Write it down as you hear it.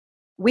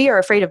we are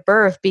afraid of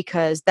birth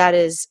because that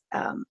is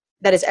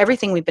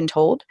everything we've been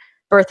told.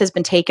 Birth has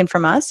been taken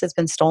from us. It's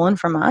been stolen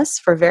from us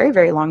for a very,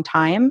 very long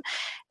time.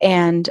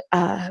 And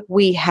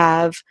we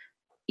have,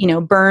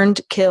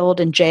 burned, killed,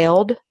 and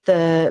jailed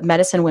the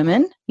medicine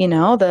women,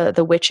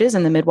 the witches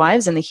and the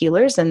midwives and the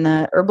healers and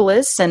the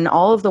herbalists and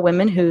all of the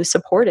women who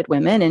supported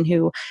women and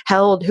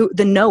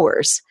the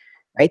knowers,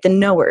 right? The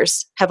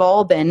knowers have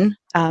all been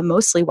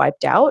mostly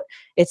wiped out.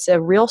 It's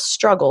a real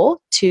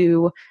struggle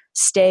to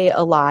stay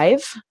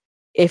alive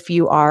if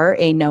you are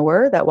a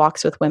knower that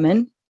walks with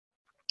women.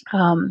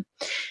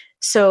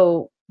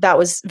 So that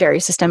was very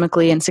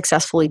systemically and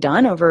successfully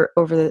done over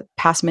the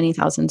past many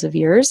thousands of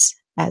years,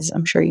 as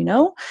I'm sure you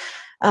know.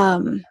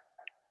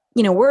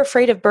 We're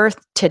afraid of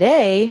birth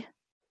today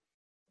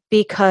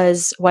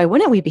because why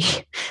wouldn't we be?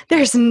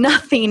 There's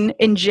nothing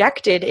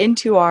injected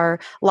into our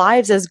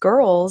lives as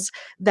girls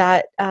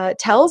that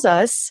tells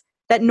us,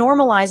 that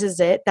normalizes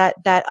it,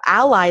 that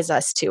allies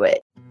us to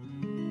it.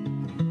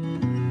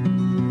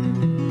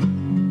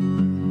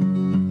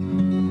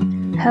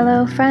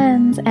 Hello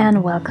friends,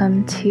 and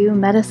welcome to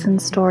Medicine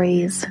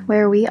Stories,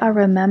 where we are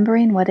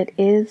remembering what it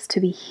is to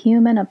be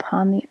human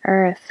upon the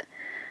earth.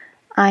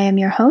 I am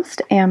your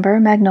host, Amber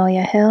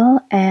Magnolia Hill,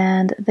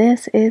 and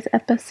this is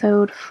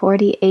episode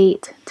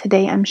 48.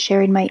 Today I'm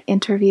sharing my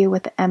interview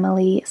with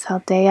Emilee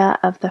Saldaya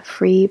of the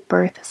Free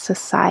Birth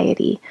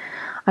Society.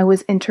 I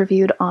was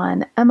interviewed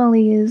on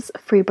Emilee's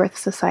Free Birth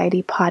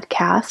Society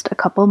podcast a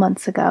couple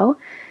months ago.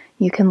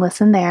 You can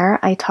listen there.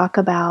 I talk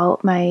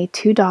about my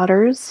two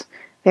daughters,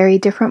 very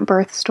different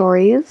birth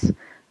stories.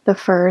 The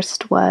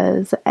first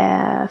was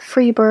a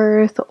free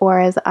birth, or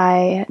as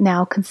I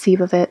now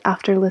conceive of it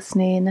after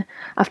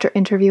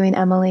interviewing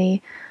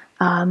Emilee,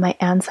 my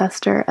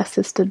Ancestor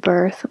assisted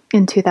birth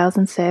in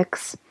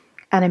 2006.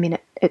 And I mean,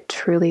 it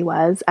truly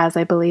was, as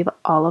I believe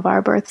all of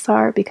our births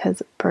are,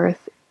 because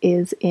birth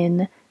is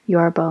in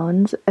your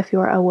bones if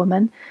you're a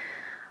woman.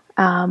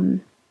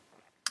 And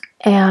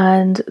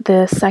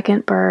the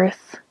second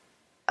birth,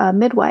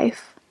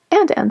 midwife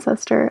and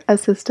Ancestor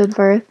assisted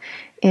birth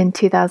in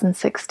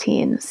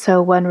 2016.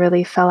 So one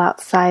really fell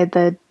outside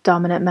the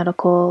dominant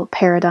medical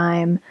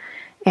paradigm,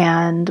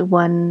 and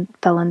one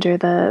fell under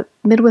the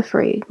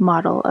midwifery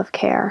model of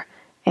care.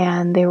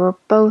 And they were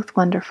both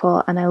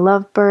wonderful. And I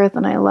love birth,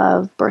 and I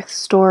love birth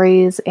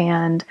stories.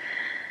 And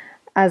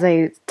as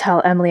I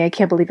tell Emilee, I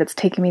can't believe it's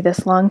taken me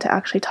this long to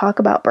actually talk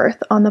about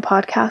birth on the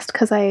podcast,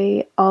 because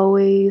I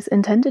always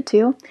intended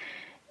to.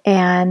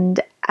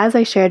 And as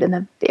I shared in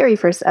the very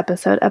first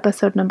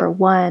episode number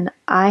 1,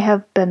 I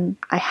had been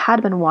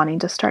wanting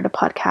to start a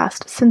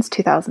podcast since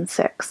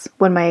 2006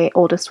 when my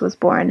oldest was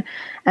born.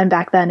 And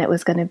back then it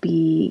was going to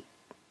be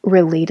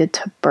related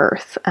to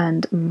birth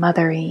and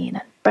mothering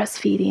and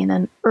breastfeeding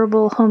and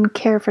herbal home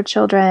care for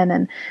children.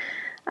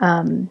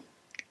 And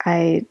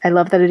I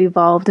love that it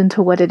evolved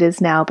into what it is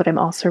now, but I'm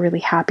also really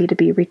happy to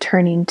be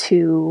returning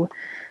to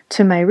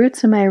my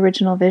roots and my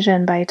original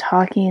vision by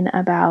talking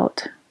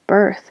about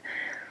birth.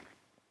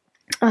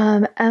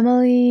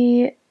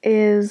 Emilee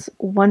is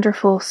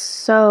wonderful,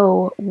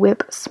 so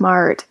whip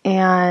smart,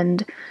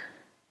 and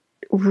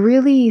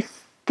really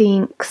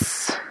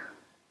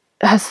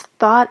has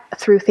thought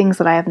through things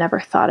that I have never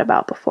thought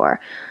about before.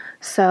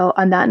 So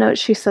on that note,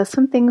 she says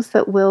some things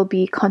that will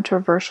be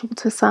controversial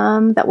to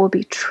some, that will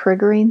be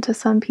triggering to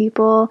some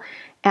people.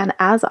 And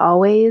as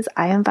always,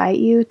 I invite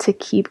you to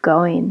keep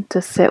going,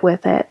 to sit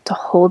with it, to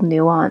hold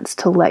nuance,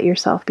 to let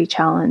yourself be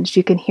challenged.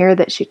 You can hear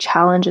that she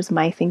challenges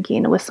my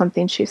thinking with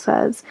something she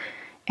says.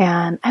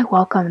 And I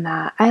welcome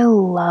that. I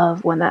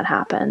love when that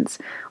happens.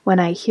 When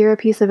I hear a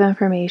piece of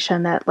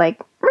information that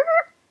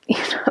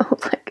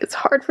it's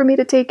hard for me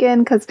to take in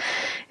because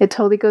it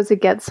totally goes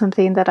against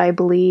something that I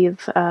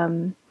believe,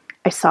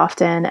 I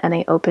soften and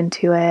I open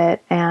to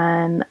it,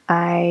 and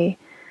I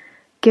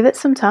give it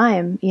some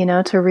time,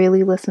 to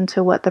really listen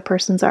to what the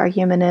person's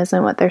argument is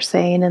and what they're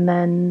saying, and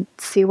then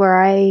see where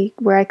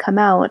I come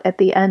out at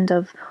the end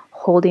of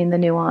holding the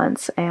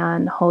nuance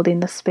and holding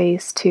the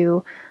space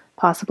to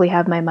possibly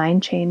have my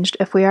mind changed.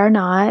 If we are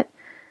not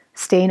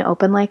staying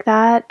open like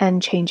that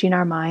and changing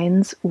our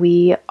minds,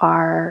 we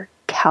are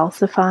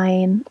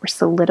calcifying, we're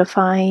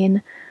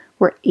solidifying,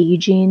 we're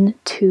aging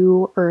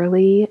too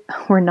early,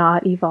 we're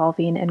not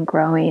evolving and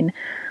growing.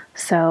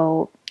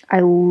 So I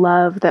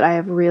love that I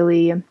have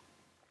really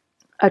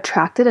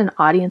attracted an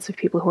audience of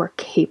people who are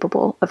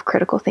capable of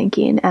critical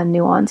thinking and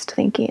nuanced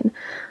thinking.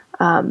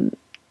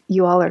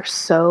 You all are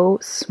so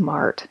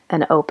smart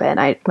and open.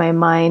 My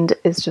mind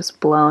is just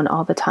blown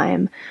all the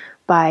time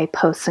by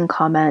posts and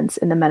comments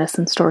in the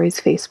Medicine Stories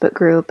Facebook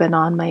group and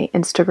on my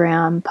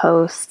Instagram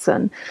posts.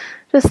 And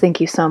just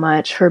thank you so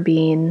much for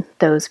being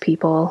those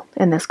people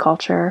in this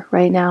culture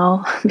right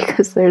now,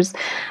 because there's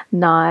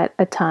not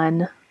a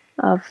ton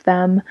of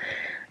them.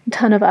 A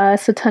ton of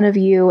us, a ton of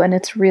you, and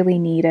it's really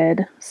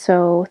needed.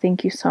 So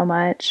thank you so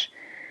much.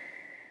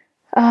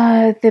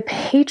 The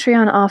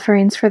Patreon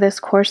offerings for this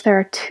course, there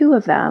are 2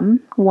 of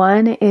them.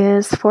 One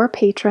is for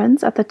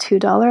patrons at the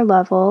 $2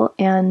 level,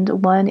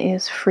 and one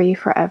is free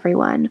for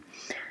everyone.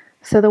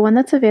 So the one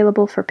that's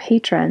available for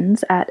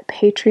patrons at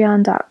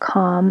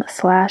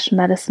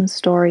patreon.com/medicine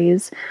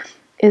stories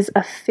is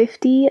a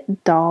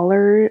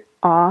 $50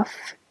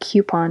 off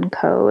coupon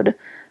code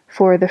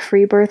for the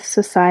Free Birth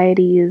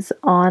Society's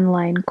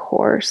online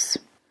course,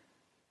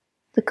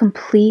 The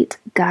Complete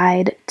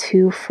Guide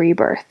to Free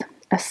Birth,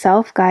 a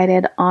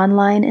self-guided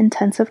online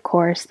intensive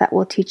course that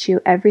will teach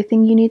you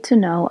everything you need to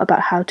know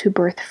about how to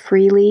birth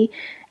freely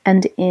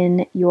and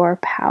in your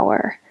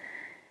power.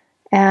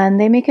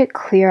 And they make it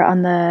clear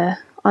on the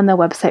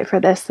website for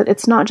this that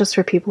it's not just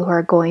for people who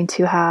are going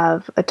to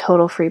have a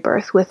total free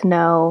birth with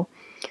no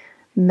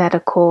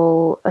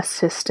medical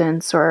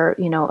assistance or,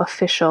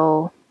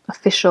 official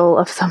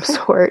of some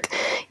sort,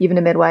 even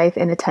a midwife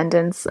in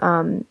attendance.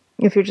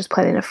 If you're just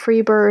planning a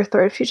free birth,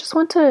 or if you just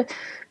want to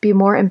be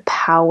more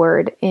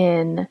empowered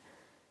in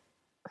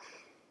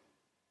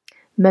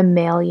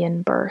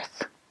mammalian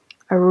birth,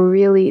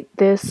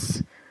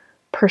 this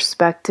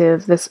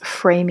perspective, this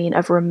framing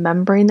of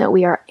remembering that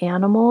we are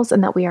animals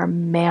and that we are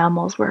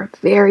mammals. We're a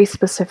very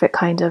specific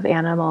kind of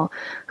animal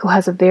who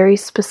has a very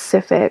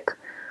specific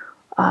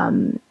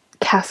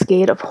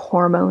cascade of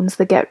hormones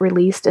that get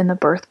released in the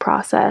birth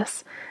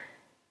process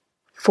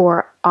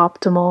for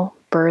optimal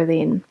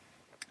birthing.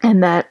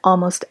 And that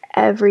almost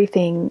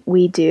everything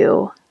we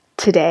do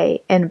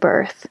today in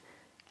birth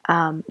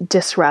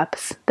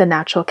disrupts the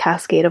natural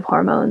cascade of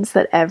hormones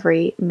that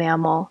every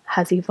mammal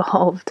has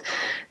evolved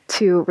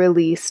to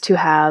release to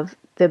have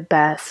the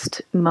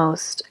best,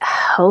 most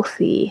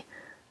healthy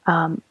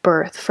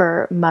birth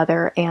for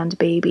mother and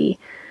baby.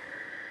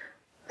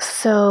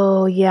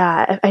 So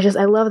yeah,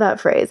 I love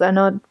that phrase. I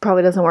know it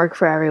probably doesn't work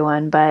for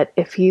everyone, but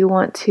if you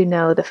want to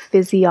know the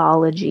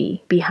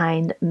physiology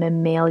behind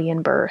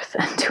mammalian birth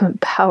and to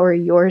empower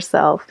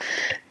yourself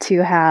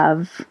to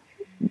have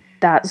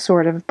that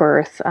sort of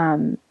birth,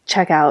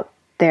 check out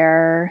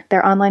their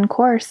online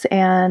course,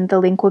 and the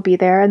link will be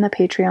there in the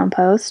Patreon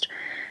post.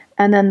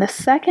 And then the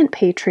second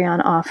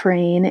Patreon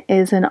offering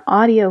is an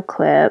audio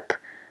clip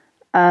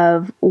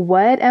of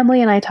what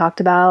Emilee and I talked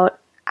about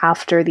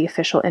after the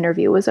official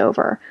interview was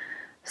over.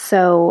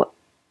 So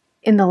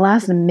in the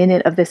last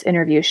minute of this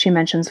interview, she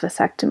mentions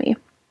vasectomy.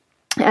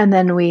 And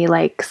then we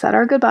said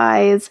our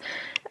goodbyes.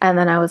 And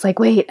then I was like,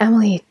 wait,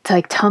 Emilee,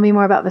 tell me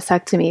more about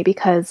vasectomy,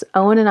 because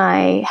Owen and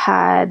I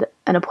had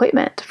an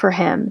appointment for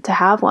him to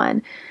have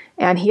one.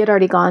 And he had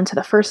already gone to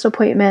the first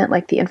appointment,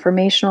 the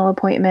informational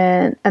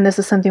appointment. And this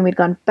is something we'd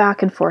gone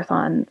back and forth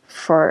on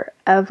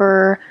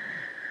forever,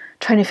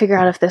 trying to figure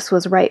out if this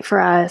was right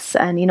for us.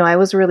 And, I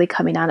was really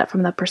coming at it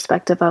from the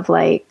perspective of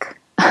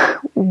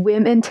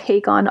women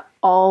take on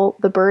all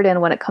the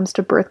burden when it comes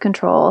to birth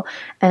control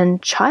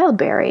and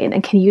childbearing.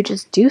 And can you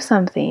just do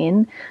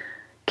something?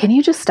 Can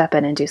you just step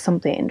in and do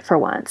something for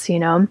once,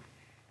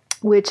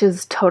 which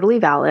is totally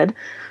valid,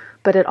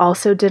 but it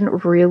also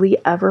didn't really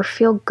ever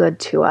feel good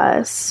to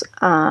us.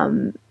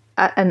 And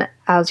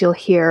as you'll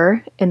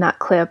hear in that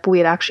clip, we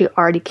had actually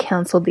already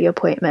canceled the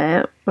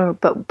appointment,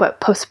 but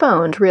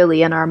postponed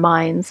really in our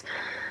minds.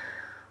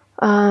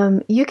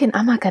 I'm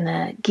not going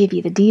to give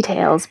you the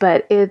details,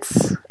 but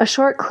it's a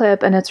short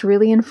clip and it's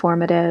really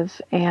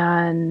informative.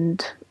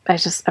 And I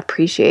just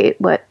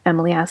appreciate what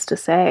Emilee has to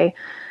say.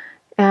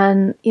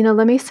 And,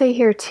 let me say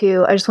here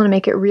too, I just want to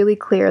make it really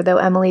clear, though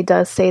Emilee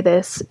does say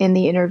this in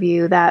the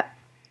interview, that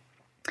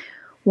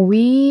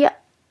we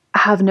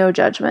have no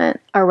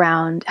judgment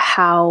around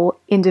how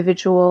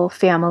individual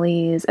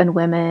families and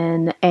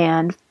women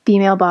and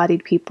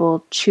female-bodied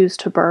people choose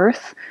to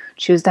birth,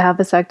 choose to have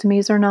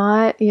vasectomies or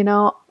not,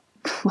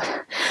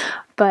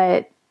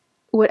 But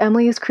what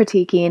Emilee is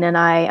critiquing, and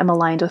I am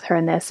aligned with her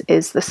in this,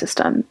 is the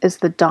system, is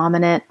the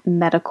dominant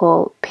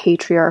medical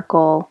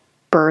patriarchal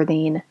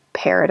birthing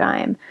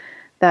paradigm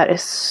that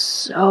is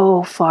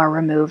so far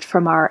removed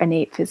from our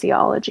innate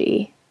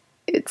physiology.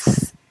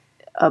 It's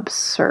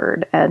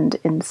absurd and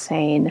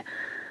insane.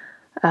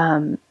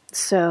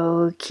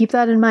 So keep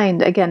that in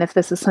mind. Again, if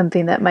this is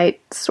something that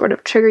might sort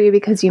of trigger you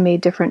because you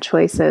made different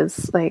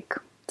choices,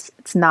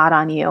 it's not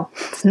on you.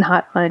 It's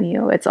not on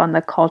you. It's on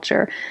the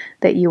culture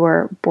that you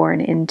were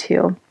born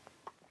into.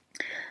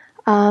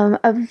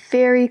 A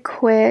very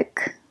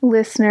quick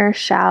listener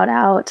shout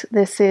out.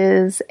 This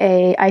is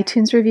a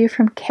iTunes review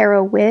from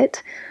Kara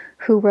Witt,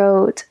 who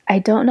wrote, "I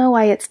don't know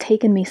why it's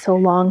taken me so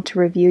long to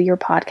review your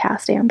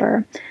podcast,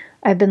 Amber.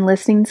 I've been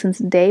listening since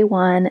day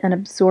one and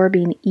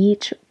absorbing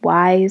each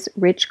wise,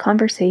 rich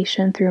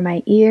conversation through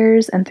my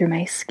ears and through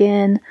my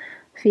skin,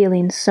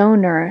 feeling so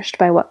nourished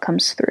by what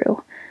comes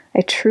through. I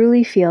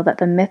truly feel that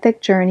the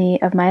mythic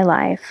journey of my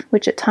life,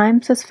 which at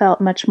times has felt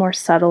much more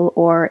subtle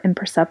or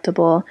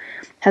imperceptible,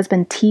 has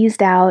been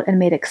teased out and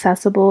made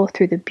accessible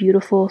through the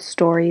beautiful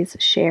stories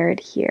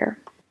shared here."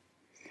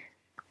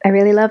 I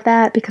really love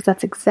that because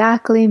that's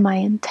exactly my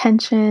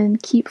intention.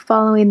 Keep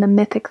following the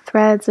mythic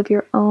threads of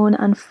your own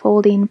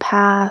unfolding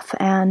path,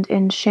 and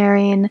in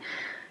sharing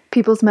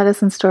people's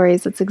medicine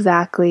stories, it's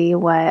exactly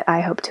what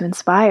I hope to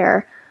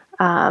inspire.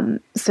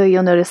 So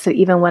you'll notice that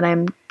even when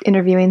I'm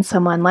interviewing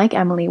someone like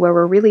Emilee, where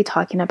we're really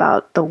talking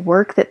about the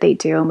work that they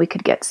do, and we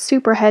could get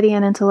super heady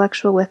and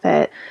intellectual with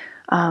it,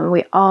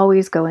 We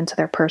always go into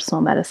their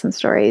personal medicine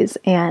stories.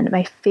 And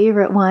my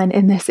favorite one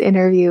in this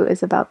interview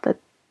is about the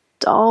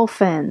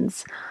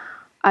dolphins.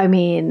 I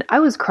mean, I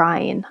was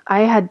crying.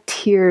 I had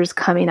tears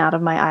coming out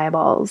of my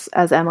eyeballs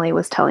as Emilee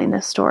was telling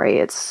this story.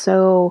 It's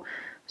so,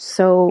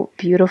 so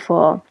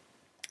beautiful.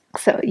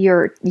 So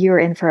you're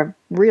in for a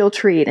real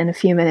treat in a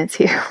few minutes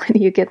here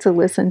when you get to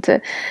listen to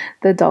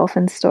the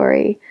dolphin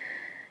story.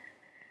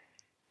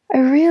 I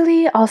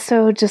really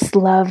also just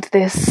loved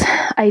this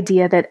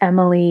idea that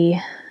Emilee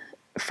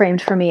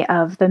framed for me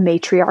of the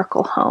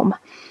matriarchal home.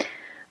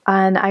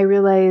 And I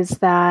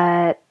realized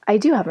that I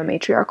do have a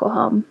matriarchal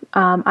home.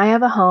 I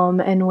have a home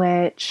in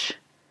which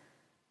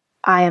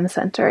I am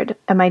centered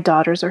and my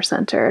daughters are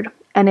centered.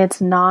 And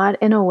it's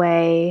not in a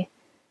way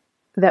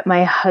that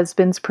my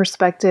husband's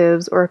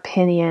perspectives or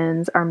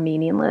opinions are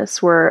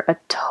meaningless. We're a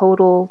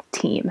total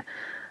team.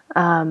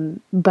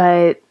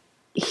 But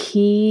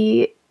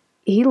he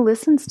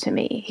listens to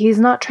me. He's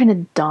not trying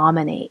to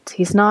dominate.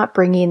 He's not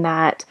bringing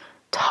that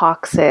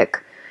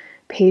toxic,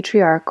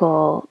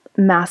 patriarchal,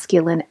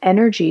 masculine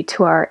energy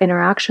to our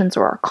interactions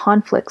or our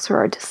conflicts or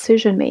our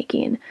decision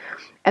making.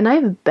 And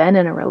I've been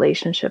in a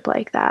relationship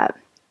like that.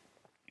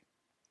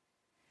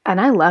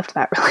 And I left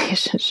that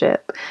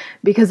relationship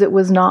because it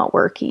was not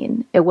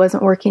working. It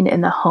wasn't working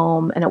in the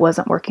home and it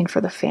wasn't working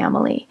for the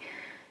family.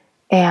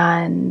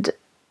 And,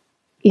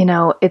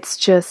 it's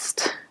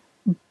just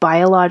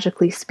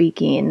biologically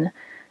speaking,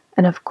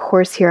 and of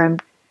course here I'm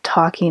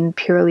talking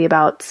purely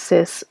about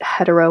cis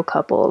hetero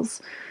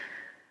couples,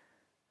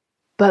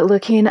 but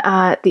looking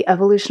at the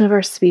evolution of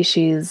our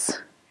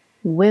species,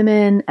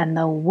 women and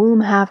the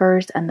womb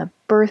havers and the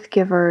birth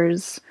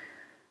givers,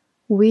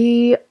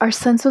 our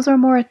senses are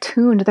more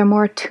attuned. They're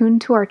more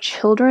attuned to our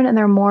children and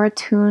they're more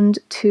attuned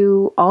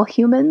to all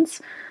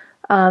humans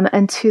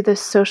and to the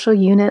social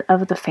unit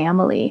of the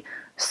family.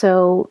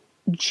 So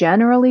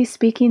generally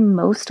speaking,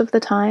 most of the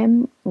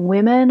time,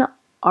 women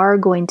are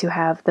going to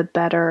have the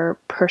better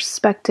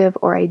perspective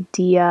or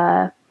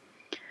idea.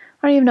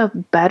 I don't even know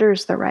if better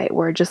is the right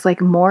word, just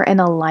like more in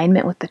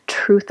alignment with the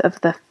truth of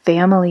the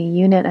family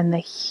unit and the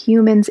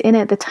humans in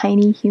it, the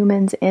tiny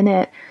humans in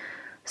it.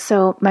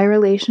 So my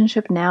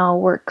relationship now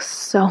works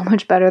so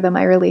much better than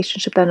my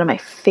relationship then, and my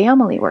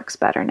family works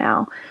better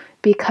now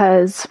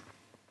because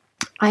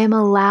I am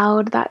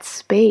allowed that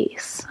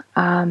space.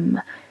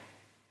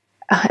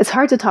 It's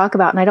hard to talk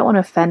about, and I don't want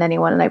to offend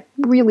anyone, and I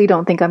really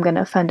don't think I'm going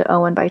to offend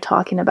Owen by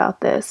talking about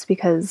this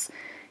because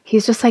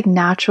he's just like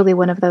naturally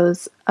one of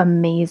those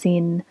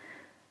amazing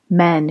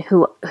men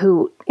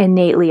who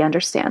innately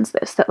understands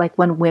this, that like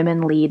when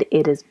women lead,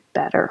 it is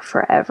better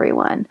for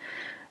everyone.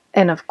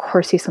 And of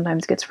course, he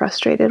sometimes gets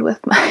frustrated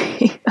with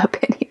my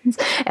opinions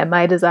and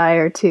my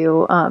desire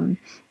to,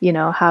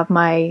 have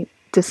my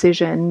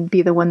decision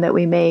be the one that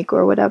we make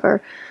or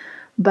whatever.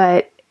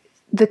 But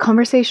the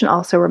conversation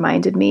also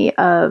reminded me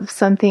of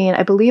something,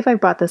 I believe I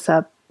brought this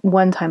up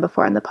one time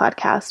before on the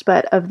podcast,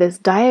 but of this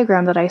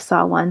diagram that I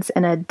saw once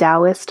in a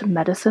Taoist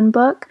medicine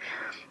book.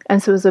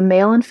 And so it was a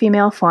male and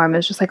female form. It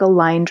was just like a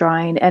line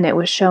drawing, and it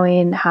was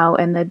showing how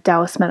in the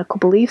Taoist medical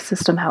belief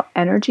system, how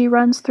energy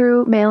runs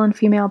through male and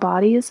female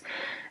bodies.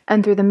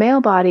 And through the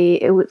male body,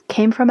 it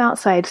came from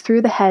outside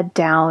through the head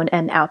down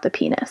and out the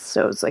penis.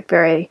 So it was like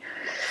very,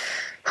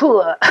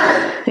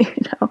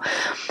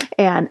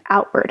 and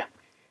outward.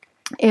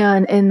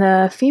 And in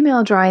the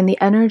female drawing, the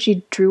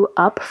energy drew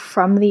up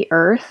from the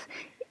earth,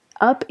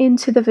 up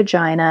into the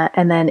vagina,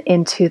 and then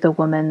into the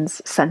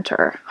woman's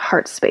center,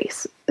 heart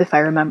space, if I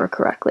remember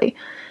correctly.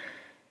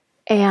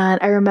 And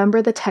I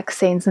remember the text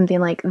saying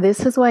something like,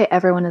 this is why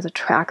everyone is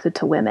attracted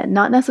to women,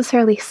 not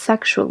necessarily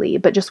sexually,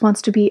 but just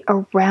wants to be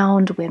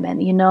around women.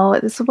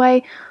 This is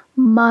why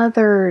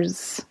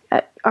mothers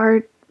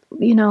are,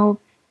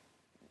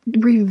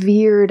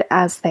 revered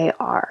as they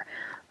are.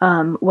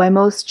 Why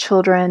most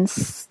children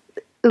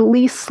at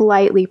least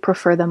slightly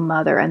prefer the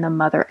mother and the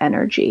mother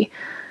energy.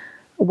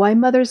 Why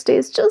Mother's Day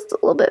is just a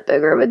little bit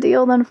bigger of a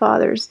deal than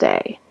Father's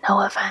Day.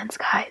 No offense,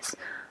 guys.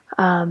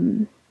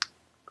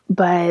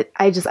 But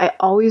I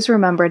always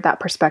remembered that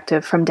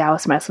perspective from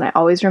Taoist medicine. I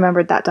always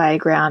remembered that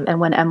diagram. And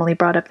when Emilee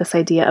brought up this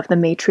idea of the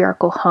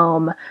matriarchal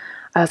home,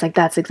 I was like,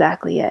 that's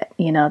exactly it.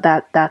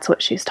 That's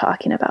what she's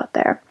talking about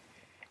there.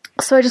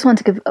 So I just want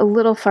to give a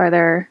little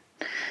farther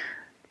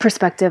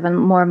perspective and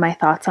more of my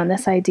thoughts on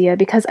this idea,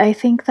 because I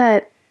think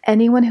that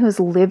anyone who has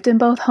lived in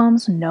both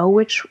homes know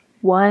which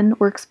one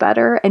works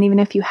better. And even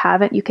if you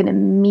haven't, you can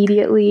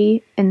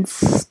immediately,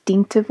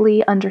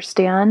 instinctively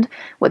understand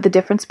what the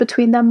difference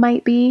between them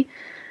might be.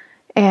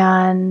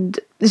 And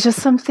it's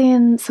just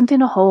something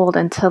to hold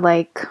and to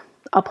like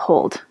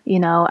uphold,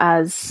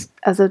 as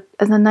a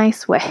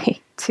nice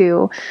way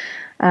to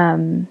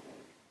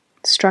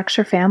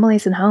structure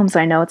families and homes.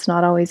 I know it's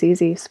not always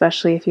easy,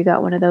 especially if you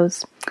got one of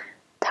those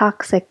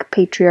toxic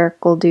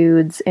patriarchal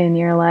dudes in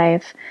your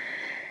life.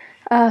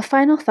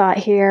 Final thought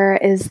here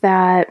is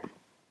that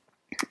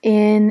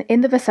in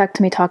the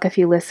vasectomy talk, if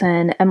you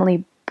listen,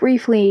 Emilee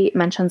briefly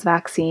mentions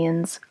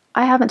vaccines.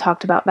 I haven't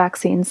talked about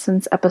vaccines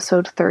since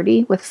episode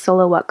 30 with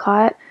Scylla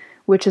Whatcott,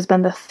 which has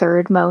been the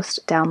third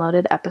most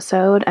downloaded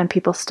episode, and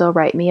people still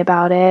write me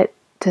about it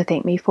to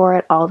thank me for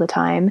it all the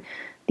time.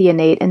 The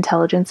innate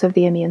intelligence of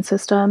the immune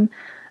system.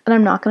 And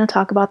I'm not going to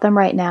talk about them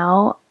right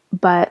now,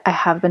 but I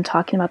have been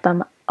talking about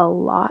them a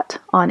lot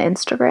on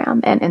Instagram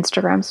and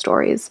Instagram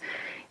stories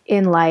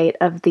in light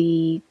of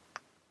the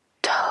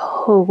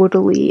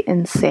totally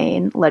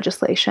insane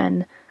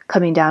legislation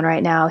coming down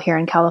right now here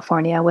in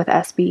California with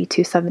SB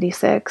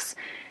 276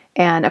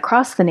 and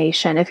across the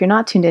nation. If you're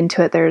not tuned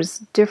into it, there's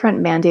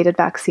different mandated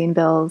vaccine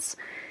bills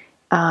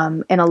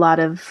in a lot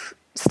of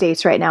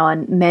states right now,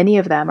 and many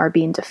of them are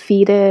being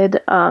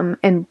defeated.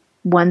 In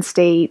one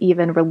state,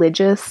 even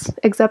religious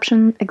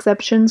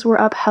exemptions were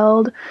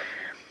upheld.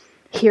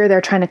 Here,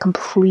 they're trying to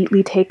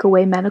completely take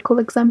away medical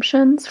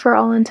exemptions for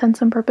all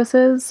intents and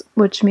purposes,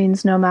 which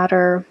means no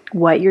matter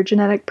what your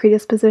genetic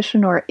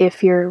predisposition or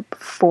if your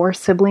 4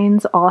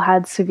 siblings all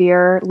had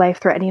severe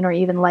life-threatening or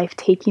even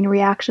life-taking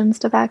reactions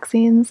to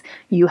vaccines,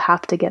 you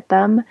have to get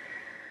them.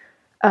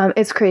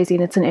 It's crazy,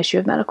 and it's an issue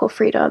of medical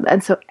freedom.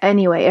 And so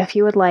anyway, if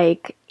you would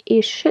like a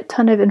shit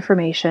ton of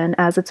information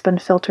as it's been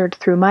filtered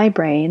through my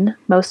brain,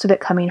 most of it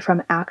coming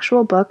from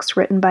actual books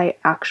written by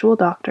actual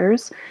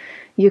doctors,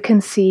 you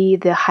can see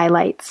the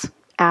highlights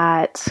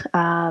at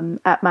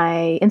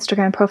my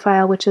Instagram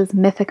profile, which is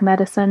Mythic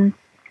Medicine.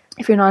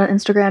 If you're not on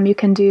Instagram, you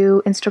can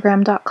do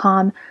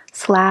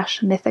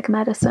instagram.com/Mythic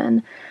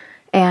Medicine.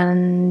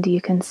 And you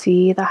can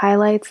see the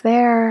highlights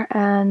there.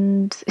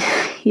 And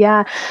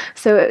yeah,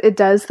 so it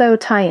does, though,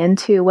 tie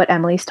into what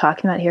Emilee's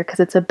talking about here,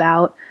 because it's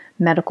about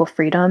medical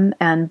freedom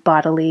and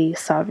bodily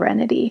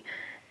sovereignty.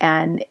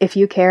 And if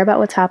you care about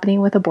what's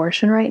happening with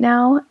abortion right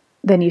now,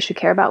 then you should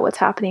care about what's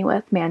happening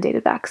with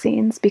mandated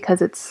vaccines,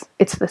 because it's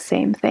the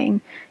same thing.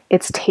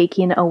 It's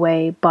taking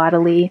away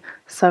bodily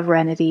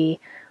sovereignty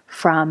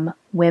from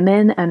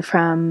women and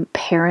from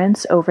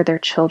parents over their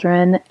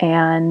children,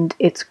 and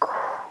it's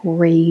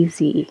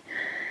crazy.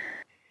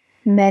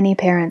 Many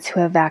parents who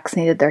have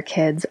vaccinated their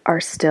kids are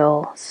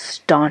still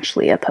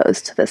staunchly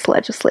opposed to this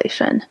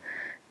legislation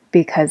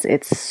because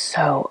it's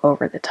so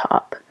over the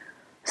top.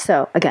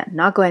 So again,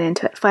 not going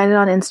into it. Find it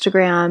on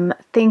Instagram.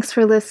 Thanks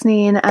for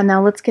listening. And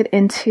now let's get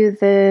into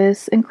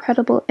this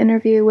incredible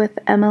interview with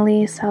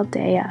Emilee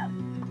Saldaya.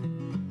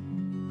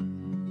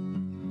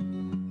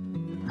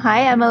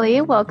 Hi,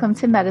 Emilee. Welcome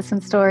to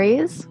Medicine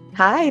Stories.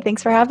 Hi,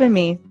 thanks for having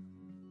me.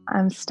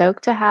 I'm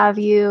stoked to have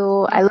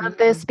you. I love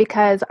this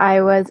because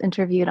I was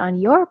interviewed on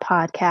your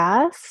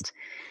podcast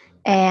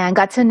and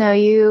got to know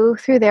you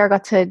through there,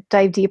 got to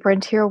dive deeper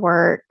into your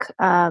work.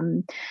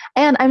 And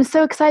I'm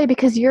so excited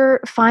because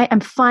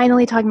I'm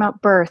finally talking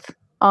about birth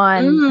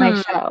on my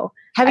show.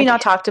 Have you not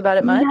talked about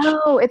it much?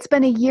 No, it's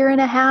been 1.5 years.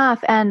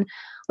 And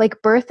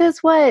like birth is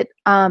what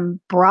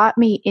brought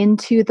me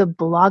into the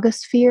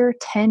blogosphere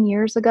 10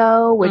 years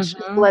ago, which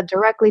led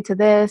directly to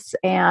this.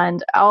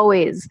 And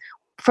always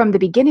from the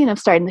beginning of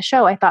starting the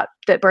show, I thought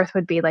that birth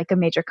would be like a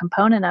major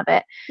component of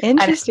it.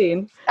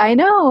 Interesting. I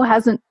know,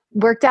 hasn't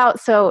worked out.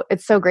 So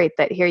it's so great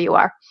that here you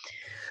are.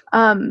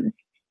 I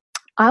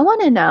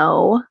want to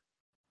know,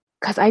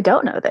 because I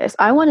don't know this,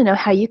 I want to know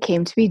how you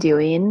came to be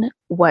doing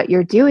what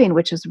you're doing,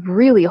 which is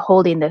really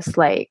holding this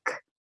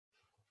like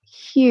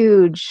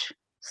huge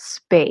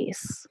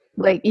space.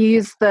 Like you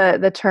used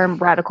the term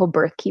radical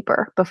birth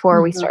keeper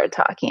before we started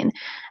talking.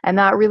 And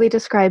that really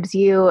describes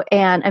you.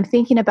 And I'm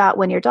thinking about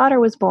when your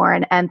daughter was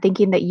born and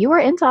thinking that you were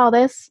into all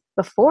this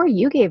before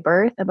you gave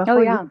birth and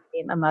before you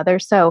became a mother.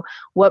 So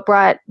what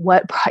brought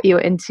you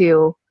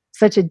into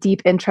such a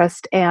deep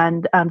interest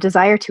and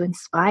desire to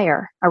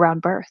inspire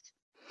around birth?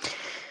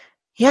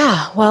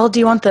 Yeah. Well, do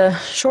you want the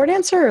short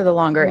answer or the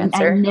longer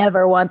answer? I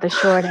never want the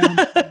short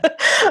answer.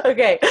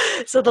 Okay.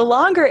 So the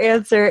longer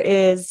answer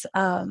is,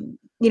 I'm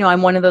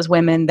one of those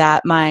women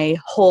that my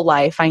whole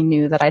life I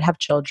knew that I'd have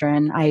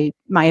children.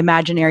 My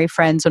imaginary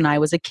friends when I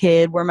was a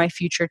kid were my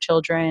future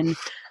children.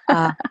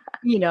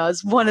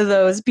 As one of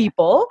those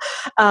people.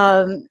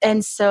 And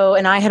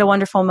I had a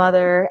wonderful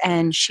mother,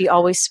 and she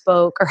always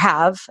spoke,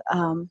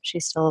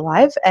 she's still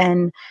alive,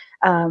 and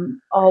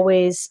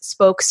always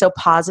spoke so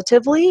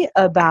positively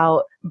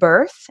about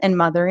birth and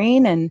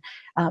mothering and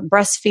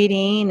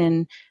breastfeeding.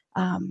 And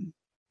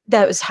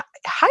that was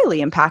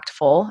highly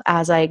impactful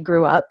as I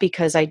grew up,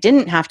 because I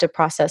didn't have to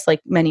process,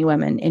 like many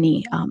women,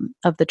 any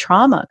of the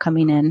trauma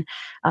coming in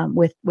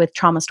with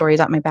trauma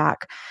stories at my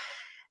back.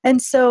 And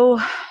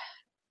so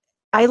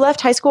I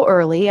left high school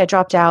early. I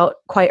dropped out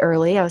quite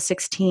early. I was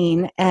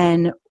 16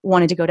 and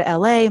wanted to go to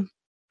LA.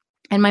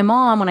 And my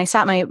mom, when I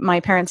sat my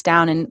parents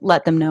down and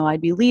let them know I'd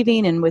be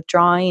leaving and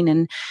withdrawing,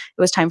 and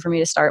it was time for me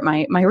to start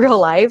my real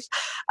life,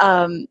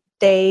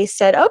 they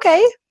said,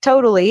 okay,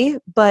 totally.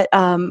 But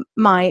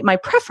my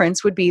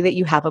preference would be that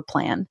you have a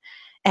plan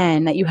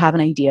and that you have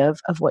an idea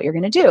of what you're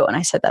going to do. And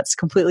I said, that's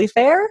completely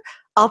fair.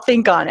 I'll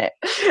think on it.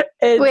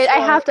 Wait,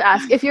 I have to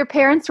ask, if your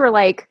parents were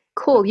like,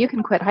 cool, you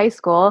can quit high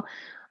school.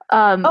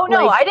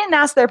 No, I didn't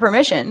ask their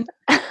permission.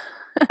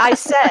 I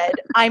said,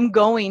 I'm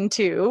going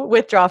to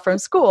withdraw from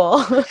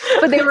school.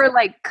 But they were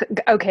like,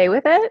 okay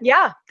with it?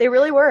 Yeah, they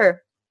really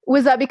were.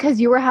 Was that because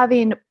you were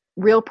having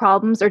real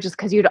problems, or just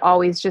because you'd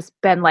always just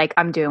been like,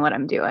 I'm doing what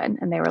I'm doing,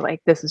 and they were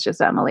like, this is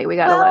just Emilee, we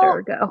got to let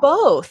her go?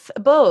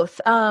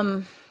 Both.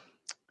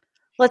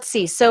 Let's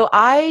see. So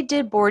I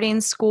did boarding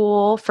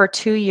school for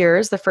 2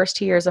 years, the first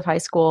 2 years of high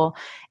school.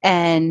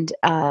 And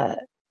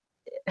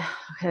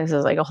this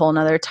is like a whole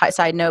nother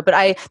side note, but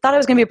I thought I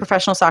was going to be a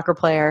professional soccer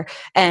player,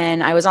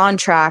 and I was on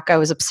track. I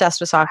was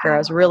obsessed with soccer. I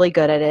was really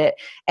good at it,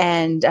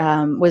 and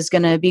was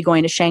going to be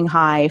going to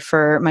Shanghai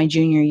for my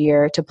junior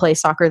year to play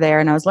soccer there.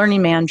 And I was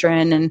learning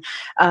Mandarin, and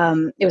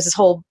it was this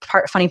whole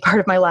funny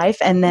part of my life.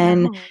 And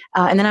then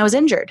I was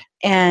injured,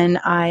 and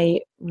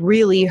I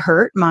really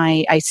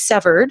I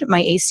severed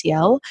my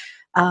ACL.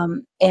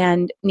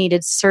 And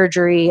needed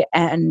surgery,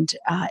 and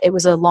it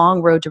was a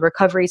long road to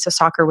recovery. So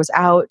soccer was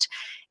out,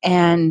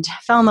 and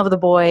fell in love with a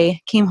boy,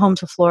 came home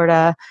to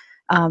Florida,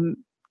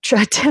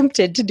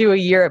 attempted to do a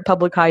year at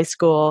public high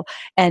school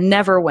and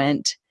never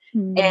went.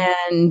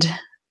 And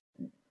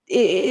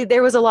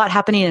there was a lot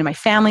happening in my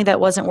family that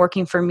wasn't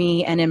working for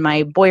me, and in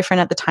my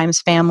boyfriend at the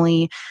time's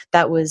family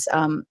that was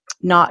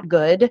not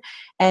good.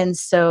 And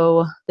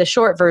so the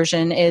short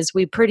version is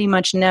we pretty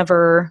much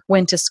never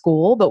went to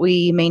school, but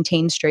we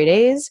maintained straight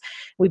A's.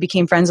 We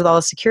became friends with all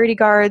the security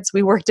guards.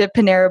 We worked at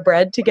Panera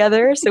Bread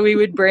together. So we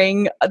would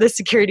bring the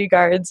security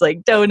guards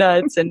like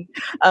donuts and,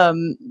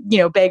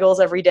 bagels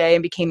every day,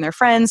 and became their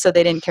friends. So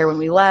they didn't care when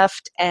we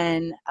left.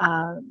 And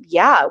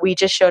we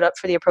just showed up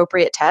for the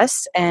appropriate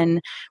tests, and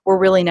were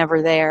really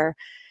never there.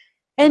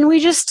 And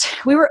we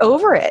were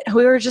over it.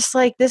 We were just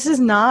like, this is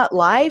not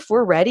life.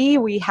 We're ready.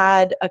 We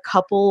had a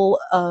couple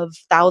of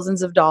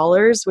thousands of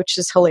dollars, which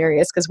is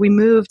hilarious because we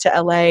moved to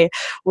LA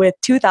with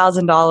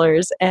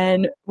 $2,000.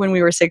 And when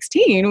we were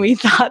 16, we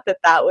thought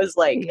that was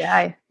like,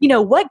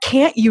 what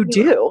can't you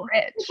do?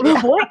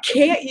 What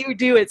can't you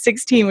do at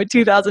 16 with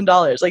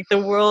 $2,000? Like,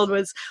 the world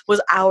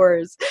was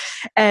ours.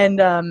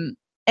 And,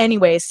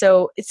 anyway,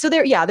 so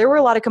there were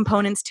a lot of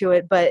components to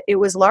it, but it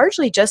was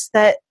largely just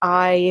that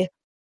I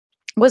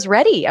was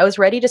ready. I was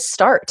ready to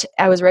start.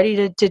 I was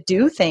ready to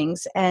do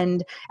things.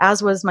 And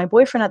as was my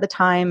boyfriend at the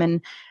time.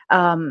 And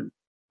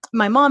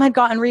my mom had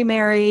gotten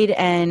remarried,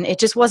 and it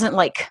just wasn't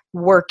like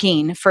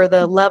working for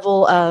the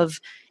level of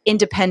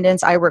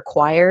independence I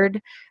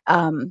required.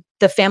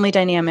 The family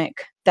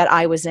dynamic that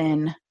I was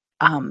in,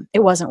 it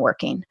wasn't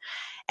working.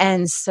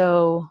 And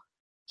so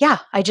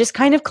I just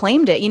kind of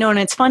claimed it, and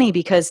it's funny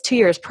because 2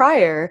 years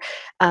prior,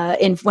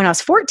 when I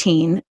was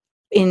 14,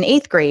 in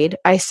 8th grade,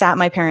 I sat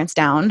my parents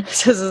down.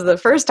 So this is the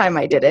first time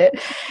I did it.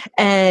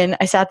 And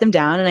I sat them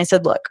down and I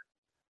said, look,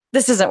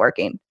 this isn't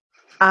working.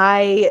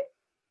 I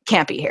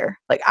can't be here.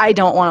 Like, I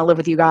don't want to live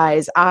with you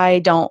guys.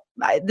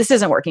 This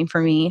isn't working for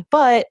me,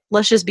 but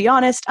let's just be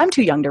honest. I'm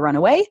too young to run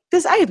away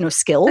because I have no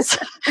skills.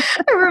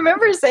 I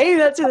remember saying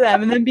that to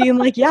them and then being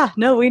like, yeah,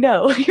 no, we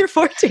know you're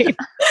 14.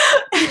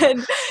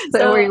 And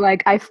so were you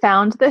like, I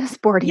found this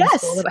boarding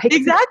school that I can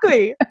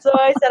exactly. So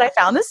I said, I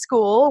found this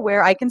school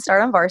where I can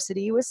start on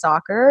varsity with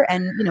soccer,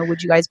 and,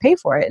 would you guys pay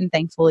for it? And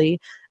thankfully,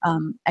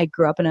 I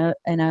grew up in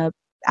a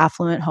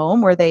affluent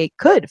home where they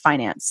could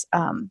finance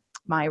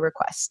my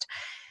request.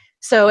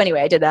 So anyway,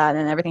 I did that, and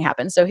then everything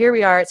happened. So here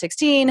we are at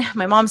 16.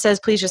 My mom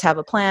says, please just have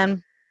a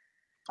plan.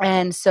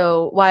 And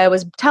so why I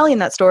was telling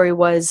that story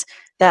was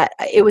that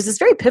it was this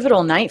very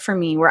pivotal night for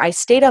me where I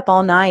stayed up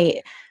all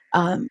night,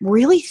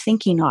 really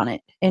thinking on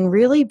it and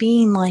really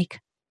being like,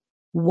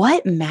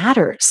 what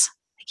matters?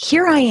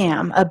 Here I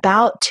am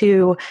about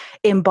to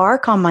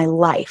embark on my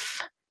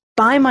life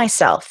by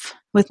myself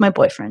with my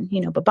boyfriend,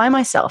 but by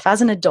myself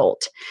as an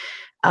adult.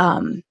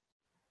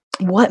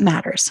 What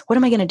matters? What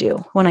am I going to do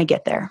when I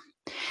get there?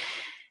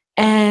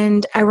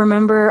 And I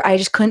remember I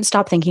just couldn't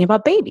stop thinking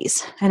about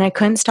babies, and I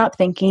couldn't stop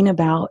thinking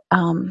about,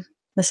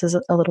 this is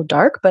a little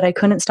dark, but I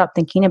couldn't stop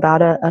thinking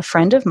about a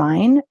friend of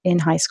mine in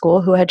high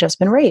school who had just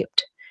been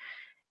raped.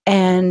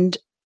 And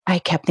I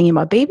kept thinking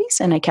about babies,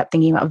 and I kept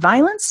thinking about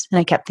violence, and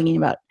I kept thinking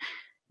about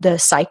the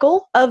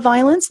cycle of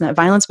violence, and that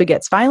violence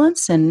begets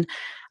violence. And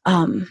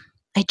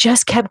I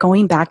just kept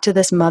going back to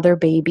this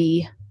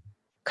mother-baby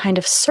kind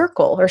of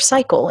circle or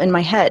cycle in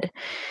my head.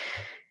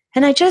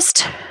 And I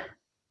just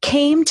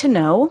came to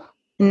know,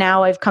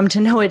 now I've come to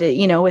know it,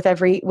 with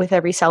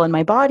every cell in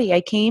my body,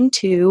 I came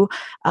to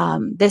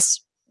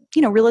this,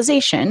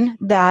 realization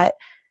that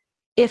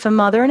if a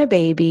mother and a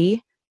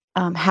baby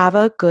have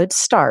a good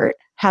start,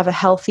 have a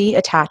healthy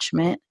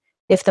attachment,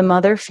 if the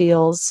mother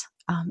feels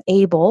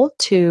able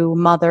to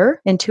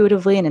mother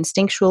intuitively and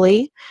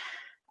instinctually,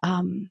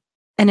 and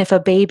if a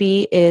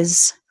baby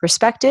is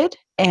respected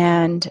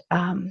and,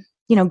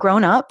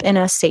 grown up in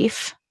a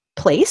safe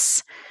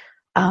place,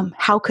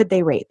 how could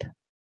they rape?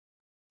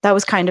 That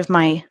was kind of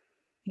my,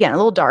 again, a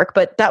little dark,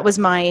 but that was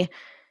my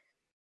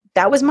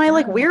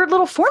like weird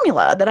little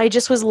formula that I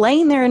just was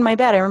laying there in my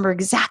bed. I remember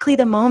exactly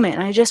the moment.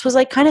 And I just was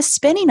like kind of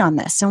spinning on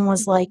this and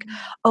was like,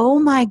 oh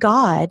my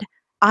God,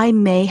 I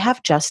may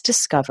have just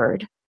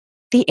discovered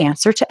the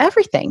answer to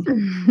everything.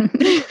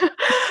 It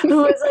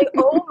was like,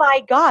 oh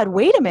my God,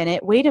 wait a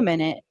minute.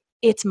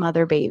 It's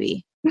mother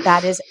baby.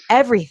 That is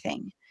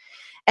everything.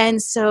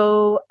 And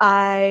so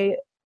I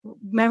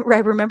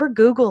remember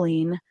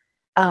Googling,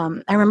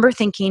 I remember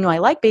thinking, well, I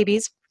like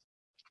babies.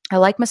 I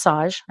like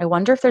massage. I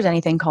wonder if there's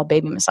anything called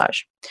baby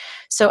massage.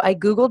 So I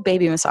Googled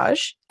baby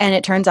massage, and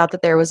it turns out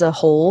that there was a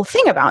whole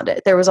thing about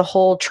it. There was a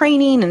whole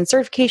training and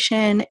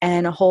certification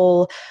and a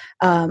whole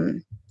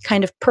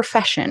kind of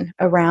profession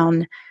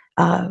around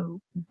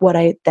what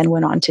I then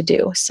went on to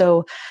do.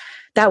 So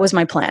that was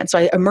my plan. So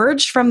I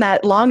emerged from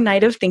that long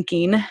night of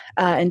thinking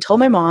and told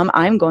my mom,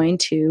 I'm going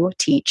to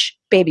teach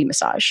baby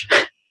massage.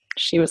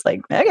 She was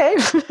like, okay.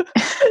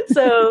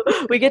 So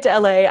we get to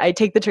LA, I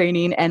take the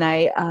training, and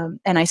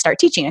I start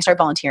teaching. I start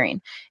volunteering.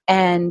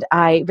 And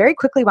I very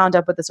quickly wound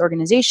up with this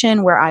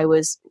organization where I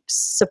was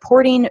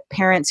supporting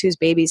parents whose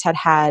babies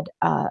had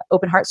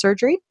open heart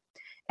surgery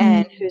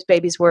and whose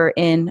babies were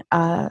in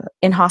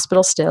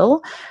hospital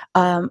still,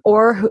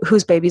 or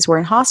whose babies were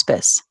in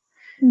hospice,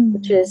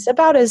 which is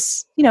about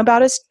as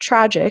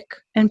tragic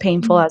and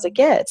painful as it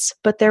gets.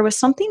 But there was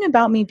something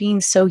about me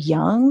being so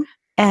young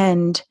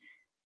and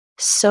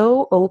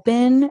so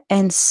open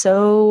and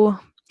so,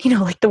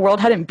 like the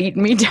world hadn't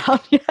beaten me down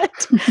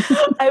yet.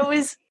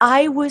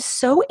 I was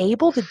so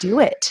able to do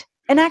it.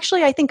 And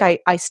actually I think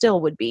I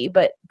still would be,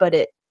 but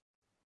it,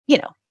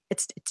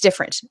 it's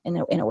different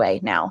in a way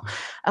now.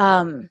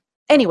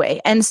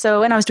 Anyway, and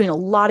I was doing a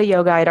lot of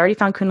yoga. I'd already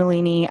found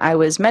Kundalini. I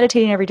was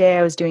meditating every day.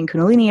 I was doing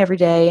Kundalini every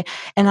day.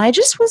 And I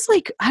just was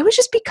like, I was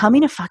just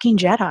becoming a fucking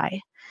Jedi.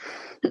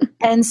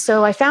 And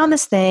so I found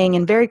this thing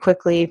and very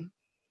quickly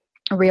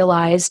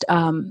realized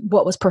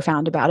what was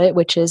profound about it,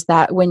 which is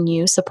that when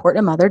you support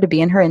a mother to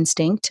be in her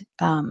instinct,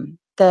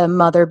 the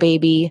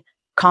mother-baby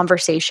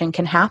conversation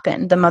can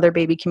happen. The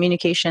mother-baby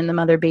communication, the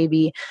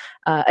mother-baby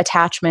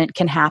attachment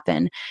can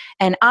happen.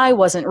 And I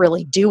wasn't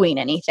really doing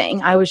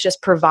anything. I was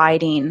just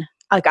providing,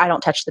 like, I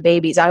don't touch the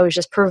babies. I was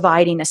just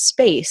providing a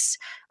space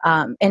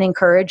and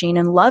encouraging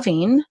and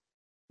loving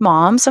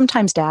moms,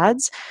 sometimes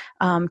dads,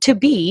 to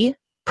be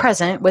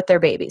present with their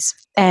babies.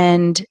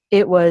 And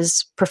it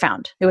was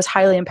profound. It was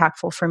highly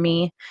impactful for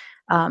me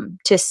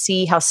to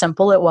see how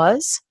simple it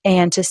was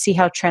and to see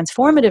how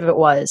transformative it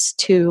was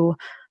to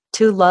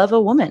love a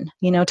woman,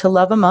 to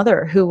love a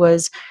mother who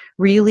was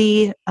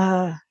really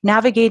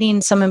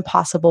navigating some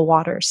impossible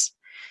waters.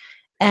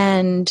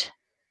 And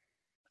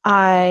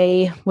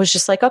I was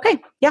just like,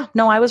 okay, yeah,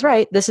 no, I was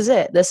right. This is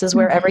it. This is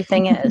where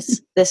everything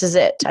is. This is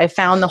it. I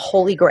found the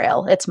holy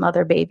grail. It's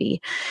mother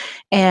baby.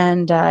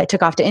 And I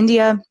took off to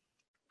India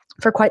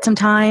for quite some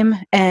time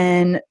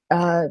and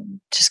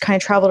just kind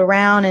of traveled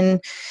around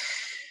and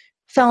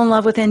fell in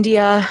love with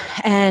India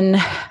and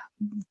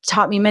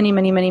taught me many,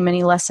 many, many,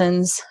 many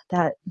lessons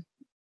that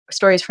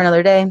stories for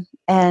another day,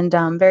 and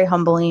very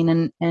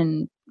humbling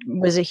and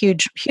was a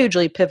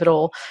hugely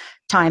pivotal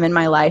time in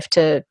my life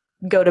to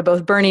go to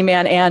both Burning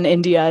Man and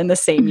India in the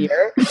same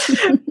year.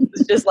 It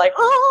was just like,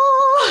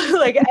 oh,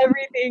 like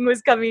everything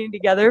was coming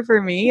together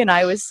for me. And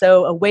I was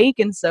so awake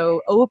and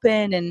so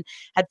open and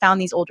had found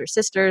these older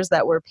sisters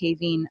that were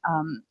paving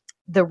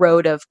the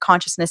road of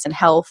consciousness and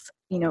health,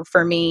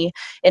 for me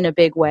in a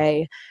big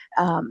way.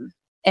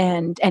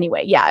 And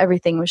anyway, yeah,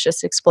 everything was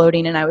just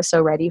exploding and I was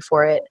so ready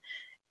for it.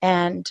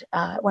 And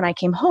when I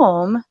came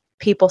home,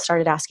 people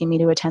started asking me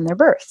to attend their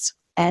births.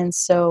 And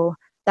so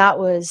that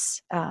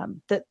was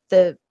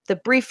the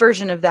brief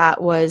version of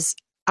that was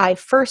I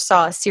first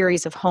saw a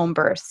series of home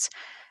births.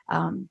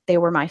 They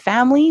were my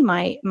family, it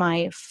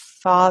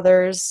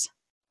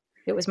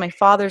was my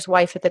father's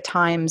wife at the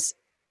time's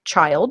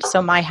child.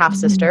 So my half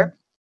sister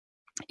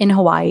in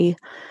Hawaii,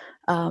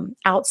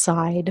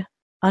 outside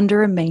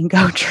under a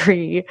mango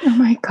tree. Oh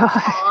my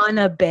God. On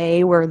a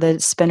bay where the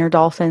spinner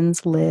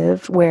dolphins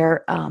live,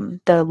 where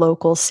the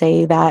locals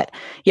say that,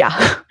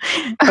 yeah,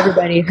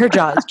 everybody, her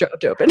jaws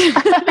dropped open.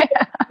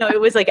 No, it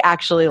was like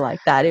actually like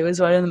that. It was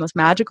one of the most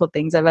magical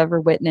things I've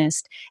ever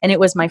witnessed. And it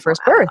was my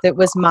first birth. It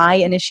was my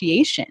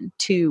initiation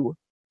to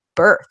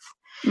birth.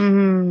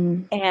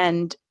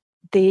 And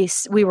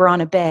we were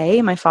on a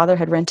bay. My father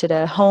had rented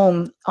a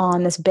home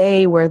on this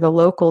bay where the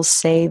locals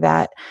say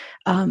that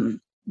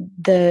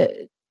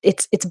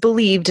it's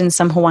believed in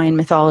some Hawaiian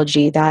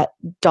mythology that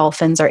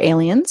dolphins are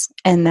aliens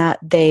and that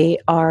they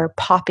are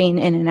popping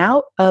in and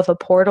out of a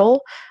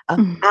portal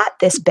at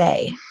this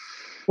bay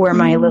where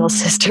my little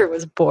sister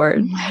was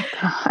born. Oh my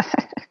God.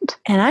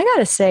 And I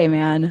gotta say,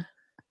 man,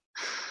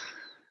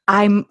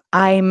 I'm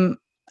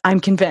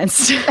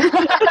convinced.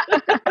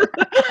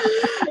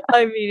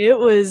 I mean, it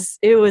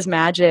was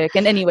magic.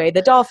 And anyway,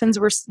 the dolphins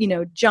were,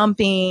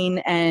 jumping,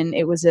 and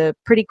it was a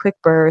pretty quick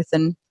birth,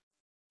 and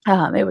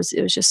it was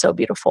just so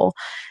beautiful.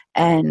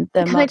 And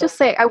I just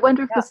say, I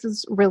wonder if this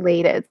is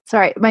related.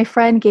 Sorry, my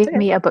friend gave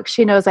me a book.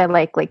 She knows I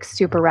like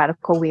super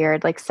radical,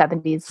 weird, like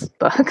 70s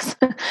books.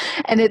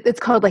 And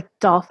it's called like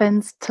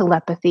Dolphins,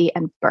 Telepathy,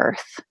 and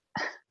Birth.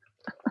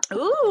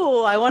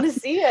 Ooh, I want to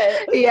see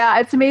it. Yeah,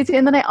 it's amazing.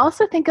 And then I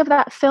also think of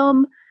that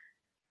film,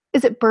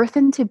 is it Birth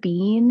into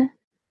Being?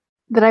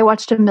 That I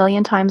watched a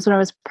million times when I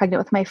was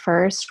pregnant with my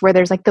first, where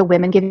there's like the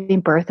women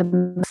giving birth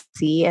in the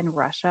sea in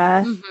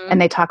Russia,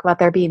 and they talk about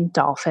there being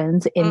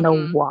dolphins in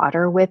the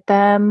water with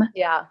them.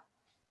 Yeah.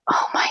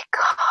 Oh my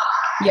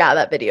God. Yeah,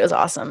 that video is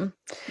awesome.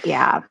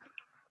 Yeah.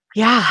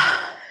 Yeah.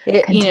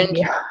 It,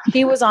 Continue.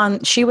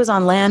 she was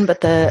on land,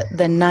 but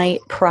the night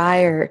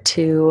prior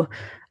to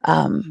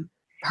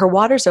her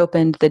waters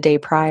opened the day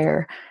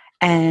prior,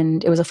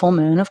 and it was a full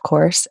moon, of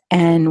course,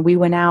 and we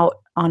went out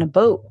on a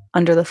boat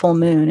under the full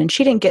moon, and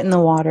she didn't get in the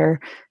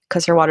water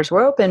because her waters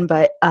were open,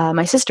 but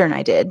my sister and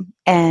I did,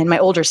 and my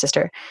older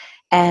sister,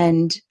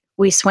 and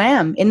we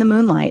swam in the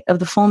moonlight of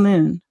the full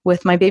moon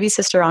with my baby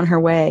sister on her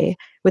way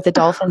with the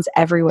dolphins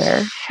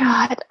everywhere.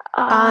 Shut up.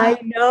 I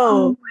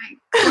know. Oh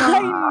my God.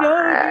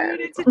 I know,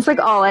 dude. It's like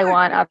all I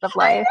want out of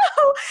life.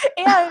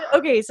 And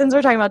okay, since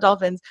we're talking about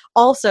dolphins,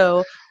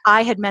 also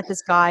I had met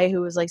this guy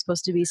who was like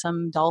supposed to be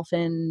some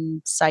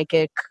dolphin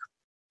psychic.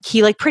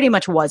 He like pretty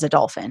much was a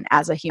dolphin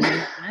as a human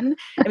man.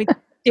 I mean,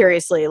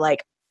 seriously,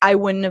 like I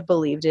wouldn't have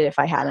believed it if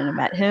I hadn't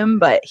met him,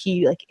 but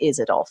he like is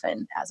a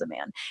dolphin as a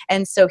man.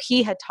 And so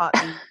he had taught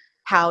me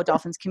how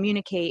dolphins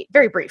communicate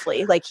very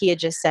briefly. Like he had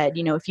just said,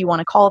 if you want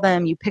to call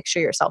them, you picture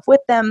yourself with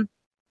them.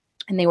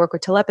 And they work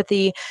with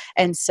telepathy.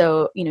 And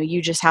so,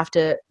 you just have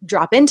to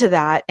drop into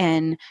that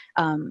and,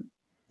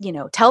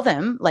 tell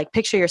them, like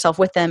picture yourself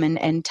with them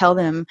and tell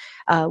them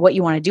what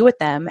you want to do with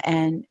them.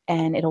 And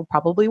it'll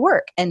probably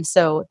work. And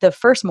so the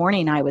first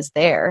morning I was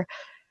there,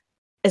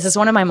 this is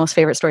one of my most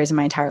favorite stories in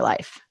my entire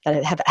life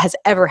that has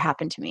ever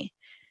happened to me.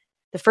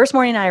 The first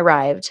morning I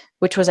arrived,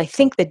 which was, I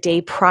think, the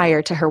day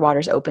prior to her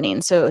waters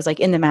opening. So it was like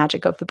in the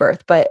magic of the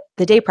birth, but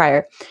the day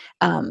prior,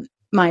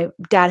 my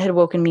dad had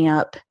woken me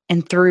up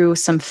and threw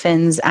some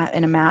fins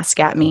in a mask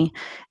at me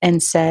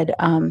and said,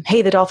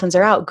 hey, the dolphins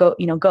are out. Go,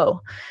 go.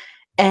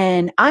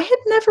 And I had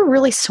never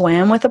really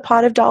swam with a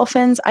pod of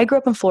dolphins. I grew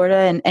up in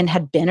Florida and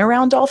had been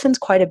around dolphins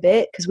quite a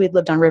bit because we had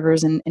lived on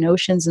rivers and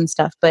oceans and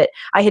stuff, but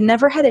I had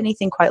never had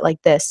anything quite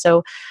like this.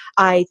 So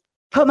I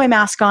put my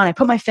mask on, I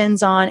put my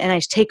fins on, and I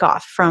just take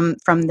off from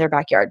their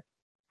backyard.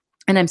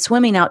 And I'm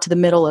swimming out to the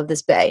middle of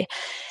this bay.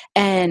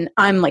 And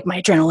I'm like,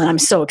 my adrenaline, I'm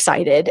so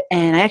excited.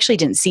 And I actually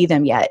didn't see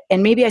them yet.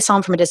 And maybe I saw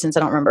them from a distance,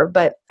 I don't remember.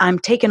 But I'm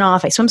taking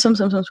off, I swim.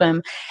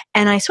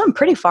 And I swim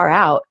pretty far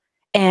out.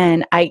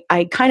 And I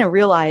kind of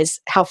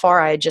realized how far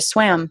I had just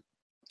swam.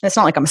 It's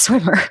not like I'm a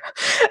swimmer.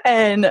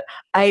 And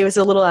I was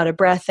a little out of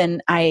breath,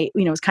 and I,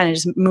 was kind of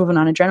just moving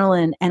on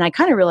adrenaline. And I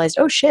kind of realized,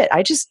 oh shit,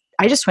 I just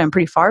swam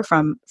pretty far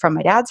from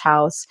my dad's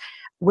house.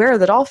 Where are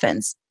the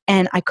dolphins?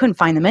 And I couldn't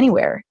find them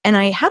anywhere. And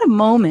I had a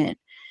moment.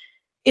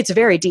 It's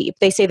very deep.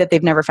 They say that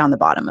they've never found the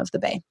bottom of the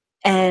bay,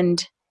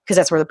 and because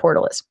that's where the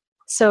portal is.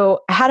 So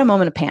I had a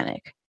moment of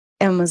panic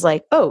and was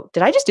like, oh,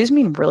 did I just do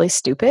something really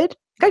stupid?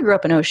 I grew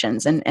up in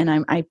oceans, and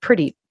I'm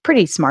pretty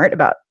smart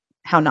about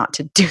how not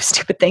to do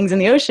stupid things in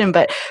the ocean.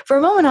 But for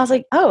a moment I was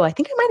like, oh, I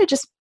think I might have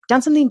just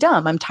done something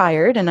dumb. I'm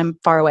tired and I'm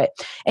far away.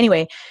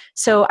 Anyway,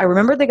 so I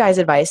remembered the guy's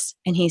advice,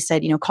 and he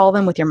said, call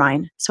them with your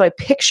mind. So I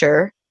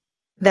picture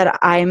that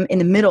I'm in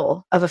the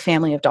middle of a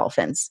family of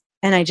dolphins.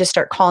 And I just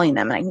start calling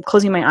them, and I'm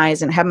closing my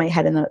eyes and have my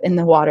head in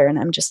the water. And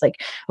I'm just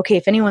like, okay,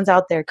 if anyone's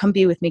out there, come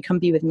be with me.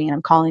 And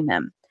I'm calling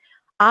them.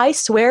 I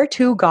swear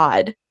to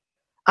God,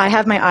 I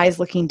have my eyes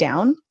looking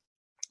down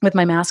with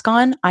my mask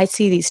on. I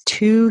see these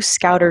 2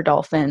 scouter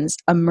dolphins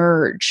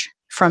emerge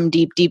from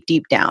deep, deep,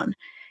 deep down,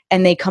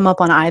 and they come up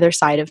on either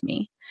side of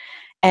me.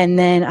 And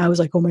then I was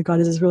like, oh my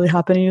God, is this really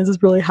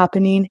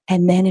happening?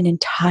 And then an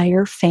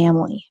entire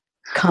family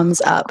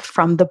comes up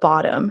from the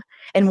bottom,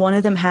 and one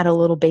of them had a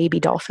little baby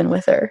dolphin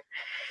with her,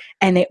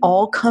 and they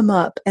all come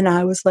up, and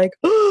I was like,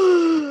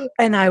 oh,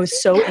 and I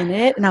was so in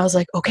it, and I was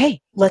like,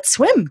 okay, let's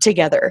swim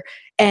together.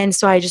 And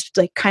so I just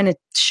like kind of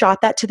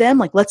shot that to them,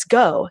 like, let's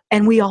go.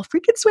 And we all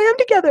freaking swam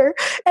together.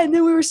 And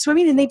then we were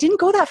swimming, and they didn't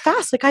go that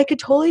fast. Like I could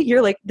totally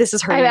hear, like, this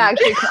is hurting. I'm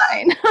actually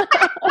crying.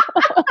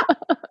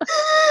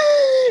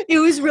 It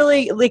was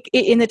really like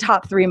in the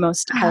top 3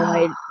 most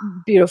highlight,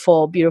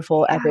 beautiful,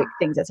 epic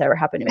things that's ever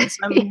happened to me. So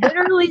I'm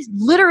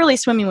literally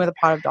swimming with a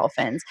pod of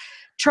dolphins,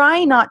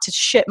 trying not to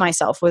shit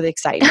myself with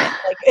excitement.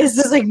 Like, this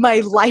is like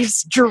my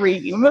life's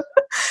dream.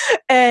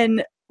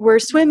 And we're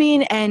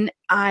swimming, and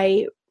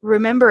I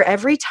remember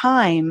every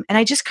time, and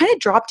I just kind of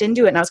dropped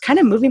into it, and I was kind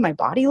of moving my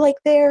body like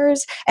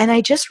theirs, and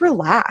I just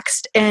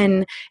relaxed.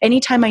 And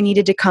anytime I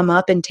needed to come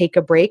up and take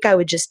a break, I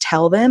would just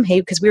tell them, hey,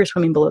 because we were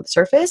swimming below the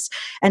surface,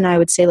 and I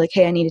would say like,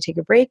 hey, I need to take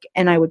a break.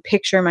 And I would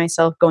picture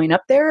myself going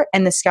up there,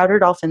 and the scouter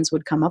dolphins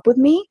would come up with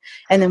me,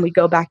 and then we'd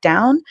go back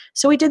down.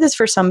 So we did this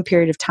for some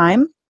period of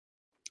time.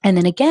 And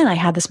then again, I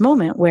had this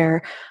moment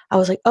where I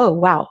was like, oh,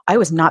 wow, I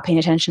was not paying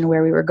attention to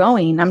where we were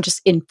going. I'm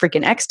just in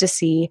freaking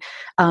ecstasy.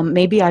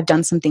 Maybe I've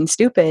done something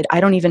stupid.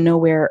 I don't even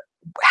know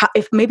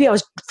if maybe I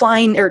was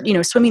flying or,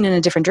 swimming in a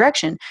different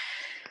direction.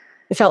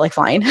 It felt like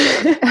flying.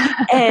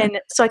 And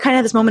so I kind of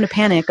had this moment of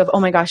panic of, oh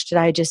my gosh, did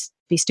I just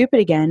be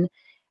stupid again?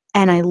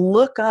 And I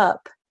look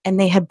up, and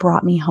they had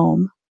brought me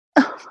home.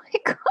 Oh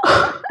my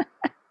God.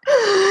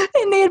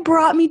 And they had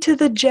brought me to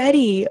the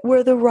jetty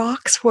where the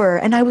rocks were.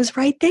 And I was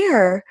right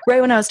there,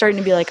 right when I was starting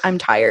to be like, I'm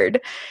tired.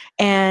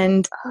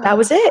 And that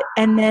was it.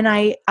 And then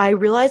I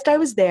realized I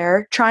was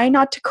there, trying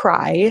not to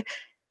cry,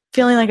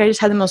 feeling like I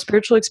just had the most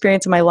spiritual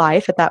experience of my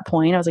life at that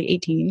point. I was like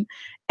 18.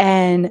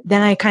 And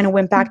then I kind of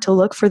went back to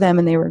look for them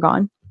and they were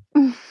gone.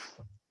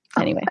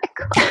 Anyway,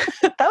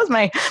 that was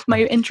my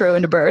intro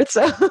into birth.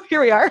 So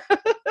here we are.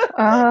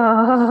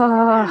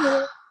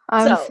 I'm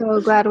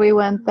so glad we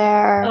went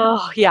there.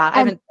 Oh yeah. I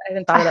haven't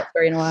thought of that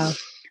story in a while.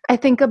 I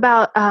think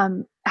about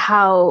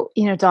how,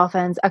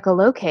 dolphins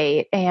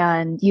echolocate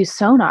and use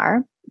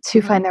sonar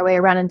to find their way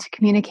around and to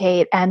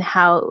communicate, and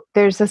how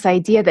there's this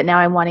idea that now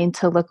I'm wanting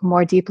to look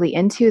more deeply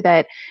into,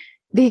 that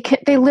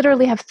they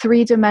literally have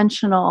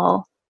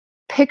 3-dimensional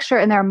picture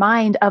in their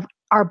mind of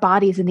our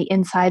bodies and the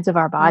insides of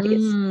our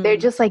bodies. They're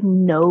just like,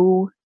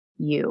 know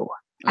you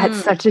at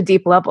such a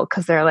deep level,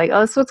 because they're like,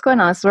 oh, this is what's going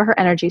on. This is where her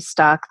energy's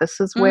stuck.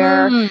 This is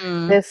where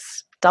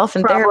this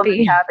dolphin problem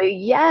therapy is happening.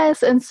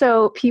 Yes. And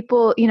so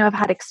people, have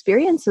had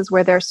experiences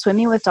where they're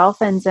swimming with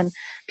dolphins, and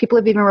people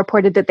have even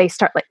reported that they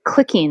start like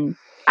clicking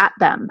at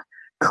them.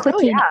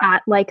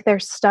 At like their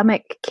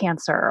stomach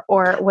cancer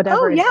or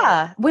whatever. Oh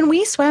yeah. When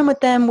we swam with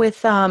them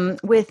with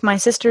my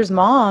sister's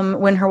mom,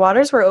 when her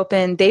waters were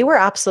open, they were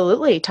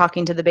absolutely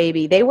talking to the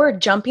baby. They were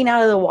jumping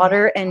out of the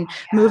water and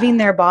moving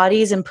their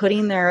bodies and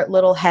putting their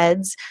little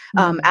heads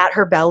at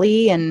her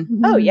belly. And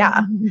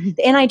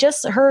and I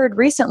just heard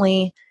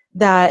recently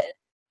that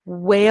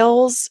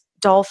whales,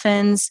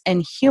 dolphins,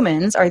 and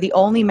humans are the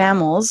only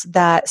mammals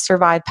that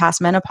survive past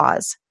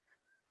menopause.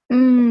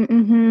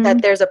 That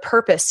there's a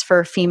purpose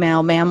for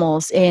female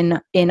mammals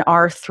in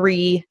our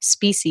 3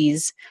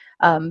 species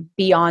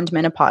beyond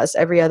menopause.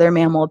 Every other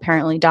mammal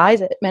apparently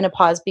dies at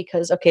menopause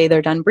because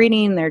they're done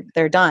breeding,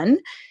 they're done.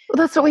 Well,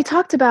 that's what we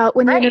talked about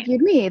when you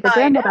interviewed me, the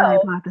grandmother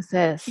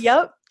hypothesis.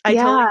 Yep, I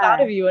totally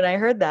thought of you when I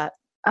heard that.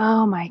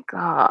 Oh my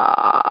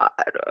God!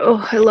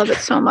 Oh, I love it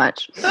so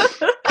much.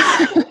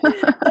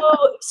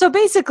 So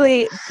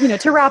basically,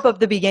 to wrap up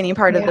the beginning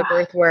part of the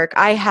birth work,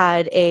 I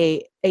had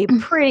a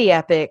pretty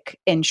epic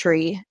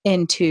entry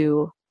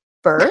into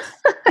birth.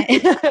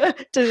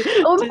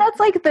 That's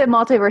like the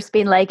multiverse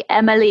being like,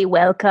 Emilee,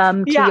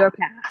 welcome to your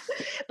path.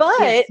 But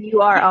yes,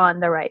 you are on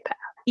the right path.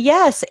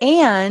 Yes.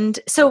 And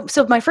so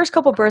my first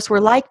couple births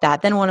were like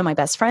that. Then one of my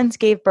best friends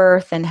gave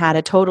birth and had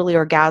a totally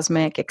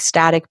orgasmic,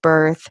 ecstatic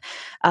birth.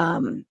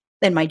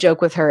 And my joke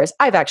with her is,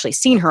 I've actually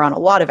seen her on a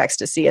lot of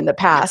ecstasy in the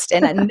past,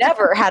 and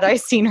never had I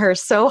seen her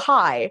so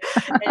high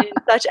and in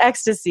such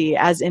ecstasy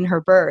as in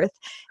her birth.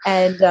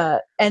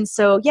 And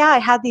so, I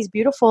had these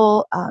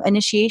beautiful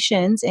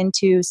initiations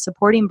into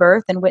supporting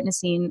birth and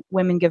witnessing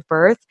women give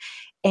birth.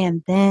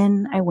 And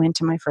then I went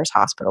to my first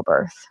hospital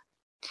birth.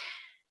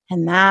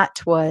 And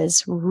that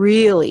was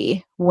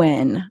really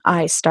when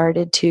I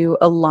started to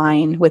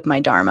align with my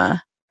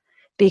Dharma,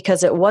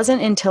 because it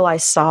wasn't until I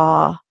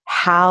saw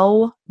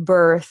how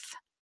birth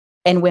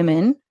and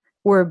women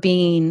were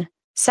being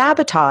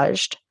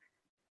sabotaged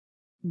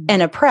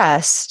and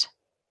oppressed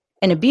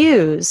and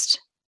abused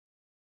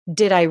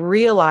did I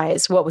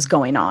realize what was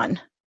going on.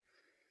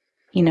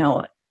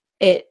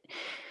 I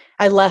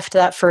left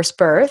that first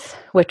birth,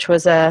 which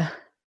was a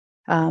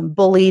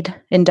bullied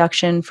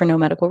induction for no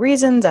medical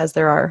reasons, as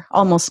there are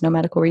almost no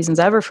medical reasons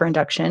ever for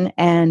induction,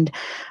 and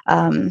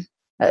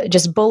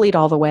just bullied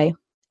all the way,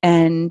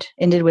 and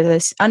ended with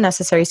this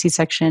unnecessary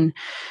C-section.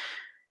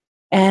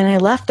 And I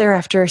left there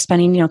after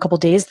spending, a couple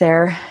days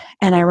there.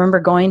 And I remember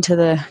going to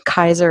the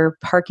Kaiser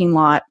parking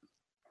lot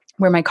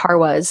where my car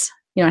was.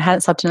 I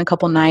hadn't slept in a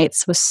couple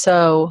nights. It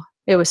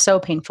was so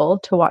painful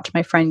to watch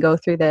my friend go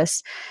through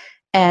this.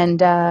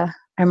 And I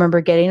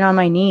remember getting on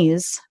my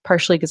knees,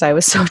 partially because I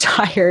was so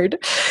tired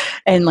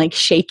and like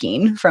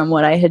shaking from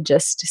what I had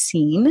just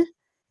seen,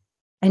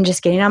 and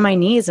just getting on my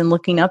knees and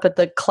looking up at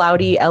the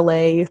cloudy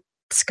LA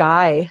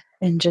sky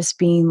and just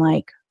being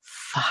like,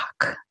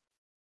 fuck,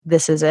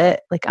 this is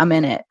it. Like, I'm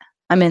in it.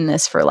 I'm in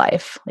this for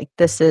life. Like,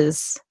 this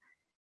is,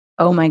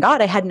 oh my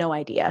God, I had no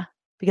idea,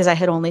 because I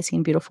had only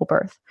seen beautiful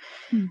birth.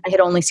 I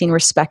had only seen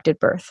respected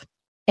birth.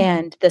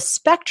 And the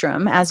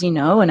spectrum, as you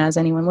know, and as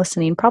anyone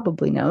listening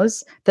probably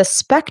knows, the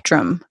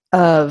spectrum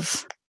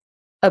of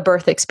a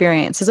birth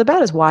experience is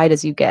about as wide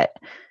as you get.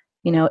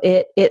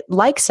 It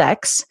like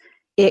sex,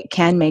 it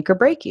can make or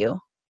break you.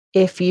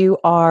 If you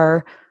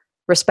are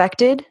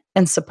respected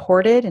and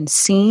supported and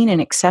seen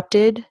and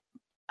accepted,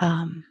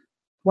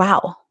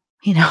 wow,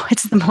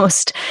 it's the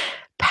most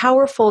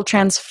powerful,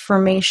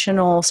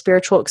 transformational,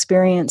 spiritual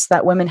experience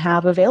that women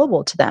have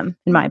available to them,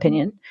 in my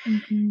opinion.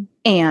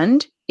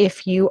 And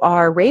if you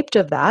are raped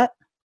of that,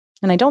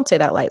 and I don't say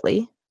that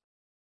lightly,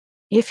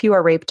 if you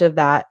are raped of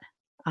that,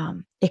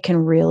 it can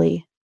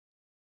really,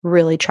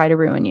 really try to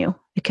ruin you.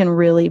 It can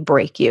really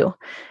break you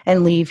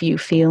and leave you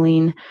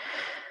feeling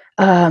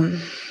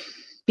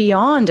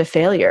beyond a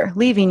failure,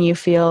 leaving you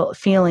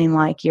feeling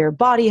like your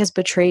body has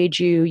betrayed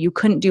you. You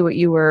couldn't do what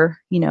you were,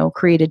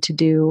 created to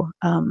do.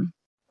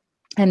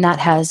 And that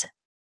has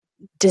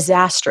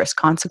disastrous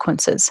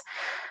consequences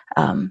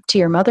to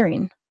your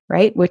mothering,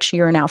 right? Which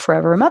you're now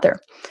forever a mother.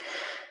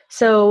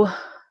 So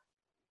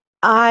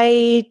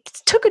I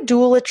took a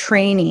doula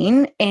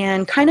training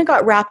and kind of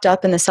got wrapped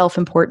up in the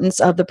self-importance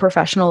of the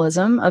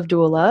professionalism of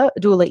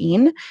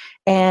doulaing,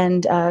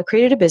 and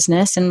created a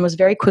business and was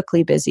very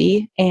quickly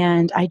busy.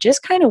 And I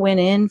just kind of went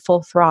in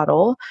full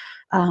throttle.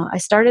 I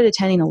started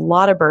attending a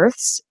lot of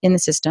births in the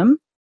system,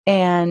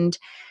 and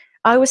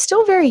I was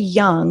still very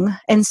young.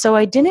 And so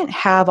I didn't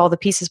have all the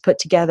pieces put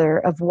together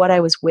of what I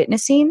was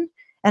witnessing.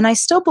 And I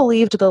still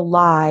believed the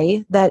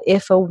lie that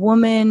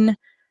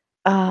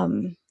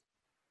um,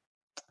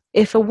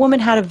 if a woman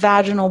had a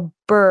vaginal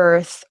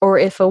birth, or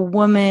if a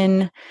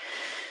woman,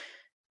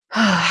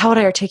 how would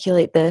I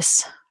articulate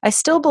this? I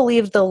still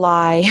believe the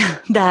lie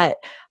that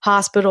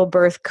hospital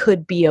birth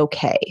could be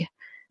okay,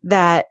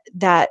 that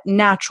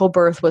natural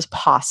birth was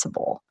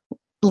possible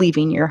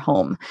leaving your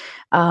home.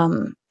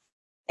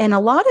 And a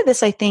lot of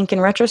this, I think,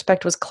 in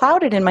retrospect, was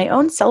clouded in my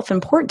own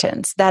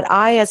self-importance, that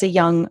I, as a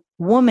young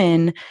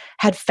woman,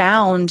 had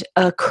found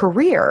a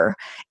career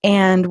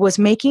and was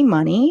making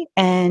money,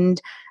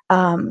 and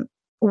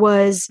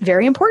was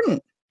very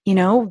important.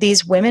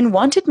 These women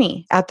wanted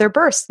me at their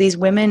births. These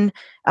women,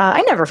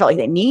 I never felt like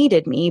they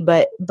needed me,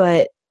 but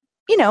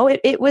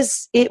it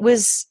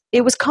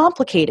was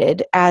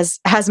complicated, as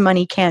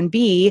money can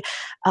be,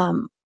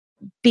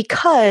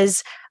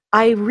 because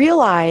I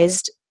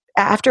realized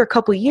after a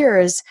couple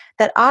years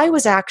that I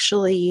was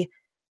actually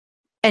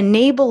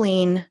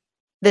enabling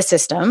the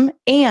system,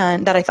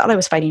 and that I thought I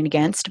was fighting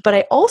against, but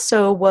I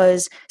also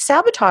was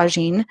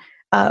sabotaging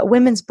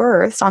women's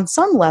births on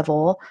some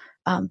level,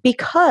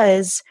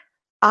 because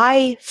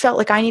I felt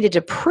like I needed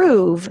to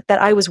prove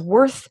that I was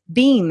worth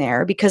being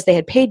there because they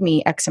had paid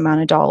me X amount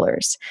of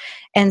dollars.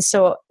 And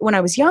so when I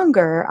was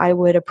younger, I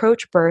would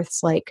approach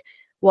births like,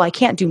 well, I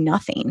can't do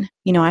nothing.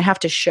 I have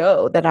to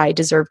show that I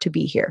deserve to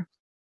be here.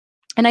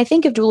 And I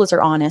think if doulas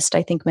are honest,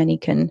 I think many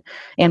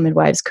and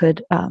midwives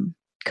could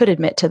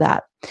admit to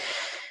that.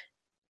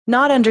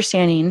 Not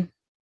understanding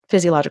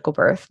physiological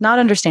birth, not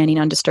understanding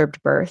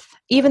undisturbed birth,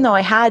 even though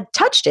I had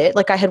touched it,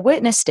 like I had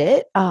witnessed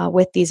it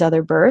with these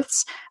other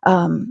births.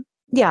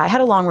 I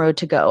had a long road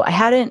to go. I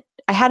hadn't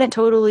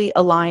totally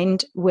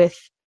aligned with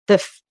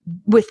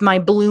my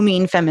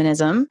blooming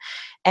feminism.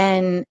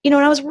 And, when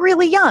I was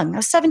really young, I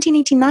was 17,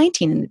 18,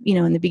 19,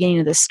 in the beginning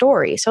of this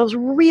story. So I was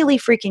really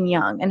freaking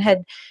young and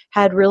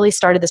had really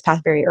started this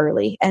path very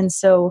early. And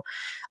so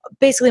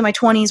basically my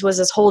 20s was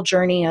this whole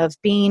journey of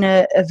being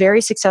a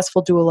very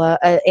successful doula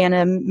and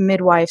a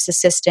midwife's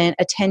assistant,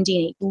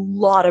 attending a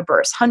lot of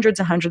births, hundreds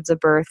and hundreds of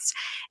births.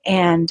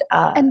 And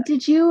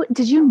did you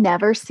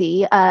never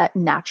see a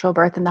natural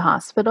birth in the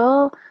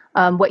hospital?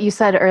 What you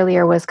said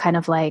earlier was kind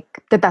of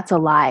like that's a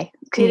lie.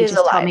 Can you just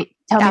tell me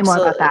more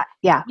about that?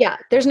 Yeah.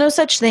 There's no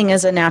such thing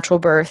as a natural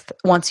birth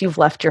once you've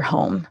left your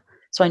home.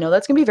 So I know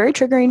that's going to be very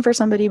triggering for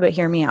somebody, but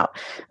hear me out.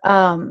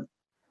 And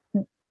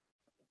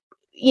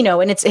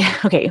it's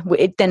okay.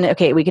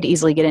 We could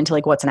easily get into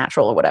like what's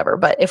natural or whatever.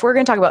 But if we're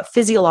going to talk about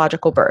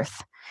physiological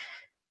birth,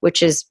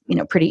 which is,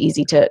 pretty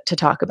easy to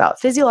talk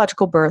about,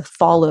 physiological birth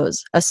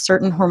follows a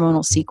certain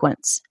hormonal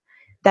sequence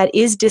that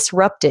is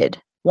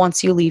disrupted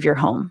once you leave your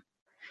home.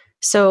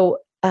 So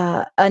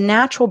a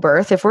natural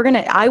birth,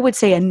 I would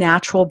say a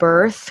natural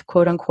birth,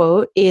 quote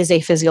unquote, is a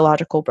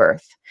physiological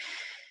birth.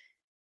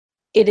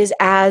 It is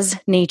as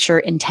nature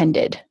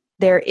intended.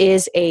 There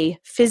is a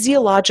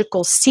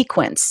physiological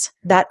sequence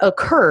that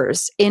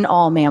occurs in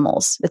all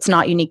mammals. It's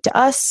not unique to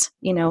us.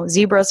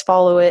 Zebras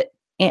follow it,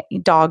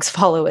 dogs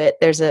follow it.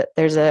 There's a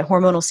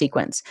hormonal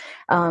sequence.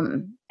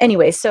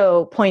 Anyway,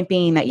 so point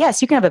being that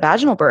yes, you can have a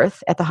vaginal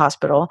birth at the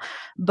hospital,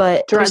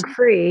 but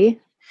drug-free.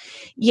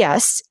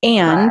 Yes.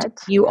 And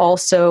you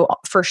also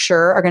for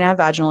sure are going to have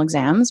vaginal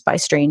exams by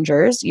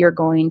strangers. You're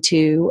going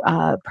to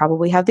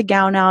probably have the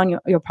gown on.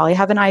 You'll probably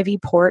have an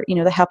IV port,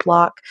 the hep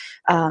lock.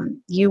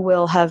 You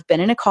will have been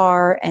in a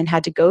car and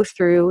had to go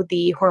through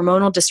the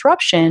hormonal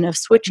disruption of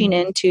switching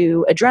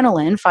into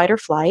adrenaline, fight or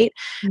flight,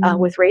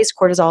 with raised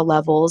cortisol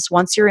levels.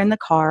 Once you're in the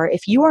car,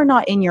 if you are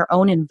not in your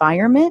own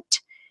environment,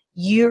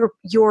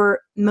 your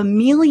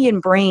mammalian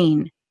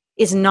brain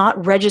is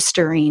not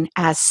registering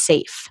as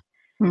safe.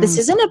 This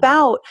isn't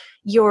about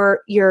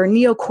your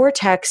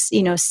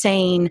neocortex,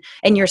 saying,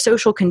 and your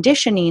social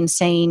conditioning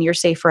saying you're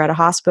safer at a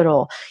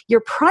hospital.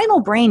 Your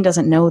primal brain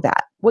doesn't know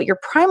that. What your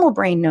primal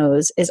brain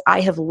knows is I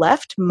have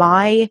left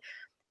my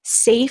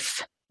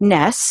safe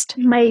nest,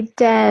 my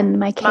den,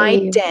 my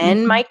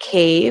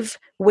cave,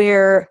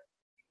 where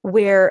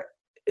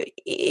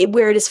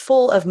it is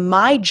full of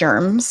my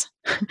germs,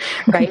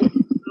 right?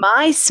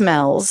 My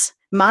smells,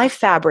 my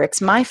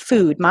fabrics, my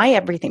food, my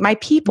everything, my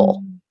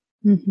people.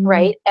 Mm-hmm.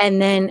 Right. And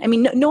then,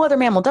 no other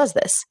mammal does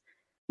this.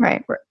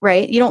 Right.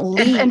 Right. You don't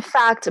leave. In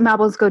fact,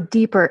 mammals go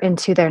deeper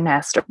into their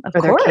nest or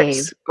their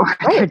cave or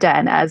their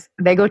den as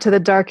they go to the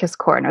darkest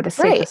corner, the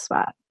safest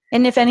spot.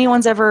 And if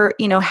anyone's ever,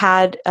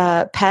 had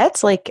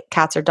pets like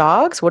cats or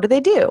dogs, what do?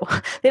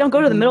 They don't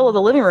go to the middle of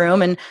the living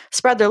room and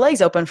spread their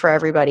legs open for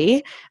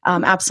everybody.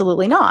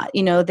 Absolutely not.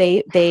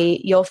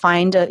 You'll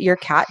find your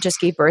cat just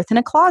gave birth in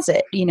a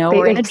closet,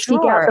 or in a drawer.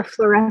 Seek out the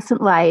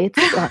fluorescent lights.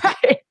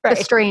 The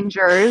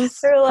strangers.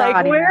 They're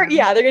like, where? them.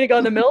 Yeah, they're going to go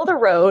in the middle of the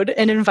road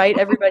and invite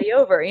everybody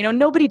over.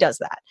 Nobody does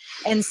that.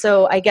 And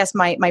so I guess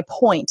my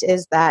point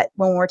is that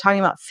when we're talking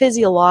about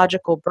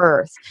physiological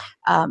birth,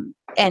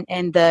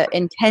 and the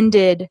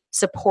intended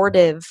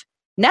supportive,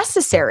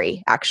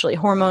 necessary, actually,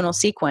 hormonal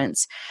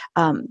sequence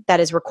that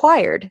is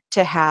required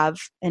to have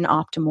an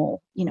optimal,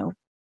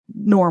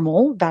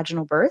 normal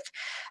vaginal birth,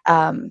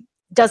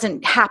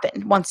 doesn't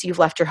happen once you've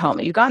left your home.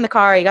 You got in the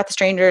car, you got the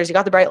strangers, you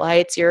got the bright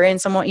lights, you're in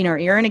someone,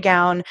 you're in a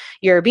gown,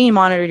 you're being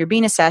monitored, you're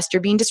being assessed, you're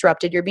being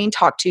disrupted, you're being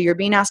talked to, you're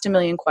being asked a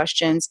million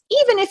questions.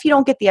 Even if you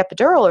don't get the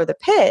epidural or the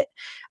pit,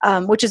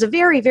 which is a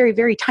very, very,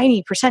 very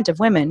tiny percent of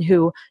women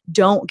who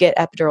don't get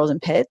epidurals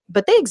and pit,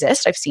 but they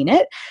exist. I've seen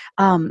it.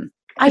 Pitocin.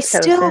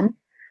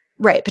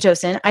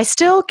 Pitocin. I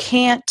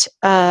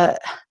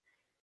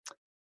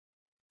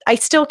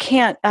still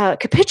can't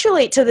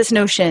capitulate to this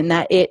notion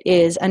that it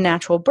is a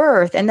natural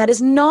birth, and that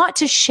is not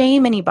to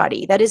shame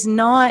anybody. That is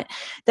not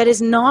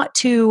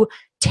to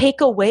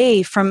take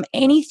away from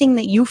anything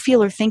that you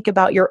feel or think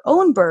about your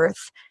own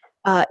birth.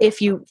 If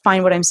you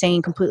find what I'm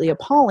saying completely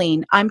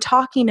appalling, I'm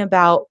talking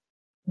about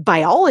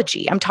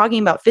biology. I'm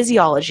talking about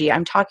physiology.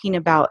 I'm talking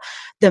about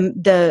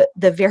the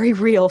very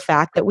real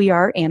fact that we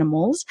are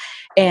animals,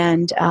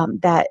 and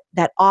that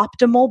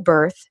optimal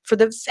birth for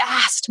the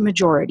vast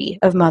majority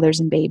of mothers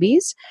and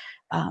babies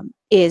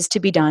is to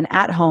be done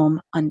at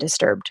home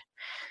undisturbed.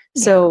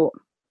 So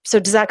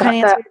does that kind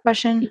of answer your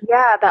question?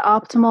 Yeah, the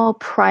optimal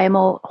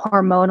primal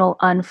hormonal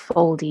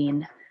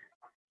unfolding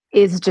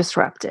is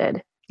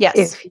disrupted. Yes.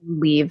 If you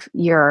leave,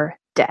 you're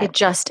dead. It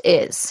just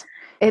is.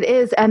 It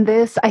is. And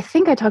this, I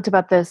think I talked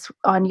about this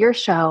on your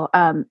show.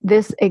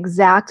 This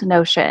exact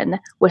notion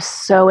was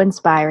so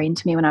inspiring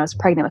to me when I was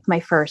pregnant with my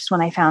first,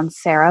 when I found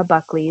Sarah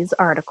Buckley's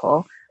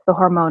article, The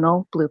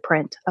Hormonal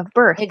Blueprint of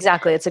Birth.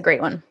 Exactly. It's a great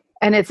one.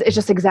 And it's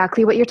just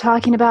exactly what you're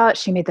talking about.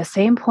 She made the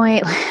same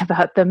point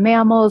about the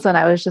mammals. And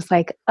I was just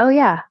like, oh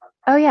yeah,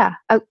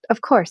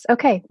 of course.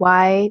 Okay.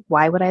 Why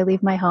would I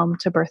leave my home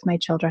to birth my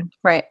children?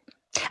 Right.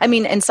 I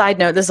mean, and side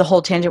note, this is a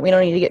whole tangent. We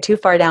don't need to get too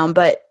far down,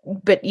 but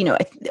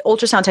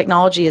ultrasound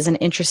technology is an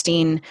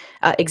interesting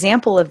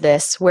example of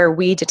this, where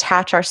we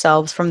detach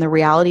ourselves from the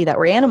reality that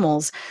we're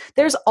animals.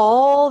 There's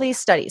all these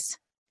studies,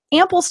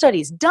 ample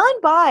studies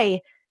done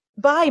by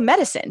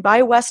medicine,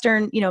 by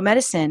Western,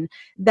 medicine,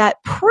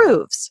 that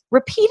proves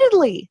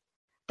repeatedly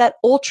that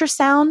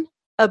ultrasound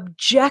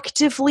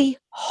objectively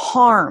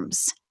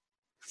harms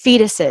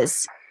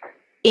fetuses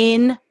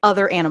in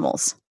other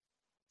animals.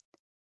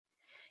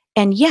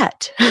 And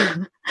yet,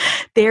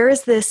 there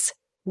is this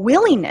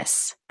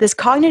willingness, this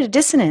cognitive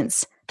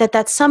dissonance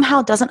that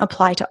somehow doesn't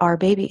apply to our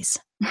babies.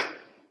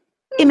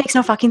 It makes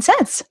no fucking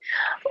sense.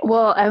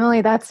 Well,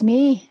 Emilee, that's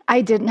me.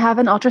 I didn't have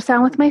an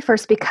ultrasound with my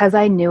first because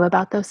I knew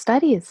about those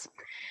studies.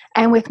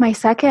 And with my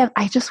second,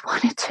 I just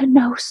wanted to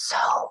know so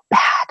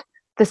bad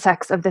the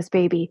sex of this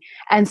baby.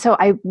 And so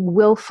I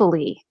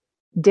willfully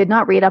did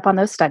not read up on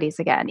those studies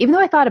again. Even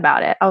though I thought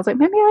about it, I was like,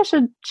 maybe I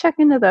should check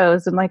into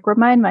those and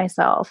remind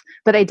myself.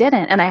 But I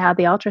didn't, and I had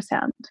the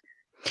ultrasound.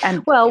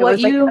 And I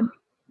was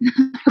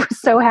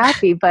so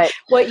happy. But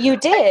what you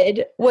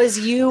did was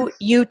you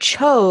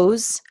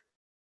chose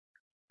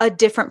a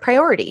different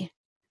priority,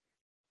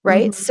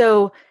 right? Mm-hmm.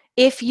 So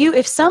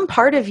if some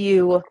part of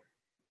you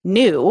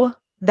knew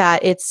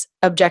that it's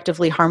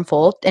objectively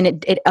harmful and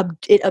it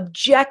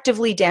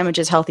objectively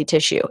damages healthy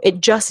tissue, it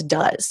just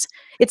does.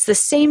 It's the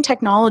same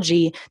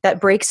technology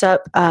that breaks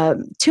up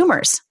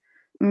tumors.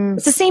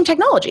 It's the same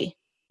technology.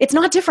 It's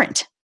not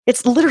different.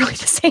 It's literally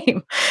the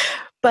same.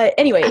 But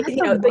anyway, it's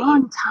a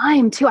long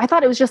time too. I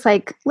thought it was just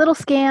little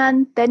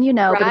scan, then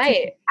right. But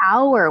it's an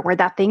hour where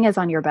that thing is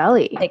on your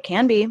belly. It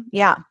can be,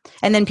 yeah.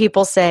 And then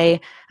people say,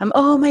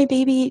 "Oh, my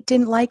baby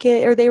didn't like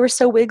it, or they were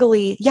so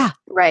wiggly." Yeah,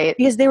 right.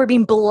 Because they were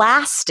being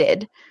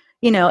blasted,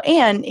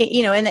 and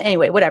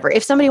anyway, whatever.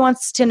 If somebody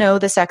wants to know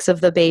the sex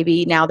of the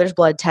baby, now there's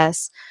blood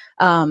tests.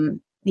 So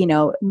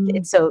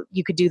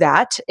you could do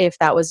that if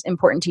that was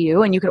important to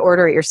you, and you could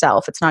order it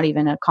yourself. It's not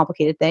even a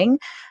complicated thing.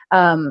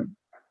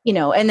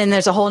 And then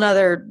there's a whole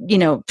nother,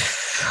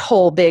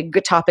 whole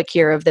big topic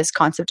here of this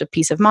concept of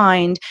peace of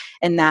mind,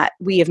 and that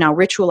we have now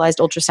ritualized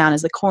ultrasound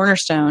as the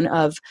cornerstone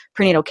of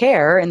prenatal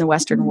care in the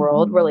Western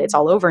world. Really, it's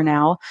all over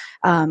now.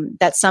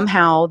 That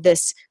somehow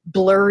this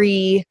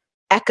blurry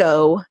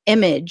echo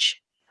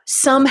image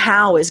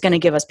somehow is going to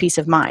give us peace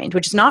of mind,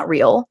 which is not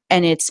real.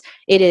 And it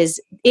is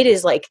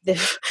like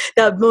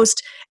the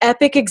most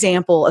epic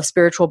example of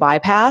spiritual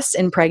bypass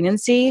in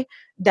pregnancy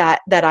that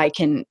I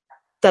can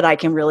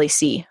really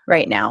see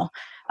right now.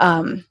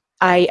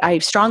 I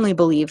strongly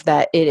believe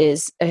that it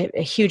is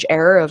a huge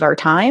error of our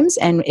times,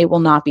 and it will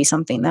not be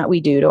something that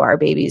we do to our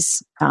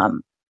babies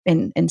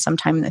in some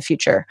time in the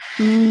future.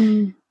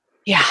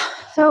 Yeah.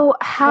 So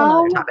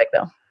how? Another topic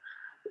though.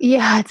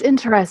 Yeah, it's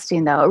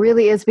interesting though. It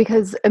really is,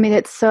 because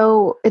it's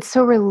so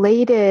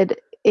related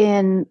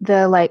in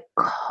the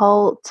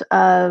cult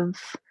of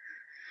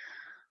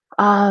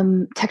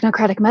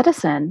technocratic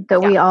medicine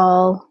that we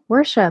all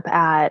worship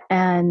at,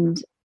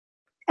 and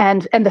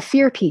and the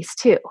fear piece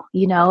too,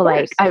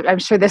 like I'm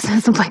sure this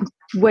is like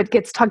what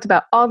gets talked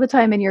about all the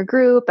time in your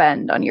group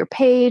and on your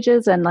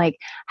pages, and like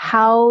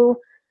how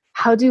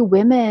do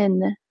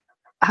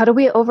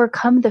we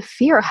overcome the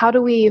fear? How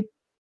do we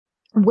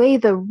weigh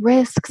the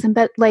risks? And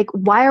but like,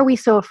 why are we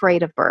so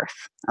afraid of birth?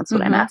 That's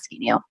what I'm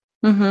asking you.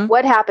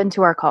 What happened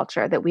to our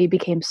culture that we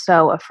became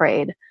so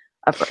afraid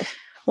of birth?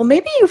 Well,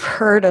 maybe you've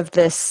heard of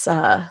this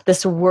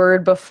this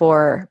word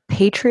before,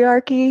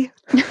 patriarchy.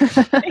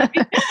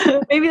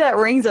 Maybe that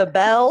rings a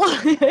bell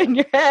in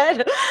your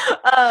head.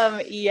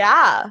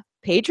 Yeah,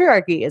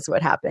 patriarchy is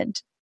what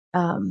happened.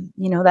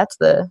 That's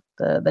the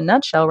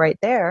nutshell right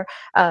there.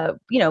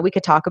 We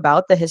could talk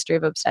about the history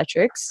of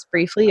obstetrics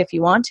briefly if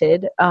you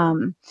wanted.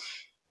 But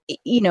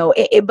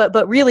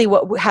really,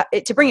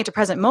 to bring it to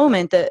present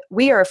moment, that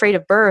we are afraid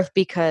of birth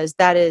because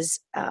that is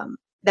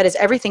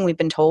everything we've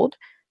been told.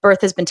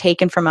 Birth has been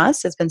taken from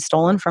us. It's been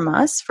stolen from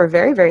us for a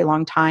very, very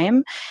long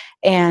time.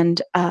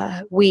 And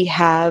we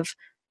have,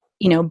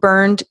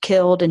 burned,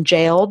 killed, and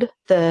jailed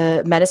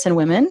the medicine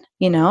women,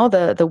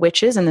 the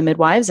witches and the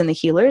midwives and the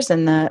healers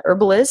and the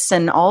herbalists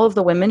and all of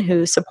the women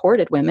who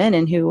supported women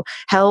and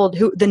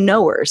the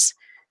knowers,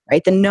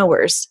 right? The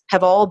knowers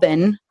have all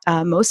been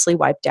mostly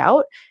wiped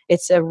out.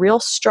 It's a real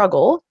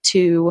struggle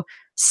to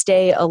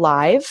stay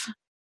alive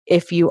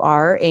if you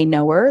are a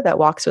knower that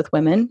walks with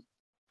women.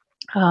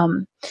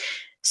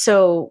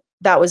 So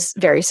that was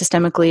very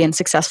systemically and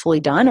successfully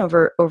done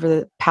over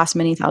the past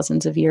many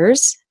thousands of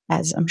years,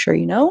 as I'm sure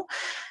you know.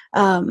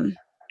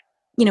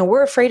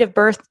 We're afraid of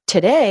birth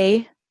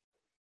today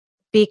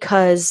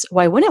because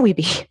why wouldn't we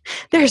be?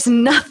 There's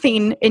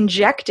nothing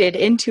injected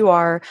into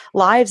our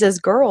lives as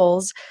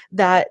girls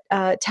that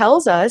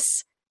tells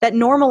us, that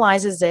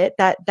normalizes it,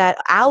 that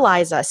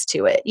allies us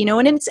to it,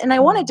 and I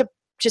wanted to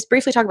just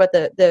briefly talk about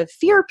the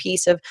fear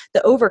piece of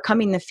the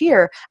overcoming the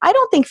fear. I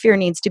don't think fear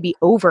needs to be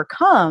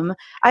overcome.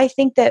 I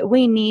think that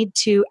we need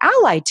to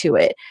ally to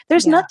it.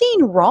 There's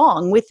nothing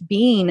wrong with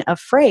being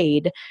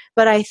afraid,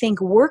 but I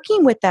think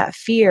working with that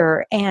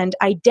fear and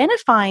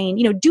identifying,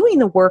 doing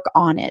the work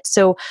on it.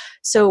 So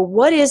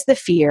what is the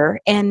fear?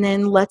 And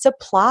then let's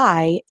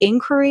apply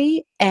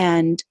inquiry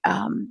and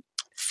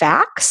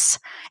facts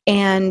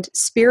and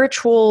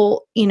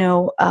spiritual,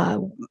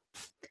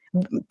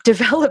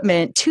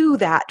 development to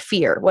that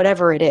fear,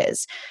 whatever it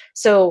is.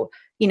 So,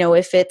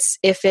 if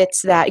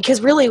it's that, because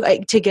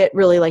really, to get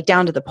really like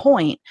down to the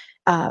point,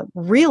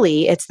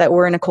 really it's that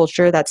we're in a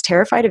culture that's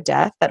terrified of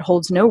death, that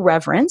holds no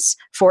reverence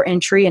for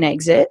entry and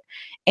exit.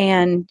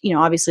 And,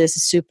 obviously this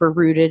is super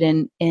rooted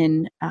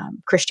in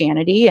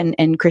Christianity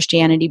and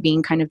Christianity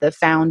being kind of the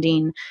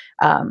founding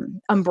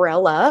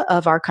umbrella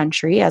of our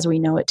country as we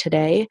know it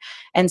today.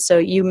 And so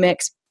you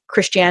mix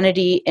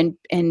Christianity and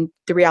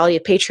the reality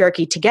of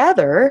patriarchy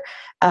together,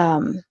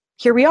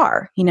 here we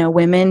are.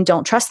 Women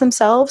don't trust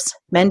themselves.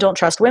 Men don't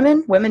trust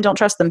women. Women don't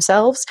trust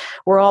themselves.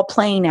 We're all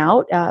playing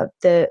out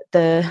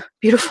the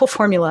beautiful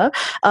formula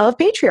of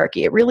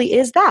patriarchy. It really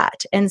is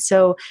that. And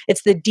so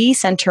it's the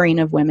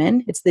decentering of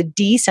women. It's the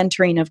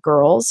decentering of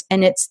girls.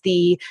 And it's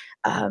the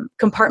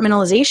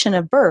compartmentalization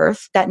of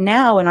birth that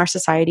now in our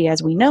society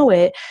as we know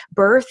it,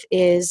 birth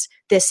is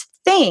this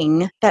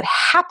thing that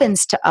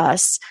happens to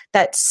us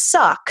that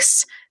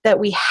sucks, that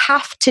we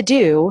have to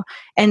do.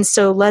 And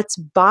so let's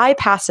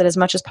bypass it as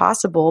much as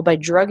possible by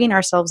drugging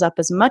ourselves up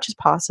as much as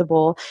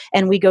possible.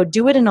 And we go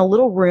do it in a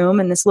little room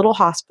in this little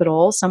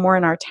hospital somewhere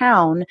in our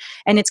town.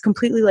 And it's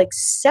completely like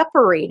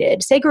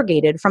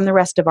segregated from the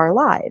rest of our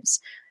lives.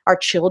 Our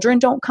children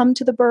don't come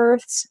to the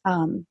births.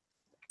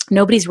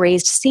 Nobody's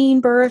raised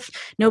seeing birth.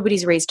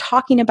 Nobody's raised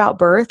talking about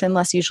birth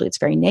unless usually it's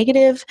very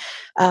negative.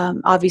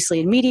 Obviously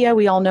in media,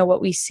 we all know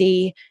what we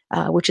see,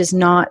 which is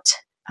not,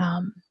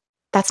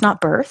 that's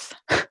not birth,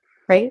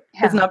 right?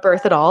 Yeah. It's not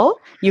birth at all.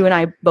 You and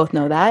I both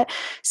know that.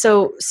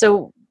 So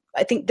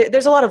I think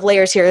there's a lot of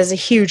layers here. There's a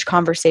huge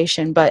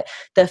conversation, but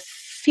the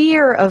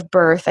fear of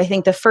birth, I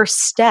think the first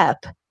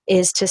step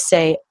is to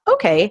say,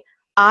 okay,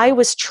 I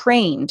was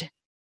trained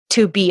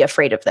to be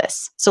afraid of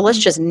this. So let's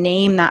just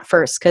name that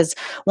first, because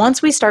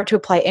once we start to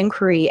apply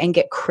inquiry and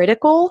get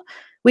critical,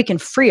 we can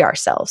free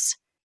ourselves.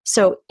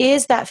 So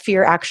is that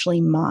fear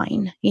actually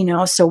mine?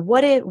 So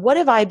what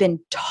have I been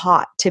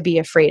taught to be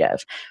afraid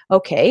of?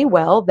 Okay,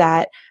 well,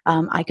 that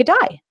I could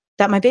die,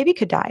 that my baby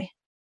could die.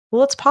 Well,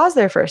 let's pause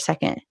there for a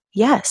second.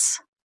 Yes,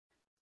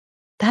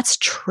 that's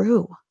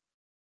true.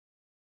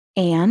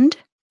 And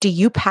do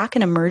you pack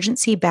an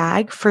emergency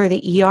bag for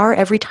the ER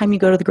every time you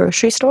go to the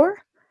grocery store?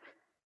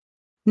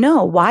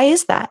 No. Why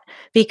is that?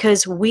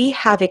 Because we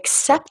have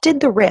accepted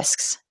the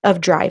risks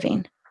of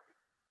driving,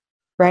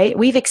 right?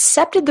 We've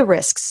accepted the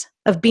risks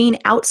of being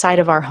outside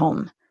of our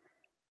home.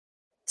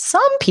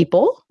 Some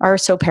people are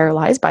so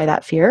paralyzed by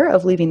that fear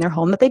of leaving their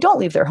home that they don't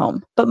leave their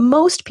home, but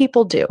most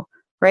people do,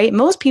 right?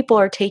 Most people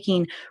are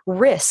taking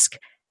risk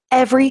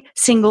every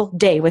single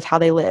day with how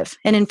they live.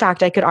 And in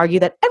fact, I could argue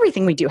that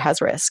everything we do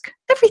has risk.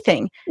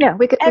 Everything. Yeah,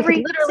 we could Every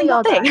literally single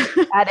all thing.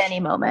 die at any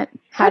moment.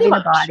 Pretty Having a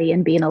much. body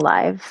and being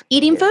alive.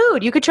 Eating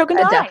food, you could choke and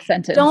A die. death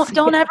sentence.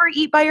 Don't ever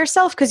eat by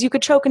yourself because you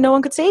could choke and no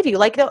one could save you.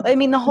 Like,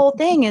 the whole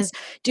thing is,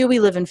 do we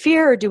live in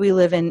fear or do we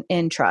live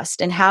in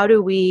trust? And how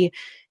do we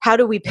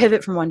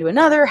pivot from one to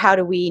another? How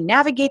do we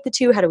navigate the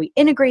two? How do we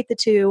integrate the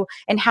two?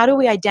 And how do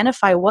we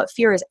identify what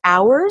fear is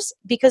ours?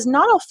 Because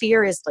not all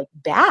fear is like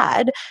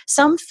bad.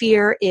 Some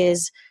fear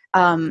is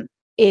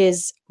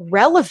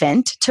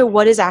relevant to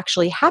what is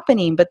actually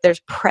happening, but there's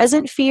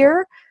present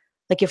fear.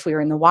 Like if we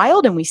were in the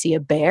wild and we see a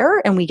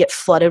bear and we get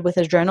flooded with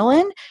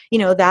adrenaline,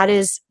 that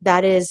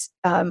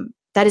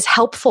is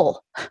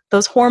helpful.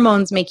 Those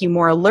hormones make you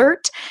more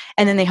alert,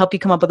 and then they help you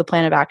come up with a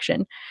plan of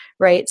action,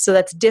 right? So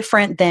that's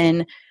different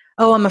than,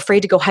 oh, I'm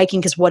afraid to go hiking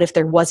because what if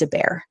there was a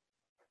bear,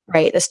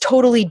 right? That's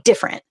totally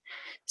different.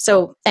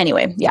 So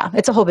anyway, yeah,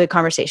 it's a whole big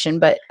conversation,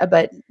 but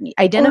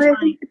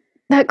identifying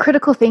that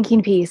critical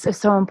thinking piece is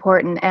so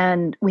important,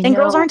 and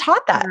girls aren't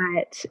taught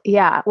that.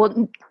 Yeah,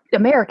 well,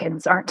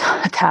 Americans aren't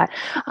taught that.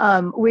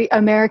 We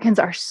Americans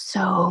are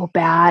so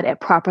bad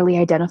at properly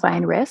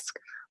identifying risk.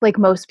 Like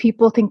most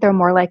people think they're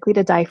more likely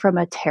to die from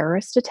a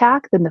terrorist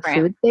attack than the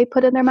food they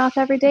put in their mouth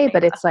every day.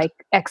 But it's like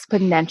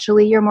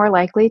exponentially, you're more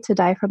likely to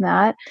die from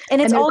that.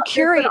 And it's all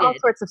curated. There's all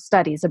sorts of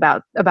studies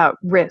about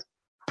risk,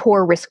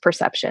 poor risk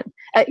perception.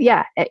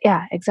 Yeah,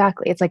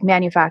 exactly. It's like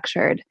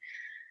manufactured.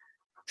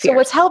 So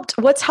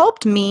what's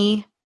helped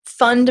me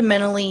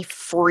fundamentally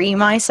free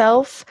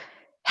myself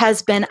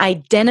has been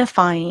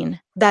identifying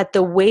that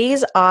the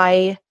ways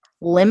I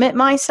limit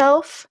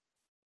myself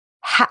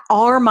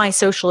are my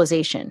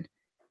socialization.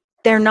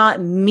 They're not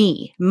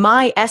me.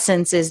 My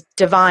essence is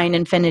divine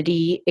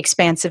infinity,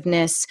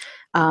 expansiveness,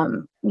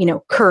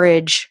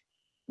 courage,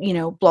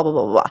 blah, blah,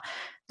 blah, blah.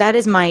 That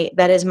is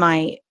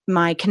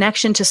my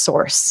connection to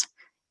source,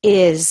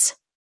 is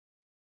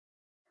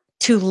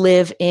to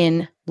live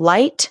in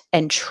light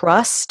and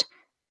trust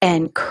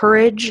and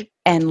courage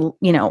and,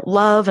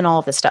 love and all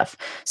of this stuff.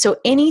 So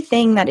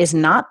anything that is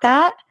not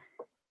that,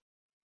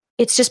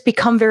 it's just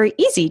become very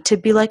easy to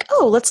be like,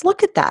 oh, let's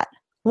look at that.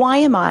 Why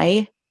am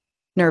I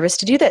nervous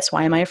to do this?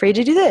 Why am I afraid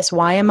to do this?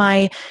 Why am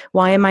I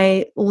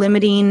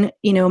limiting,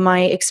 my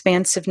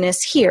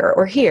expansiveness here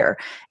or here?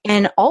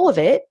 And all of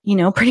it,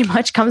 pretty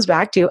much comes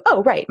back to,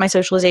 oh, right, my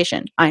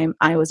socialization.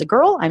 I was a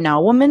girl. I'm now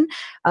a woman.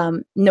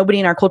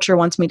 Nobody in our culture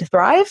wants me to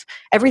thrive.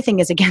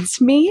 Everything is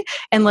against me.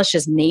 And let's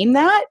just name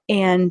that.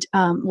 And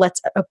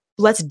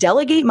let's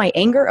delegate my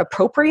anger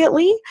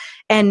appropriately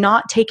and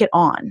not take it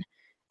on.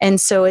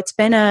 And so it's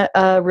been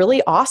a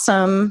really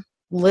awesome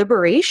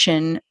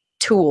liberation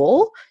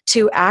tool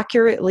to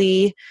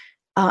accurately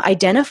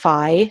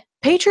identify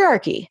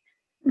patriarchy.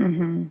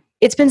 Mm-hmm.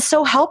 It's been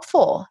so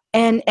helpful,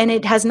 and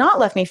it has not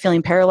left me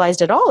feeling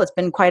paralyzed at all. It's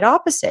been quite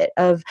opposite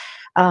of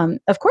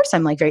course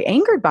I'm like very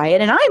angered by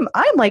it, and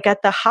I'm like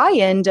at the high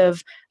end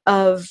of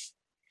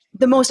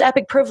the most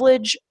epic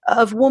privilege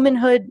of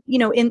womanhood,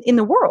 in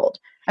the world.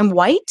 I'm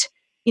white,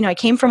 I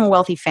came from a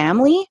wealthy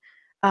family.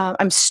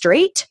 I'm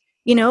straight.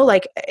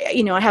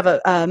 I have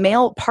a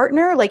male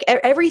partner. Like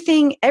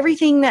everything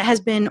that has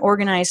been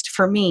organized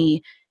for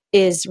me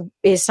is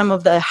some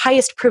of the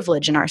highest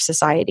privilege in our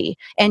society.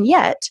 And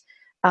yet,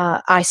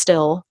 I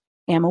still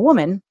am a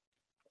woman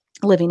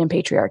living in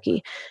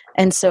patriarchy.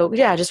 And so,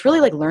 yeah, just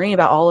really like learning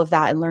about all of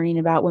that and learning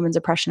about women's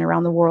oppression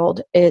around the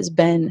world has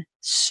been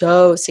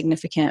so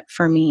significant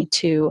for me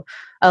to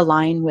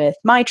align with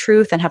my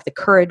truth and have the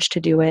courage to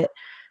do it.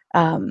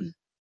 And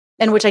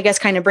which I guess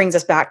kind of brings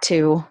us back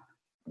to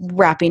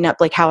wrapping up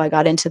like how I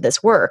got into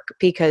this work,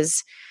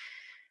 because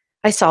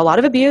I saw a lot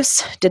of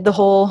abuse, did the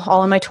whole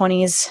all in my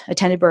 20s,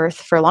 attended birth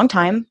for a long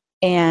time.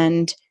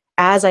 And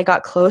as I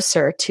got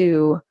closer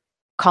to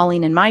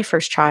calling in my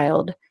first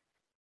child,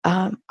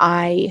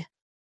 I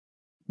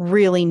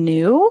really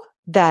knew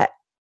that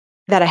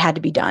I had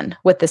to be done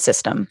with the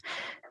system,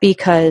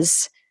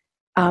 because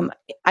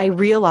I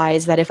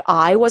realized that if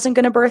I wasn't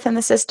going to birth in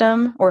the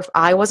system, or if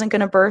I wasn't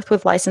going to birth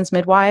with licensed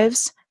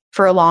midwives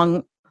for a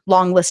long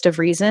list of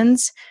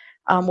reasons,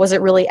 was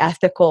it really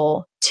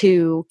ethical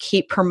to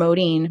keep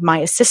promoting my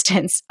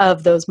assistance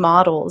of those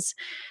models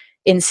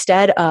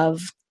instead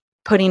of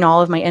putting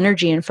all of my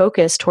energy and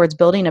focus towards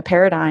building a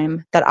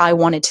paradigm that I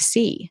wanted to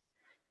see,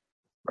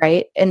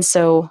 right? And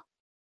so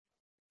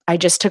I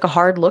just took a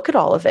hard look at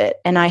all of it.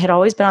 And I had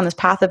always been on this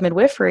path of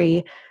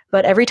midwifery,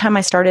 but every time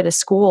I started a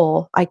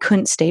school, I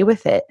couldn't stay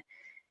with it.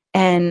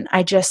 And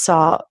I just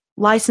saw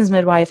licensed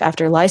midwife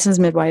after licensed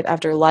midwife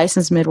after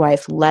licensed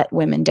midwife let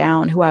women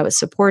down who I was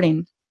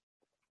supporting.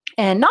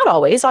 And not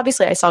always,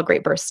 obviously I saw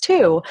great births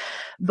too,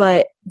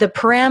 but the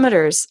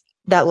parameters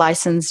that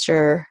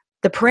licensure,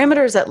 what's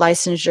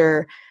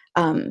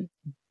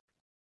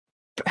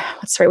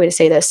the right way to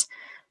say this?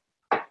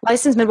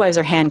 Licensed midwives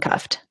are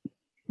handcuffed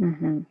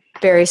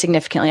very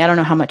significantly. I don't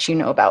know how much you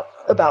know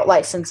about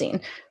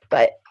licensing,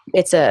 but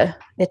it's a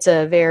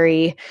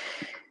very,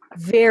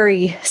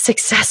 very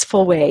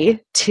successful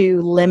way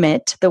to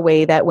limit the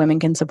way that women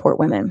can support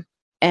women.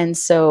 And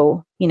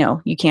so,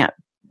 you can't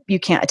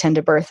attend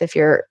a birth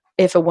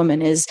if a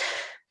woman is,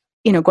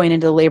 going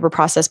into the labor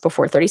process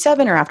before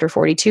 37 or after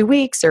 42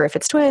 weeks, or if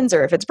it's twins,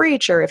 or if it's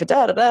breech, or if it's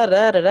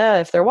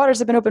if their waters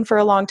have been open for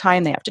a long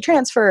time, they have to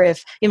transfer,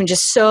 if even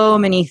just so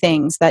many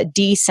things that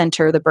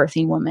decenter the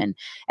birthing woman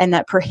and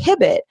that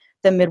prohibit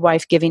the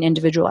midwife giving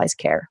individualized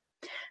care.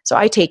 So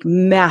I take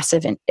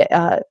massive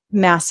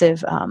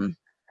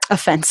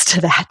offense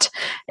to that.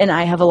 And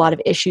I have a lot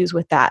of issues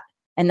with that.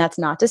 And that's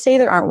not to say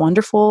there aren't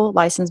wonderful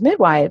licensed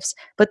midwives,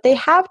 but they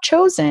have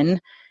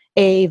chosen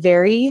a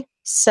very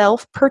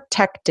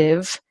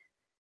self-protective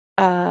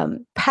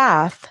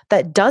path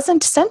that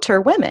doesn't center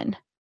women.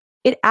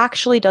 It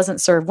actually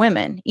doesn't serve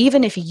women.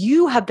 Even if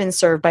you have been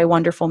served by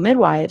wonderful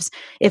midwives,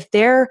 if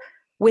they're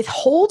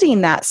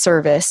withholding that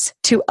service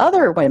to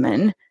other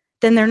women,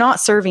 then they're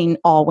not serving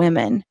all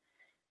women.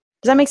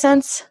 Does that make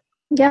sense?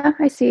 Yeah,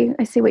 I see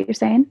what you're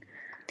saying.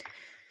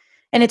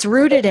 And it's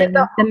rooted in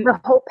the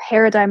whole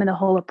paradigm and the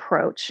whole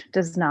approach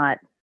does not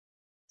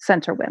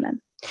center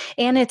women.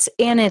 And it's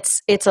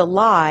a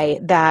lie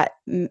that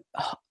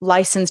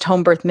licensed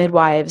home birth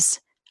midwives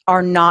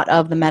are not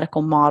of the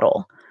medical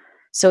model.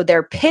 So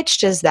they're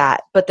pitched as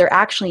that, but they're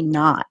actually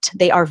not.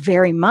 They are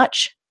very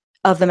much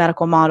of the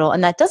medical model.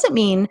 And that doesn't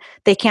mean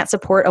they can't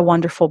support a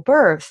wonderful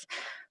birth,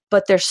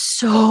 but there's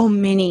so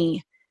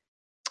many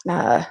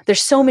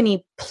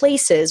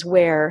places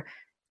where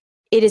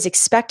it is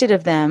expected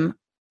of them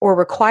or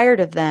required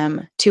of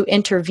them to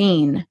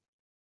intervene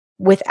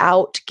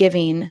without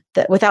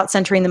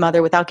centering the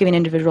mother, without giving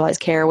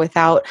individualized care,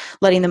 without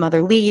letting the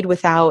mother lead,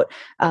 without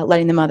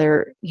letting the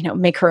mother,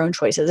 make her own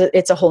choices.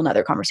 It's a whole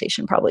nother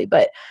conversation probably,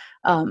 but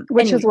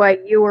which is why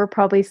you were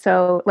probably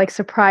so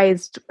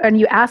surprised. And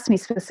you asked me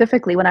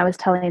specifically when I was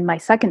telling my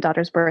second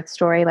daughter's birth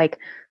story,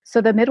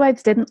 so the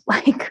midwives didn't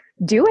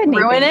do anything.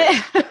 Ruin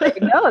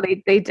it? No,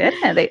 they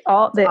didn't. The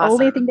awesome.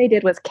 Only thing they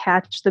did was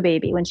catch the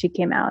baby when she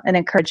came out and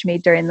encourage me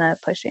during the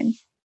pushing.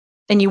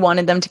 And you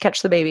wanted them to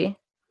catch the baby?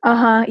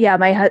 Yeah.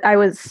 I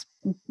was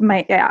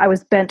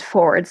bent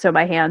forward, so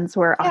my hands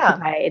were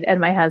occupied,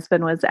 and my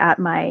husband was at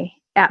my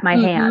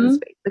hands.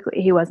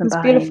 Basically, he wasn't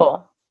behind.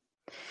 Beautiful,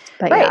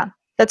 but right. Yeah,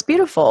 that's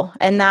beautiful,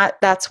 and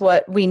that's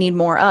what we need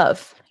more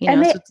of.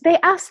 And they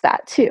asked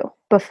that too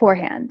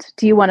beforehand.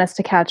 Do you want us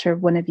to catch, or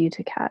one of you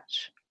to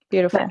catch?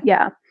 Beautiful. But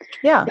yeah.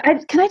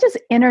 Can I just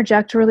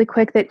interject really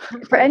quick that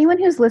for anyone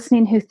who's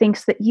listening who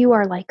thinks that you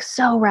are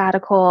so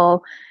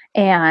radical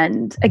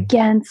and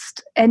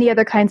against any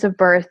other kinds of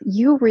birth,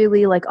 you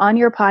really on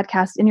your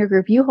podcast, in your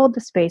group, you hold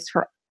the space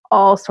for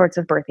all sorts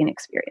of birthing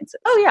experiences.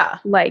 Oh yeah.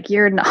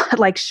 You're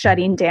not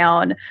shutting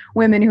down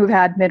women who've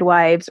had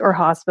midwives or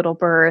hospital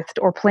birthed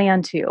or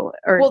plan to.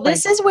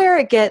 This is where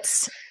it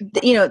gets,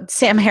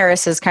 Sam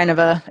Harris is kind of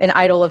an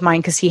idol of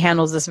mine because he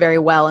handles this very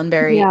well and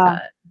very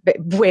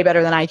way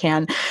better than I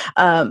can.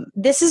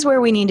 This is where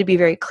we need to be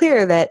very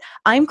clear that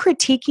I'm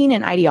critiquing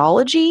an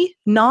ideology,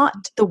 not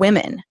the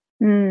women.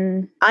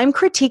 I'm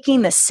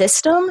critiquing the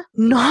system,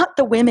 not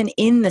the women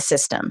in the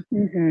system.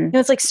 Mm-hmm.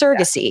 It's like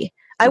surrogacy. Yeah.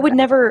 I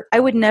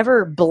would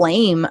never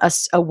blame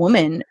a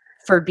woman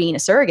for being a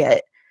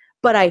surrogate,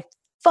 but I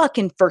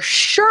fucking for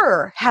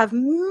sure have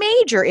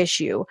major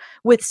issue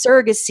with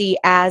surrogacy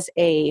as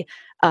a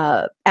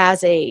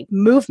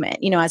movement,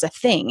 as a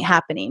thing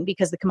happening,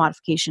 because the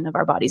commodification of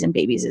our bodies and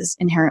babies is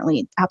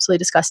inherently absolutely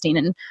disgusting,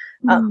 and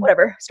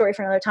whatever, story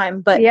for another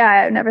time. But yeah,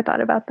 I've never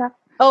thought about that.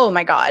 Oh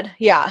my God.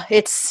 Yeah.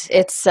 It's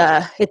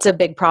a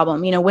big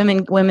problem.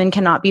 Women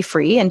cannot be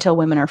free until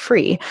women are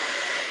free.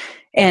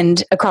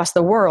 And across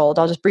the world,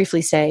 I'll just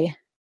briefly say,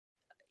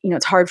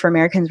 it's hard for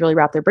Americans to really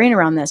wrap their brain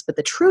around this, but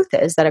the truth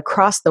is that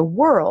across the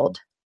world,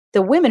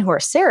 the women who are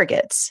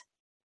surrogates,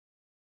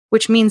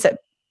 which means that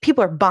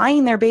people are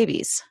buying their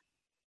babies,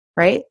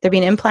 right? They're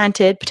being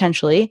implanted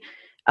potentially,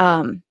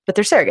 but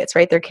they're surrogates,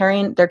 right?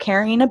 They're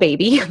carrying a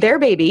baby, their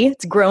baby.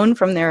 It's grown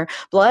from their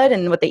blood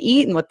and what they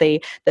eat and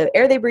the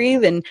air they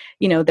breathe and,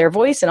 their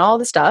voice and all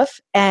the stuff.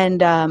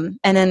 And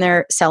then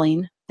they're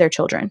selling their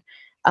children.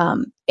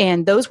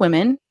 And those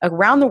women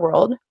around the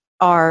world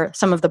are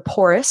some of the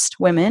poorest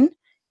women,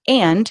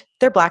 and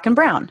they're Black and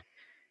brown,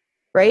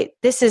 right?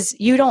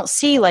 You don't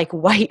see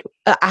white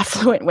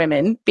affluent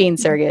women being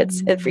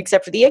surrogates,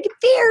 except for the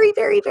very,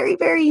 very, very,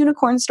 very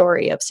unicorn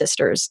story of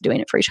sisters doing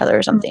it for each other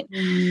or something.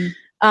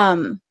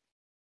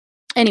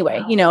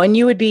 Anyway, and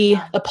you would be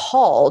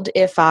appalled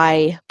if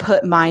I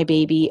put my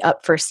baby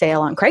up for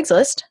sale on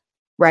Craigslist,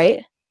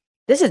 right?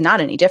 This is not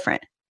any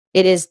different.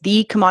 It is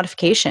the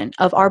commodification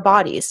of our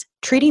bodies,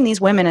 treating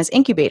these women as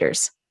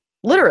incubators,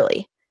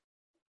 literally.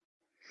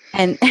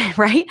 And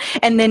right?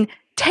 And then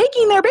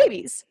taking their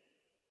babies.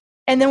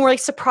 And then we're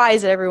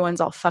surprised that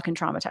everyone's all fucking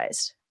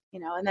traumatized,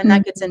 and then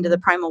that gets into the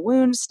primal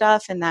wound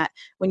stuff. And that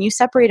when you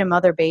separate a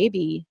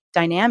mother-baby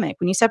dynamic,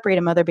 when you separate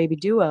a mother-baby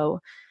duo,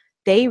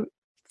 they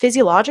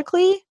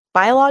physiologically,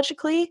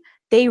 biologically,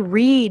 they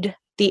read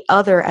the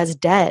other as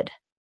dead.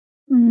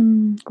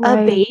 Right.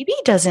 A baby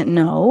doesn't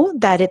know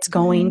that it's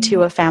going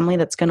to a family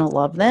that's going to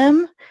love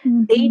them.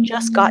 They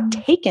just got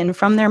taken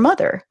from their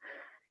mother.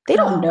 They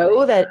don't Oh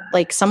know that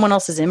like someone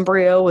else's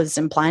embryo was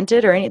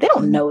implanted or any. They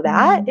don't know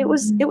that. It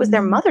was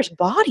their my. mother's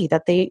body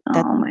that they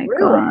Oh my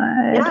grew in.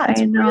 God. Yeah,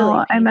 it's I really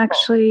know.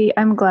 painful.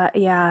 I'm glad.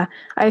 Yeah.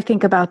 I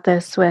think about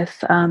this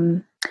with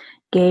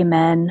gay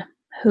men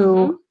Mm-hmm.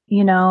 who,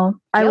 you know,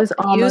 I Yep. was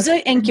Use almost an an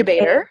egg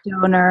incubator.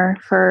 donor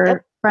Yep.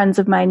 for friends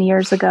of mine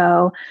years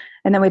ago.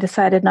 And then we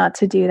decided not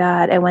to do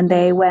that. And when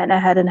they went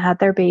ahead and had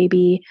their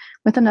baby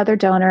with another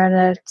donor and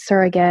a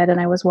surrogate,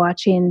 and I was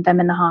watching them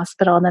in the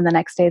hospital, and then the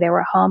next day they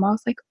were home, I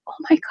was like, oh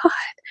my God,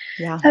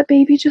 Yeah. that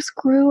baby just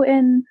grew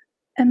in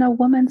a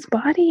woman's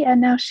body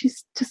and now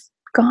she's just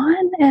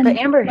gone. But And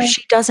Amber, like,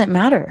 she doesn't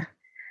matter.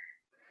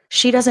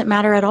 She doesn't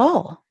matter at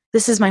all.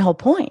 This is my whole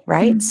point,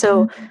 right? mhm.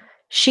 So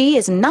she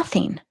is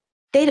nothing.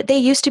 They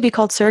used to be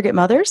called surrogate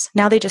mothers.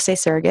 Now they just say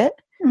surrogate.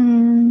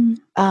 Mm.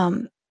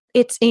 Um,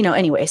 it's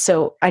anyway.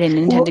 So I didn't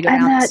intend to Well,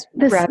 go and down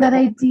this rabbit that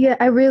hole. idea,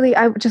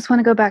 I just want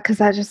to go back because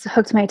that just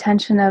hooked my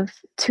attention of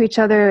to each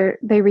other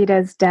they read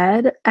as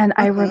dead. And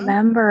Mm-hmm.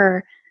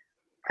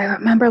 I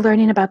remember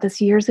learning about this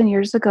years and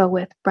years ago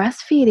with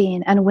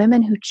breastfeeding and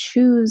women who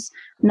choose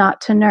not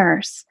to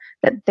nurse,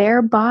 that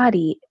their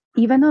body,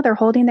 even though they're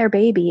holding their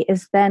baby,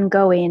 is then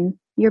going,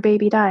 your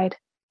baby died.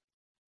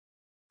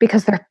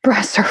 Because their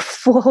breasts are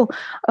full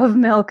of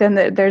milk and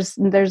there's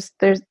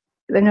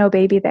no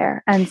baby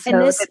there. And so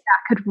And this, that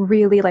could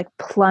really like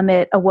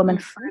plummet a woman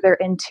mhm, further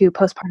into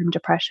postpartum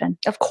depression.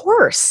 of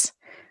course.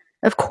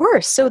 Of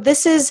course. So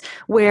this is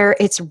where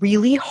it's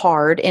really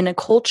hard in a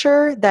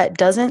culture that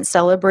doesn't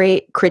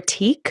celebrate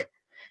critique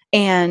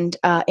and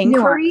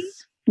inquiry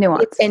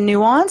Nuance. and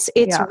nuance.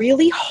 It's Yeah.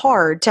 really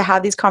hard to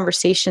have these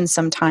conversations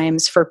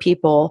sometimes for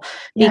people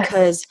Yes.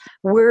 because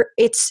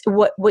it's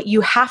what you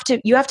have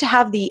to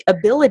have the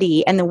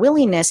ability and the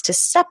willingness to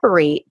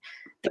separate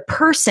the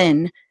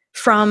person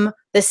from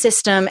the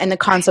system and the Right.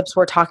 concepts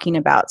we're talking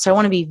about. So I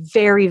want to be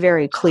very,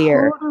 very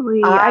clear.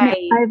 Totally. I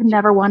mean, I I've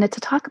never wanted to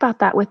talk about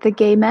that with the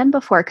gay men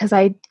before because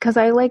I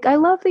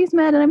love these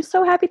men and I'm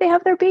so happy they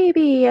have their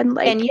baby and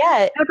and like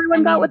yet, I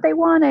everyone got what mean, they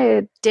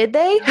wanted. did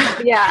they?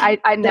 Yeah,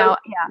 I the, know.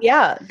 Yeah.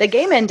 yeah, the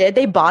gay men did.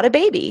 They bought a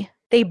baby.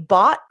 They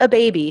bought a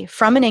baby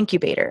from an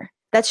incubator.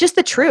 That's just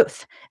the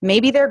truth.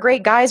 Maybe they're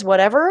great guys,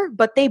 whatever,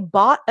 but they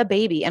bought a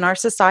baby, and our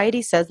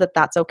society says that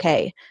that's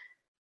okay.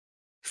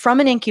 From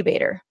an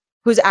incubator,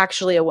 who's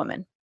actually a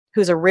woman,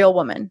 who's a real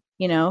woman,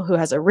 who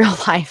has a real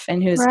life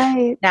and who's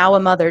Right. now a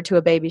mother to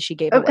a baby she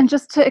gave Oh, away. and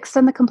just to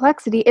extend the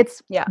complexity,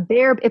 Yeah.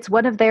 it's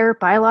one of their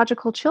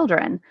biological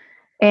children,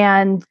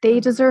 and they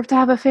Mhm. deserve to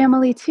have a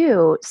family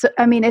too. So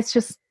I mean, it's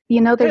just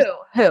Who? there's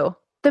Who?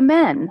 the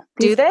men.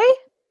 Do These they?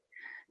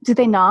 do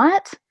they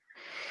not?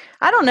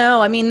 I don't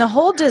know. I mean, the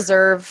whole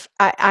deserve,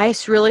 I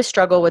really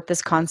struggle with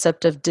this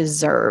concept of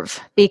deserve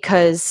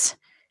because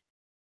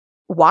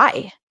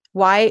why?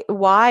 Why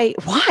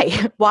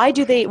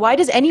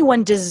does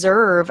anyone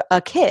deserve a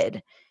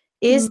kid?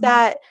 Is Mm,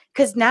 that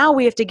because now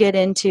we have to get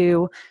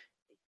into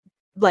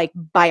like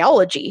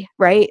biology,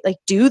 right? Like,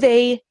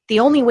 the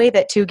only way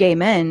that two gay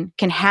men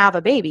can have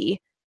a baby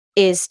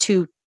is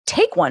to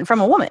take one from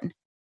a woman,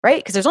 right?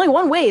 Because there's only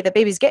one way that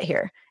babies get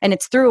here, and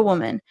it's through a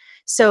woman.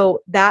 So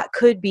that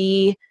could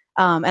be,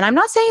 and I'm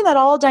not saying that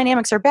all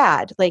dynamics are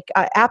bad. Like,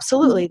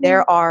 absolutely, mhm.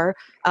 there are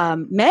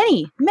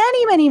many,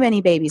 many, many,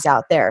 many babies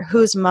out there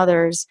whose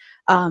mothers,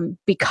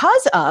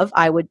 because of,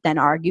 I would then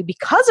argue,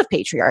 because of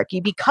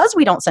patriarchy, because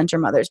we don't center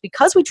mothers,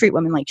 because we treat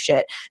women like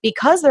shit,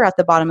 because they're at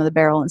the bottom of the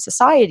barrel in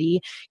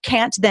society,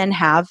 can't then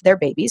have their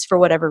babies for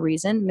whatever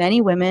reason. Many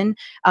women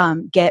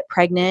get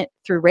pregnant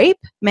through rape.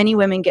 Many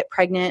women get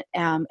pregnant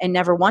and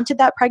never wanted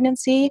that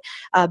pregnancy,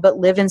 but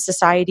live in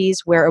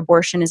societies where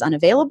abortion is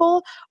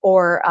unavailable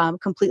or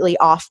completely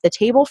off the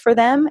table for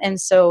them. And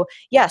so,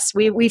 yes,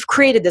 we've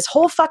created this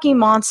whole fucking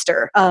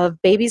monster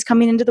of babies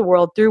coming into the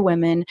world through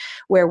women,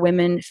 where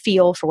women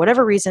feel, for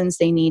whatever reasons,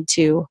 they need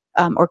to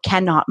or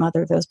cannot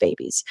mother those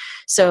babies.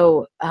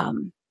 So,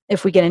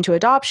 if we get into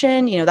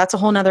adoption, that's a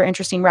whole nother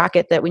interesting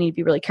racket that we need to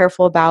be really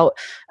careful about.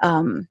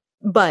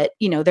 But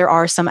there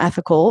are some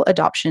ethical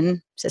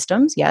adoption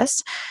systems,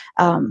 yes.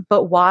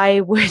 But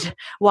why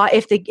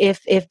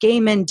if gay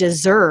men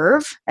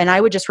deserve, and I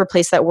would just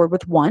replace that word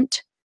with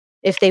want,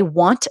 if they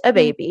want a Right.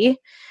 baby,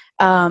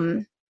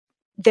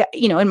 that,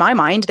 in my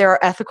mind, there are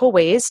ethical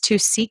ways to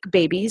seek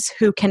babies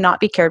who cannot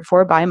be cared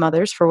for by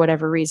mothers for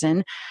whatever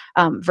reason,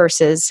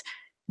 versus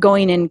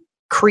going and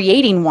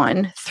creating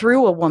one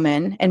through a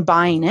woman and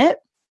buying it.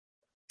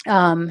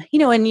 And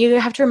you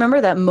have to remember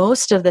that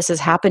most of this is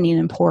happening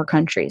in poor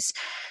countries.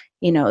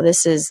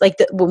 This is like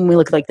when we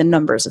look at like the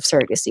numbers of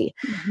surrogacy.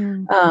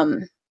 Mhm.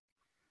 Um,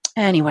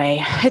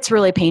 anyway, it's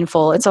really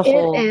painful. It's a It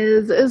whole,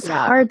 is. It's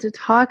yeah, hard to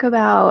talk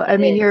about. I it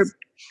mean, is.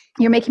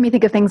 you're making me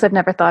think of things I've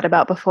never thought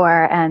about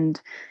before. And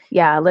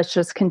yeah, let's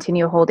just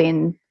continue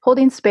holding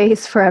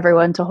space for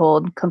everyone to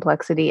hold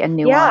complexity and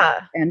nuance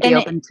Yeah. and be And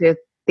open to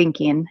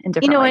thinking in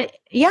different ways.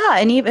 yeah.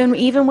 And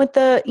even with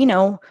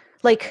the,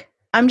 like,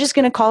 I'm just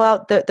going to call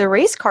out the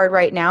race card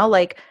right now.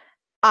 Like,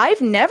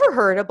 I've never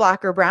heard a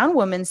Black or brown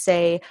woman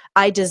say,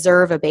 I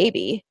deserve a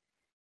baby.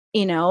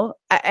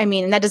 I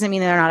mean, that doesn't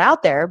mean they're not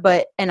out there,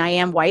 and I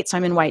am white, so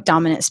I'm in white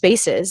dominant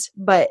spaces,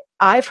 but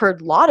I've heard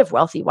a lot of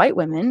wealthy white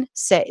women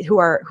say who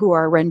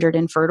are rendered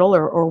infertile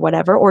or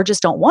whatever, or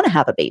just don't want to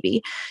have a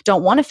baby,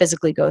 don't want to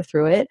physically go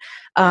through it.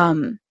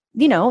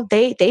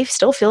 They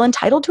still feel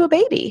entitled to a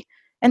baby.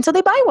 And so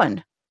they buy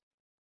one.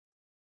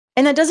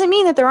 And that doesn't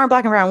mean that there aren't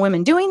Black and brown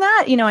women doing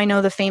that. I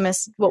know the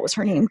famous, what was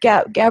her name?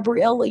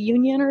 Gabriella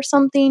Union or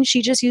something.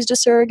 She just used a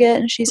surrogate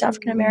and she's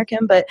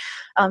African-American, but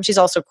she's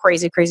also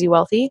crazy, crazy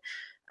wealthy.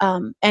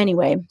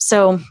 Anyway,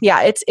 so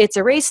yeah, it's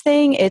a race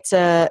thing. It's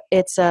a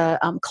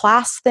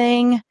class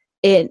thing.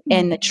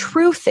 And the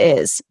truth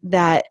is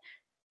that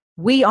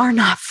we are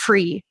not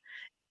free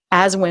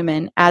as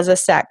women, as a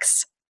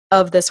sex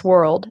of this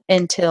world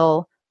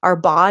until our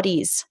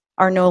bodies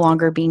are no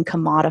longer being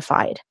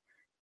commodified.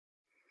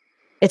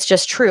 It's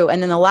just true.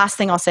 And then the last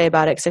thing I'll say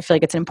about it, because I feel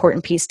like it's an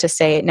important piece to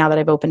say now that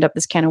I've opened up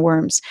this can of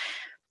worms.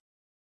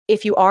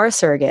 If you are a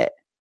surrogate,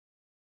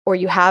 or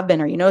you have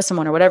been, or you know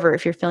someone or whatever,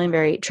 if you're feeling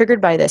very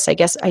triggered by this, I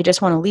guess I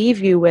just want to leave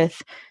you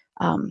with,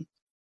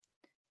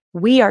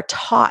 we are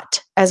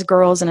taught as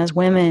girls and as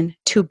women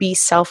to be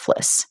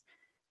selfless.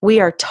 We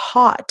are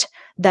taught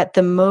that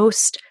the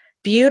most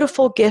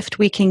beautiful gift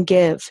we can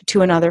give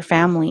to another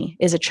family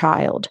is a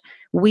child.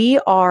 We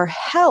are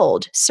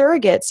held,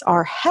 surrogates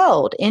are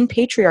held in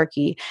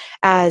patriarchy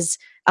as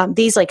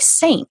these like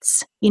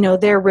saints.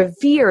 They're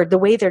revered, the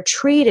way they're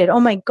treated. Oh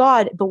my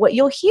God. But what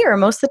you'll hear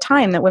most of the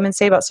time that women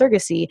say about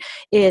surrogacy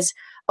is,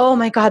 oh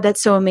my God,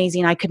 that's so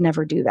amazing. I could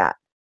never do that.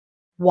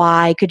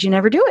 Why could you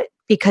never do it?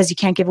 Because you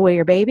can't give away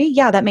your baby?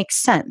 Yeah, that makes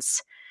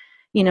sense.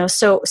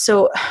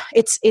 So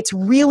it's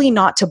really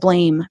not to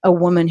blame a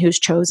woman who's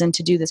chosen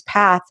to do this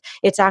path.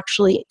 It's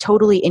actually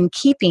totally in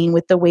keeping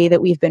with the way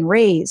that we've been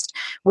raised,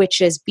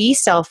 which is be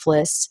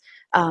selfless.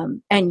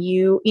 And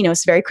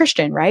it's very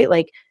Christian, right?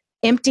 Like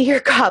empty your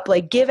cup,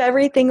 like give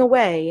everything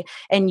away,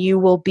 and you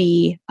will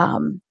be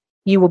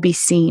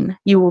seen,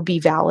 you will be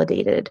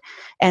validated.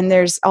 And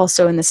there's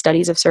also in the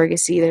studies of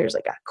surrogacy, there's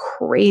like a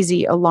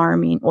crazy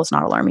alarming, well, it's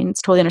not alarming,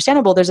 it's totally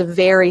understandable. There's a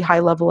very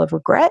high level of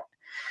regret.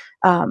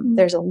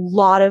 There's a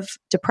lot of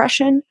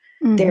depression.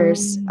 Mm-hmm.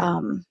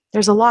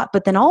 There's a lot,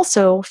 but then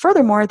also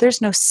furthermore,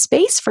 there's no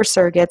space for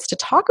surrogates to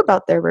talk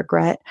about their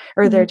regret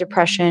or their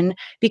depression,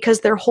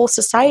 because their whole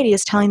society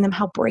is telling them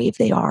how brave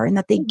they are and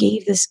that they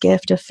gave this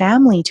gift of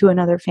family to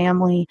another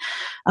family.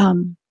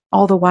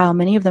 All the while,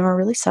 many of them are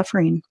really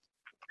suffering.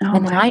 Oh,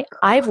 and then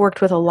I've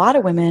worked with a lot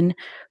of women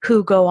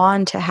who go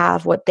on to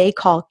have what they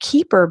call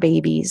keeper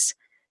babies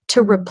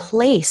to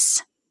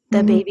replace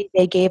the baby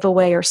they gave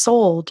away or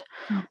sold.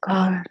 Oh,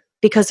 God.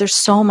 Because there's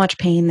so much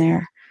pain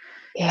there.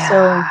 Yeah.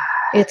 So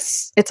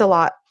it's a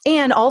lot.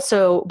 And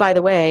also, by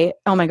the way,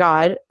 oh my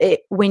God,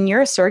 when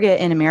you're a surrogate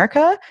in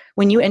America,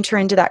 when you enter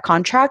into that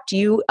contract,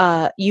 you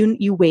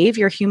waive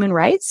your human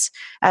rights,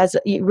 as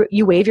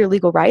you waive your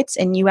legal rights,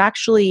 and you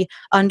actually,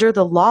 under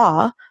the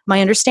law,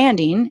 my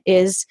understanding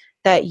is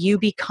that you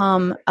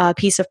become a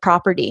piece of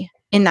property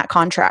in that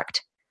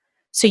contract.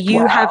 So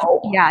you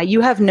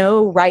have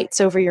no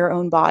rights over your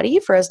own body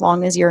for as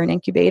long as you're an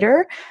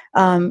incubator.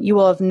 You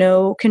will have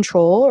no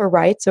control or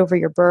rights over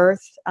your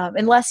birth,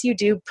 unless you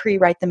do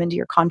pre-write them into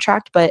your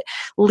contract. But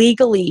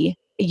legally,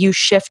 you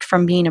shift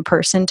from being a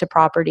person to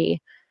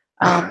property.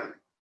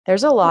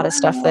 There's a lot of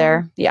stuff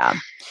there. Yeah.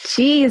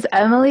 Jeez,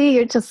 Emilee,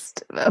 you're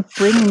just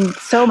bringing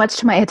so much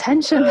to my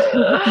attention that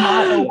I'm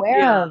not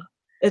aware of.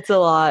 It's a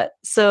lot.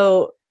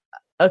 So,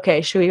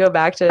 okay, should we go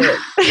back to...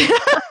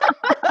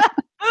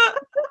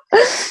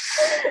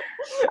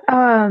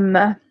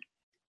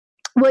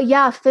 Well,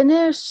 yeah,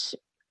 finish.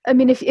 I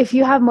mean, if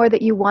you have more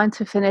that you want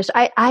to finish,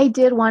 I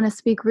did want to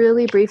speak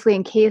really briefly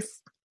in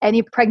case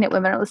any pregnant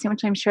women are listening,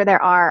 which I'm sure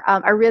there are.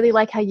 I really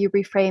like how you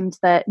reframed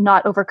that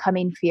not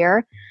overcoming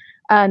fear.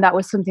 And that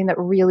was something that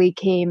really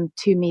came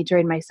to me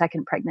during my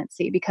second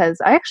pregnancy, because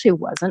I actually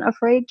wasn't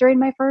afraid during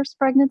my first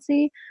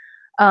pregnancy.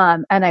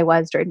 And I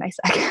was during my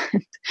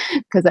second,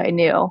 because I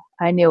knew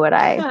what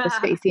I was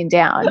facing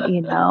down,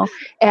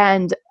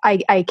 and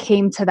I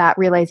came to that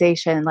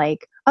realization,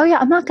 like, oh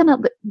yeah,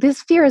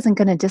 this fear isn't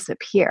going to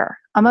disappear.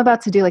 I'm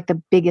about to do like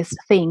the biggest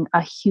thing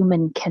a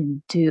human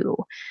can do.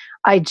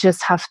 I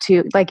just have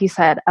to, like you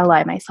said,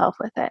 ally myself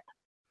with it.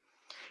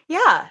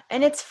 Yeah.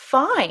 And it's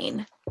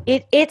fine.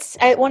 It's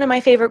one of my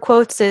favorite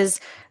quotes is,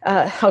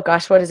 oh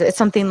gosh, what is it? It's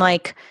something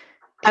like,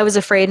 I was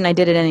afraid and I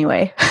did it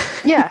anyway.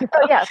 Yeah.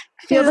 Oh, yeah.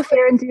 Feel the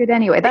fear and do it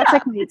anyway. That's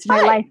like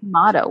my life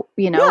motto,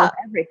 with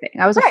everything.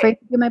 I was afraid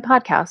to do my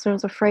podcast. I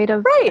was afraid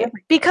of everything.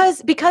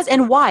 Because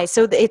and why?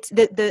 So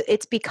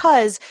it's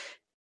because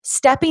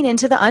stepping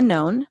into the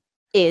unknown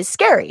is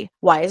scary.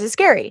 Why is it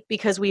scary?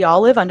 Because we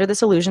all live under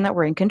this illusion that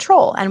we're in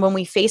control. And when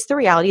we face the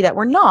reality that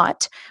we're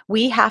not,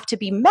 we have to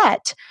be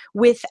met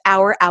with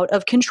our out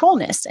of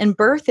controlness. And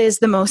birth is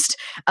the most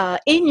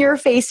in your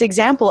face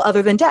example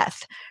other than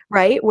death,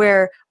 right?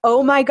 Where,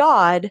 oh my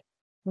God,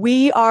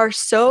 we are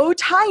so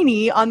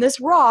tiny on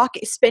this rock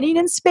spinning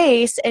in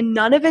space and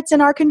none of it's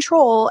in our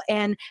control.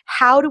 And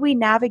how do we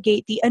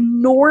navigate the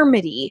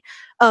enormity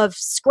of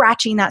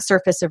scratching that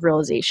surface of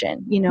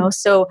realization?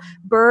 So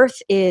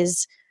birth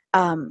is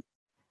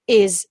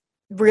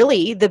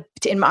really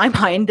in my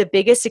mind, the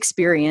biggest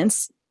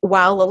experience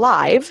while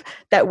alive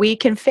that we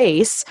can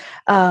face,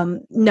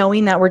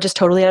 knowing that we're just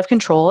totally out of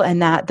control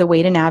and that the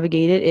way to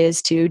navigate it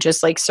is to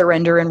just like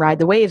surrender and ride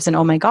the waves. And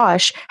oh my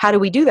gosh, how do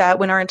we do that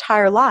when our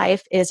entire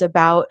life is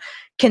about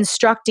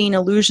constructing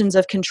illusions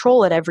of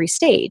control at every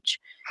stage?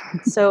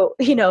 So,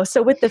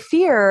 so with the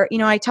fear,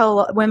 I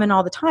tell women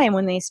all the time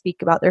when they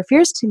speak about their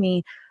fears to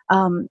me,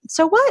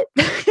 so what?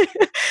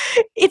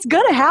 It's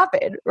going to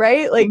happen,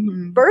 right? Like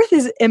birth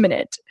is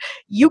imminent.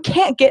 You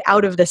can't get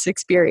out of this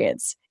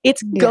experience.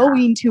 It's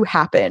going to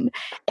happen.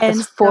 And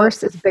this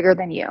force is bigger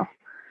than you.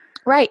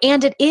 Right.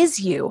 And it is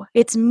you.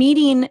 It's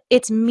meeting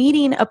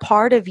a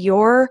part of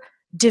your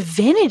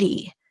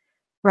divinity,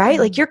 right?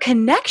 Like your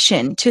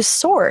connection to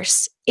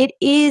source. It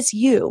is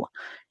you.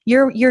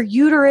 Your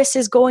uterus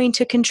is going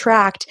to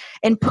contract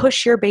and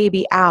push your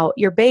baby out.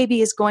 Your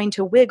baby is going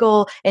to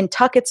wiggle and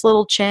tuck its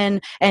little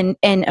chin and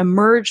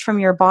emerge from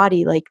your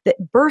body. Like the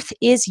birth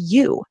is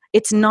you.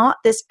 It's not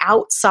this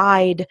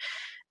outside,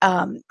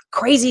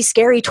 crazy,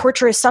 scary,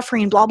 torturous,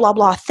 suffering, blah, blah,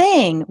 blah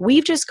thing.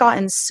 We've just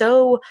gotten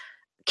so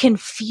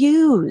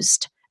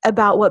confused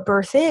about what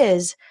birth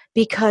is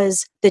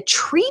because the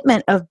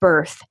treatment of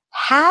birth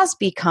has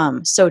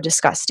become so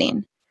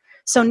disgusting.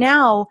 So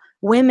now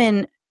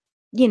women,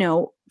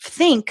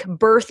 think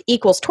birth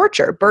equals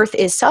torture. Birth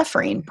is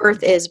suffering.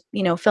 Birth is,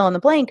 fill in the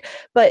blank.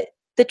 But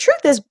the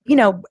truth is,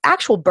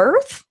 actual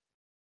birth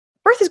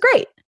is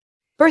great.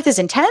 Birth is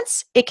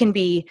intense. It can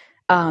be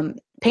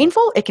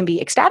painful. It can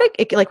be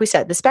ecstatic. Like we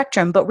said, the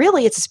spectrum, but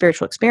really it's a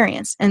spiritual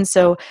experience. And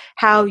so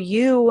how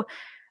you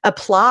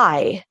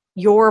apply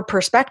your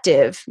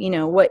perspective,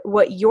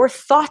 what your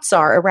thoughts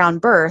are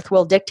around birth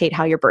will dictate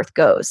how your birth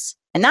goes.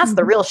 And that's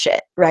the real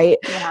shit, right?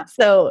 Yeah.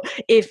 So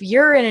if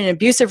you're in an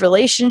abusive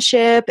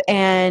relationship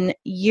and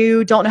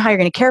you don't know how you're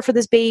going to care for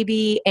this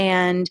baby,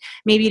 and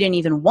maybe you didn't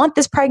even want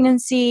this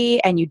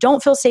pregnancy and you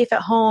don't feel safe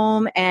at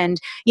home,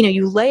 and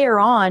you layer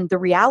on the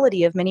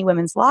reality of many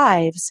women's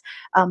lives,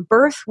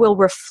 birth will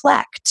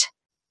reflect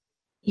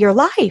your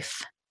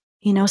life.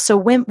 So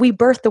when we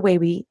birth the way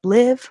we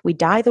live, we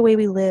die the way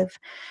we live.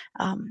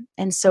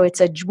 And so it's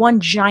one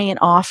giant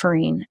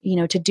offering,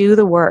 to do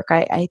the work.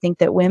 I think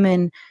that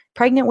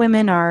pregnant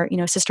women are,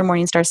 Sister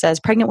Morningstar says,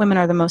 pregnant women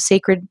are the most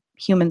sacred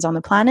humans on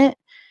the planet.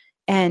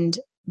 And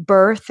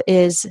birth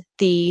is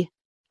the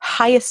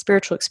highest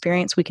spiritual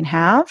experience we can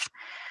have.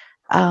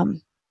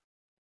 And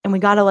we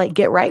got to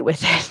get right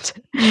with it,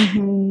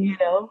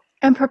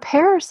 and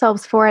prepare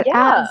ourselves for it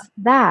as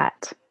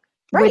that,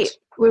 right?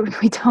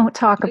 Which we don't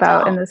talk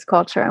about in this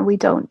culture, and we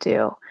don't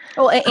do.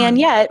 Well, and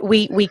yet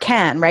we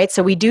can, right?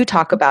 So we do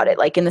talk about it,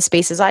 like in the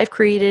spaces I've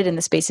created, in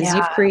the spaces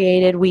you've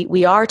created,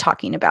 we are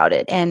talking about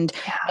it. And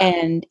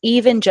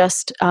even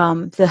just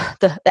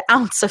the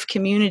ounce of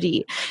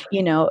community,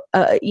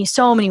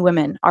 so many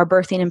women are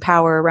birthing in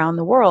power around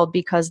the world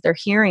because they're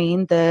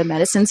hearing the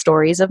medicine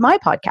stories of my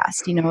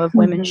podcast, of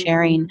women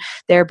sharing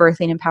their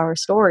birthing in power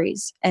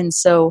stories. And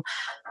so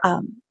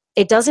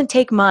it doesn't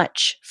take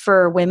much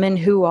for women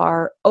who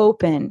are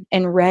open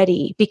and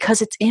ready, because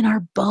it's in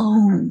our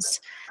bones.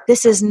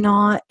 This is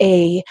not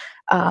this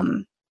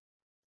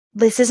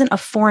isn't a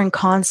foreign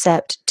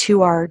concept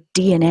to our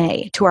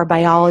DNA, to our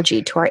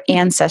biology, to our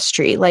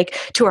ancestry,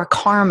 to our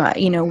karma.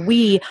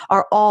 We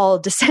are all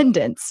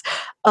descendants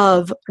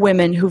of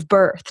women who've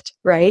birthed,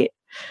 right?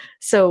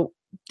 So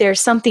there's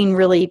something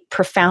really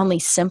profoundly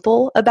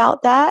simple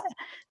about that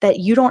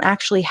you don't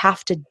actually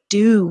have to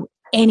do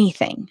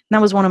anything. And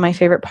that was one of my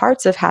favorite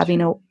parts of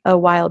having a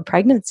wild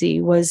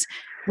pregnancy, was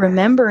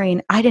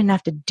remembering I didn't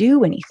have to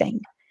do anything.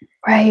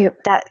 Right.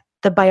 That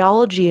the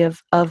biology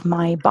of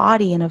my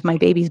body and of my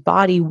baby's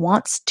body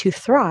wants to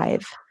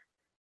thrive.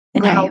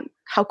 And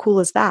how cool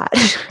is that?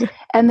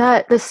 And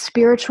that the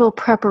spiritual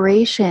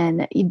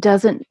preparation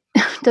doesn't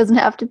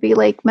have to be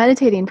like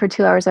meditating for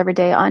 2 hours every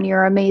day on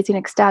your amazing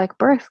ecstatic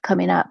birth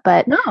coming up.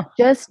 But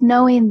just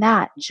knowing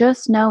that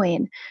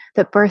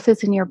birth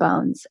is in your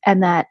bones,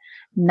 and that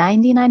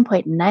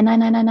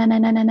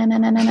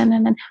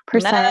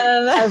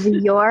 99.999999999% of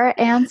your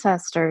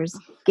ancestors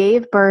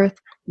gave birth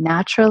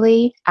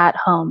naturally at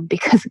home,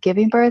 because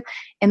giving birth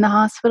in the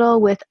hospital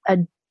with a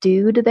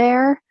dude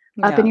there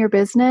up in your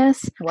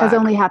business has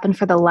only happened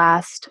for the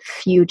last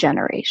few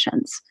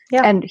generations.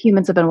 And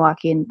humans have been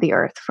walking the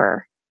earth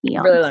for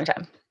eons. Really long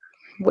time.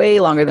 Way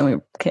longer than we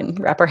can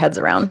wrap our heads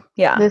around.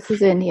 Yeah. This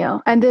is in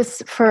you. And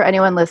this, for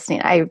anyone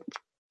listening, I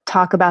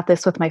talk about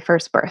this with my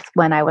first birth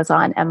when I was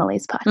on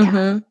Emilee's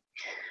podcast.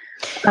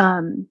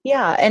 And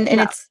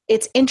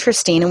it's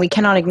interesting, and we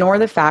cannot ignore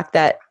the fact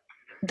that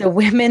the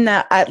women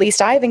that at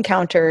least I've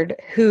encountered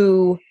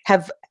who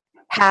have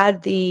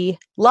had the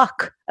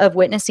luck of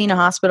witnessing a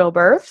hospital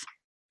birth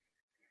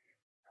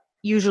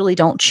usually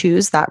don't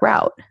choose that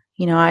route.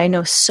 I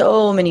know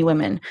so many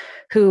women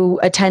who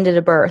attended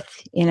a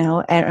birth,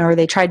 or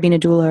they tried being a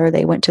doula, or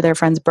they went to their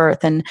friend's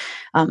birth and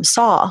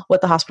saw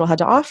what the hospital had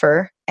to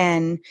offer,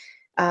 and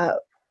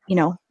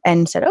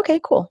and said,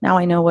 okay, cool. Now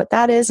I know what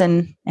that is,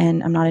 and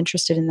I'm not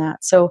interested in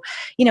that. So,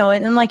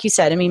 and like you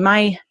said, I mean,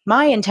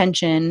 my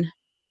intention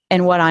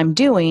and what I'm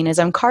doing is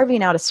I'm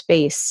carving out a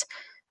space,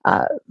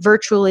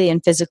 virtually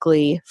and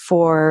physically,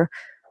 for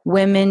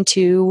women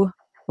to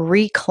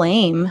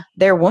reclaim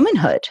their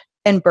womanhood.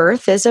 And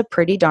birth is a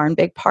pretty darn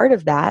big part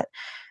of that.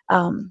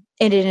 And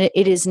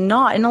it is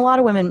not, and a lot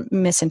of women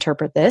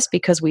misinterpret this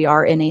because we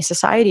are in a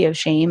society of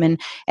shame,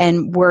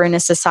 and we're in a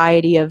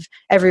society of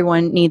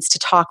everyone needs to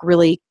talk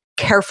really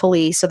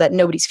carefully so that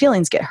nobody's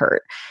feelings get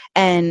hurt.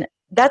 And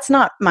that's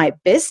not my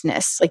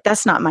business. Like,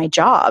 that's not my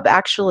job.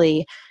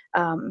 Actually,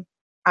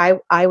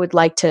 I would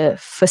like to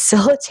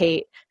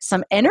facilitate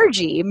some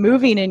energy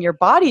moving in your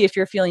body. If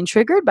you're feeling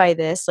triggered by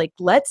this, like,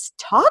 let's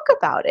talk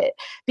about it,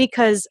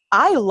 because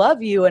I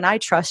love you and I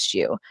trust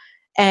you.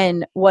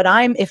 And what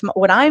I'm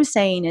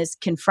saying is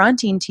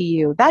confronting to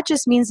you, that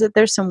just means that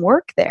there's some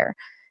work there,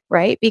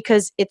 right?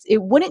 Because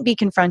it wouldn't be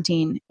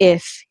confronting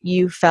if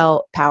you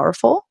felt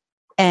powerful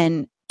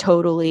and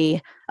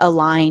totally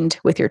aligned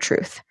with your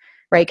truth,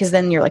 right? Because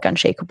then you're like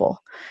unshakable.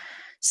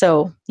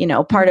 So,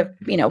 part of,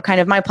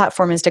 kind of my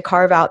platform is to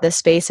carve out this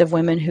space of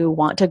women who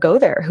want to go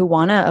there, who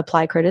want to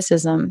apply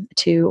criticism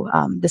to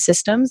the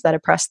systems that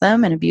oppress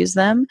them and abuse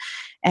them.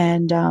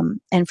 And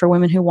for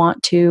women who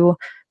want to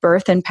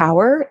birth in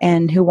power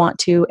and who want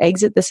to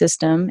exit the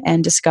system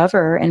and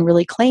discover and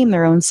really claim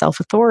their own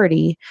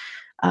self-authority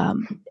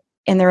and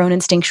their own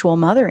instinctual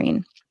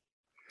mothering.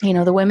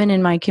 The women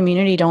in my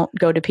community don't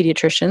go to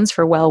pediatricians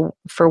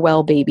for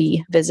well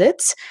baby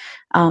visits.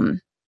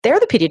 They're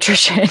the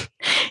pediatrician,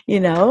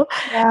 Yeah,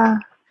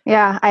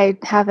 I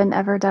haven't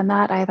ever done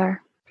that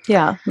either.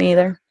 Yeah, me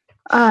either.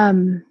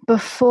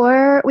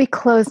 Before we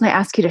close and I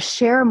ask you to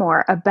share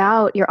more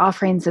about your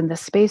offerings in the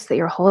space that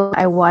you're holding,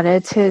 I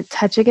wanted to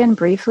touch again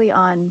briefly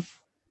on,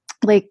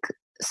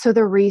 so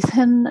the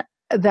reason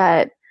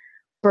that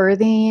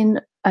birthing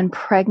and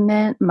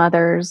pregnant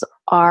mothers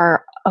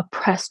are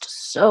oppressed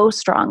so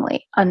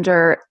strongly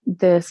under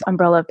this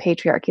umbrella of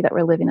patriarchy that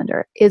we're living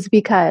under is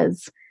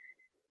because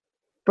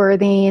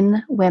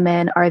birthing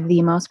women are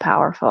the most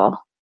powerful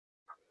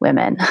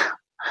women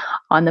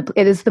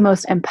it is the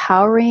most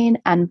empowering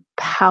and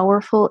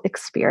powerful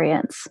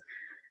experience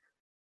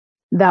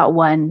that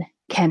one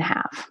can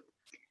have.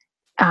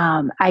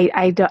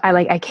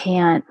 I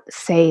can't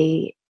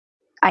say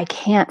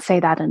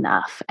that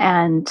enough.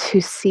 And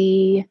to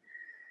see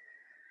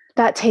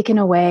that taken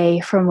away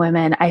from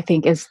women, I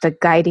think, is the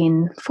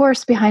guiding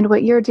force behind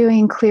what you're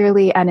doing,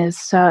 clearly, and is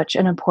such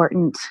an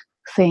important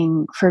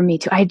thing for me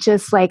too.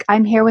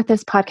 I'm here with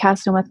this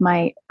podcast and with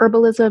my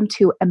herbalism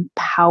to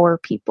empower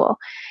people.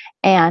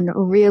 And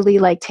really,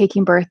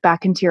 taking birth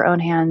back into your own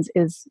hands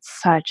is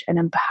such an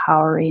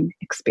empowering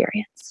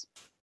experience.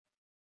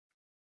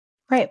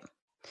 Right.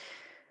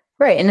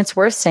 Right. And it's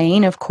worth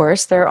saying, of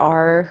course, there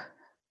are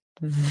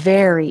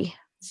very,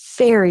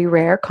 very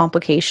rare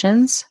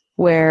complications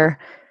where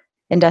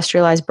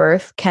industrialized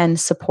birth can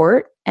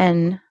support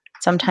and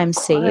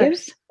sometimes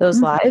save those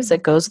lives.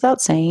 That goes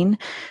without saying.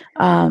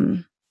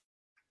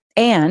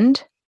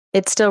 And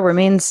it still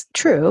remains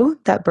true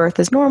that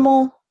birth is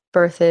normal.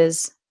 Birth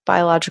is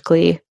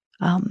biologically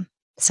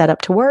set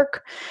up to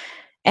work.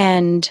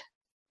 And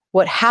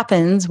what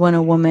happens when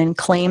a woman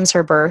claims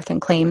her birth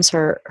and claims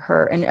her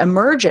and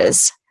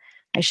emerges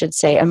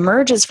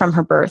from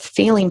her birth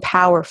feeling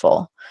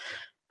powerful,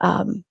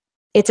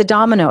 it's a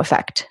domino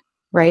effect,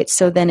 right?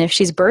 So then if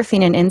she's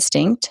birthing an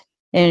instinct,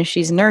 and if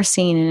she's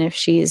nursing, and if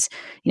she's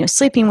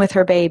sleeping with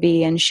her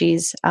baby, and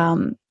she's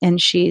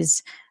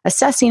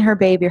assessing her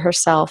baby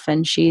herself,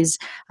 and she's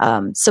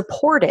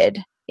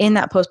supported in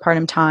that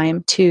postpartum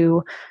time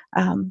to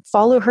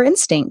follow her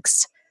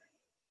instincts,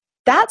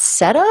 that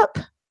setup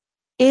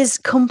is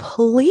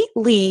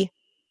completely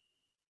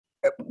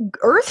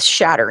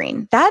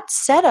earth-shattering. That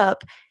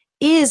setup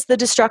is the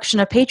destruction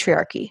of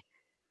patriarchy.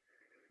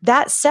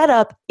 That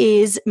setup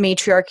is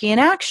matriarchy in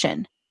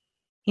action.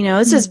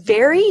 This is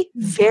very,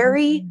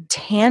 very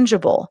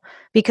tangible,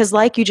 because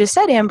like you just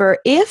said, Amber,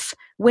 if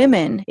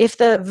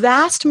the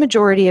vast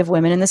majority of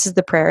women, and this is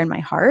the prayer in my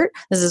heart,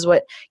 this is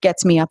what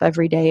gets me up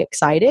every day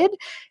excited,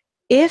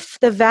 if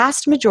the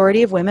vast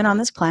majority of women on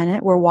this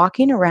planet were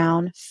walking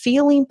around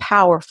feeling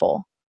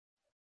powerful,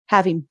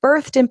 having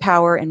birthed in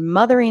power and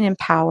mothering in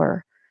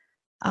power,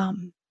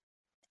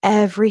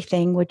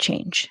 everything would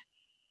change.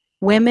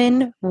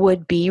 Women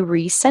would be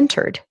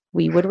recentered.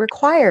 We would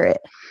require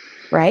it,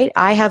 right?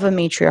 I have a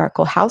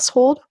matriarchal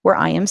household where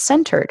I am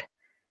centered.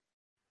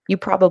 You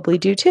probably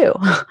do too.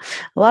 A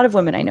lot of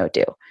women I know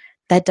do.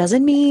 That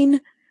doesn't mean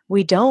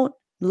we don't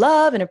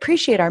love and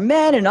appreciate our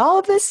men and all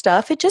of this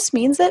stuff. It just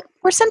means that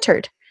we're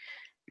centered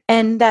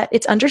and that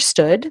it's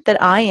understood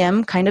that I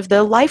am kind of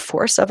the life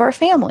force of our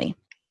family.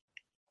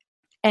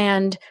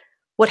 And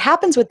what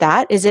happens with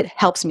that is it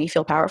helps me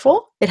feel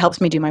powerful. It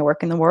helps me do my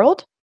work in the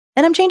world,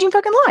 and I'm changing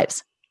fucking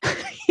lives.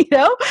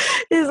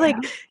 It's like,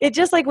 it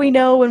just like we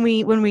know when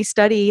we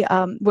study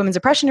women's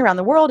oppression around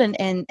the world,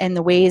 and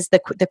the ways,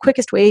 the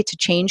quickest way to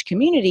change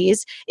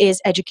communities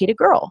is educate a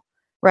girl,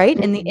 right?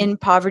 In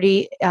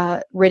poverty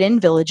ridden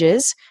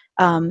villages.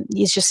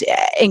 It's just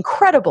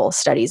incredible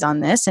studies on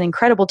this, and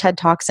incredible TED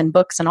Talks and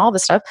books and all the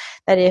stuff,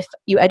 that if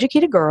you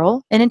educate a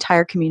girl, an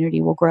entire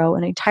community will grow,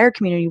 an entire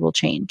community will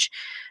change.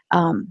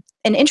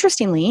 And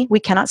interestingly, we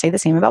cannot say the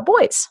same about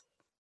boys.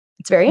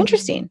 It's very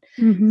interesting.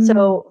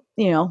 So,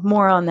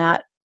 more on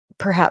that,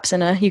 perhaps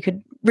you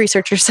could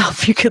research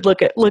yourself. You could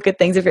look at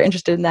things if you're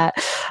interested in that,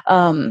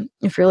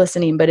 if you're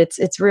listening. But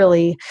it's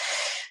really,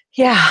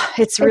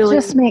 it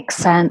just makes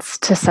sense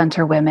to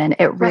center women.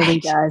 It really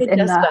does. In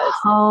the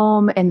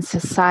home and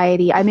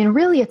society. I mean,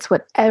 really, it's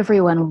what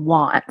everyone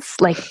wants,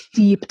 like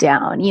deep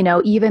down,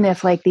 even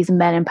if like these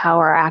men in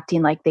power are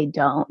acting like they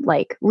don't,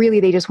 like really,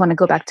 they just want to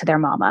go back to their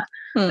mama,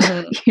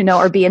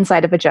 or be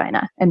inside a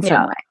vagina in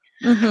some way.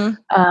 Women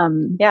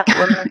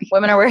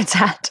are where it's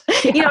at.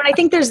 And I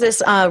think there's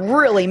this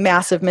really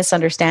massive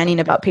misunderstanding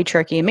about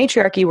patriarchy and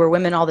matriarchy, where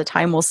women all the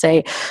time will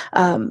say, but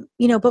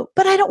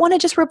I don't want to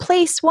just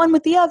replace one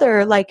with the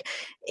other. Like,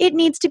 it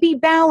needs to be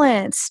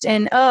balanced.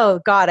 And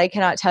oh God, I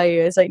cannot tell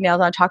you, it's like nails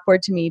on a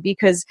chalkboard to me,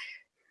 because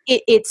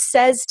it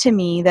says to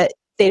me that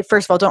they,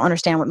 first of all, don't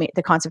understand what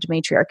the concept of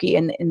matriarchy,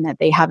 and that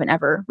they haven't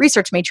ever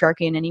researched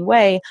matriarchy in any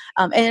way.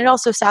 And it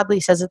also sadly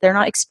says that they're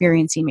not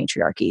experiencing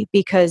matriarchy,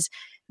 because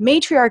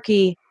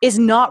matriarchy is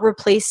not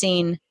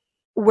replacing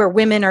where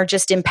women are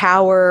just in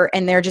power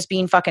and they're just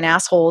being fucking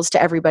assholes to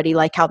everybody,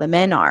 like how the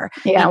men are.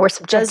 Yeah, we're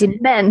subjecting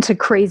men to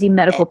crazy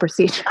medical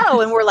procedures.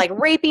 And we're like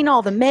raping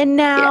all the men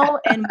now,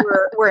 and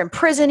we're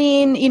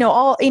imprisoning,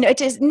 it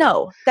just,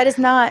 no, that is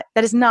not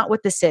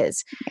what this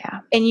is.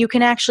 Yeah. And you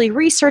can actually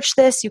research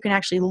this, you can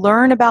actually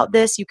learn about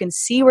this, you can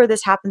see where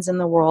this happens in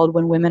the world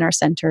when women are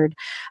centered,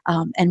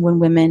 and when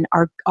women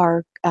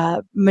are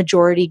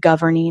majority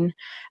governing,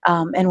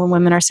 and when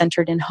women are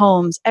centered in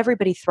homes,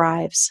 everybody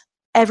thrives.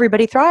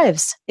 Everybody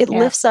thrives. It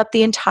lifts up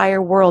the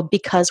entire world,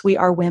 because we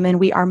are women,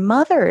 we are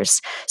mothers.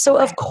 So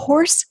of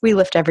course we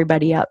lift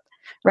everybody up,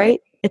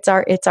 right? It's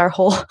our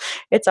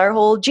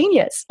whole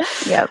genius.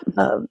 Yep.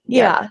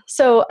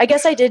 So I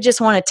guess I did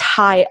just want to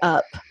tie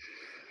up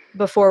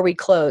before we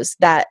close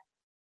that,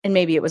 and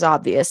maybe it was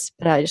obvious,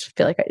 but I just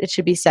feel like it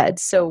should be said.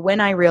 So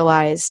when I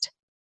realized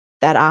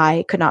that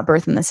I could not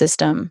birth in the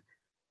system,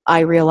 I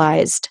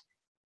realized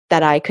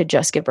that I could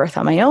just give birth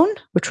on my own,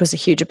 which was a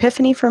huge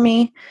epiphany for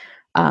me.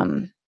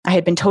 I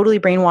had been totally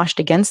brainwashed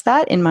against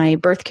that in my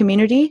birth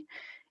community,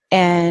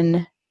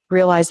 and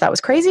realized that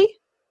was crazy.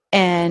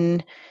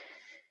 And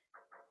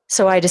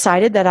so I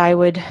decided that I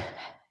would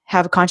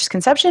have a conscious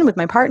conception with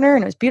my partner,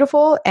 and it was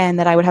beautiful, and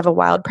that I would have a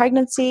wild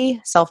pregnancy,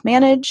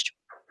 self-managed,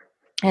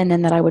 and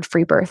then that I would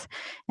free birth.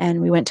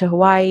 And we went to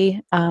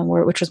Hawaii,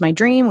 which was my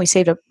dream. We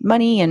saved up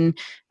money and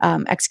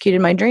executed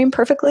my dream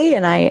perfectly.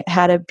 And I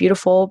had a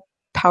beautiful,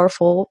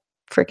 powerful,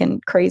 freaking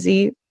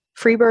crazy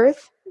free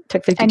birth.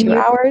 Took 52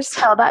 hours.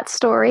 Tell that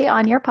story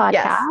on your podcast.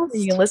 Yes,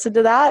 you can listen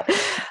to that.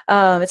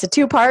 It's a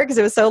 2-part because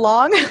it was so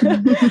long.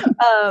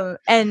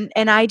 And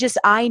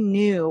I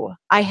knew,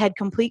 I had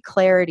complete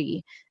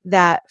clarity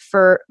that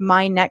for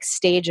my next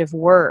stage of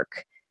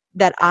work,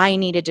 that I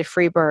needed to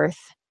free birth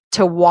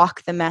to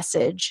walk the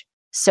message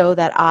so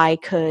that I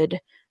could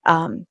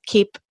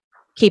keep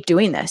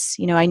doing this.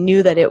 I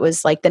knew that it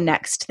was like the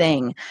next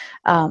thing.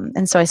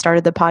 And so I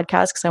started the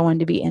podcast because I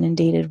wanted to be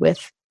inundated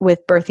with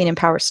birthing and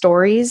power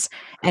stories.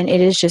 And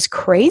it is just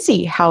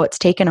crazy how it's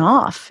taken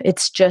off.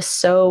 It's just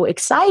so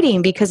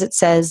exciting because it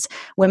says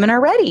women are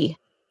ready.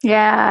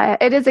 Yeah,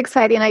 it is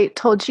exciting. I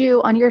told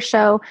you on your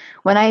show,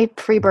 when I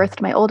free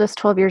birthed my oldest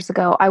 12 years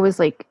ago, I was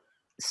like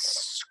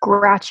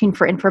scratching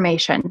for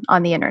information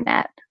on the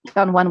internet,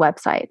 on one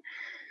website.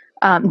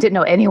 Didn't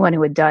know anyone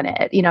who had done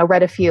it,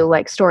 read a few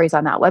like stories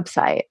on that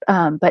website.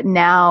 But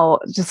now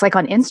just like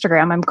on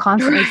Instagram, I'm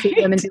constantly seeing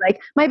women be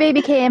like, my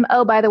baby came.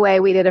 Oh, by the way,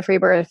 we did a free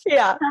birth.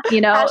 Yeah.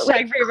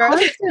 Like free birth.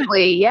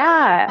 Constantly.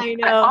 Yeah. I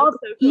know. So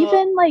cool.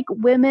 Even like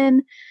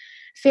women,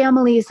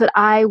 families that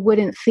I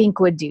wouldn't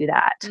think would do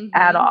that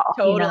at all.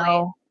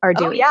 Totally. Are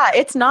doing. Oh, yeah.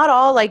 It's not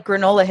all like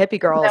granola hippie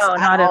girls. No,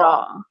 not at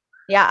all.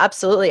 Yeah,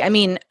 absolutely. I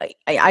mean,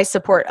 I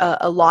support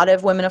a lot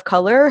of women of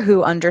color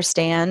who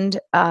understand,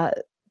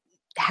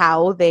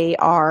 how they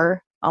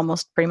are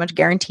almost pretty much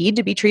guaranteed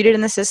to be treated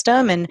in the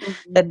system, and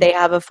that they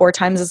have a 4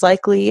 times as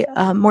likely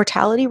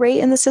mortality rate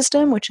in the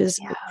system, which is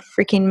a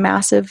freaking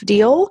massive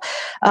deal.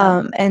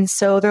 And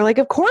so they're like,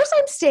 of course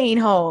I'm staying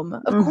home.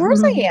 Of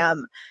course I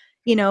am.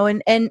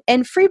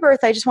 And free birth,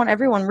 I just want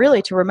everyone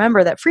really to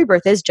remember that free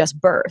birth is just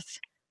birth,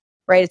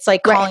 right? It's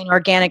like calling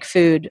organic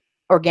food.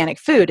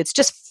 It's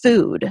just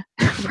food,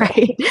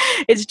 right?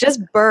 It's just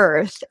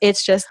birth.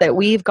 It's just that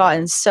we've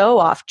gotten so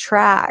off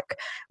track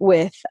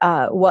with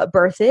what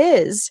birth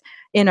is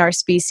in our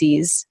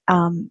species,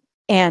 and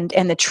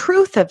the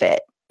truth of it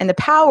and the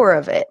power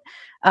of it,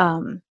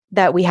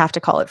 that we have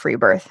to call it free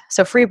birth.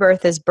 So free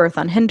birth is birth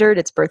unhindered.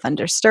 It's birth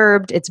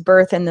undisturbed. It's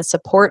birth in the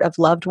support of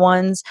loved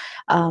ones,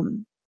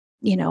 and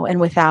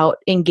without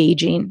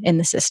engaging in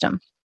the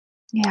system.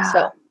 Yeah.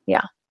 So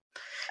yeah,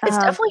 it's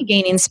Um, definitely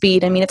gaining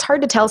speed. I mean, it's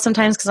hard to tell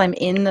sometimes because I'm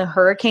in the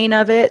hurricane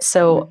of it.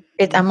 So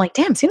I'm like,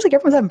 damn, seems like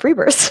everyone's having free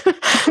births, but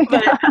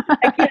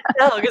I can't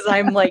tell because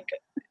I'm like,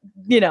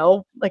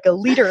 like a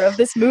leader of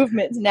this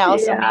movement now.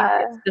 So maybe it's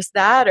yeah. just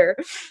that, or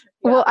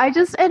Well, yeah. I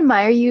just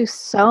admire you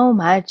so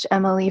much,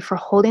 Emilee, for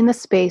holding the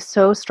space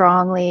so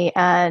strongly.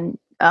 And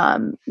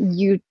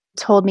you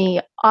told me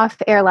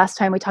off air last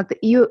time we talked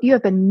that you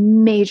have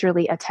been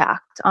majorly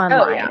attacked Oh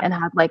online yeah. and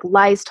had like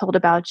lies told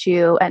about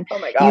you. And Oh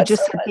my you God, so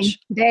just said things much.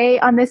 today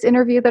on this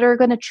interview that are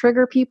going to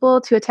trigger people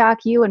to attack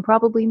you and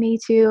probably me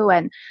too.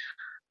 And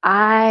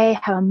I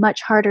have a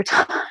much harder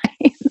time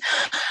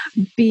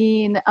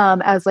being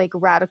as like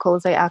radical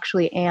as I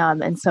actually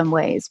am in some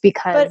ways But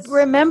because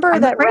remember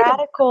I'm that afraid of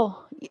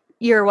radical.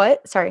 You're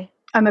what? Sorry.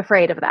 I'm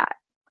afraid of that.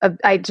 Of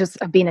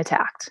being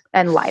attacked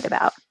and lied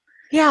about.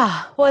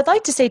 Yeah. Well, I'd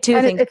like to say two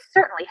And things. it's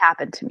certainly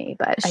happened to me,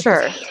 but I just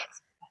Sure. hate it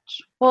so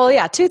much. Well,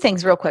 yeah, two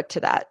things real quick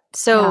to that. Yeah,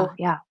 So,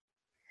 yeah.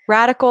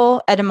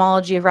 radical,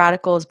 etymology of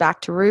radical is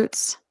back to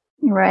roots,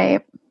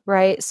 Right.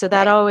 right? So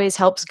that Right. always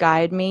helps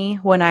guide me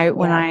when Yeah.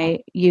 I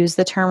use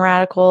the term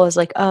radical, is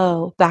like,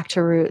 oh, back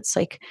to roots.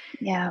 Like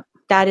Yeah.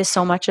 that is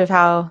so much of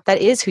how,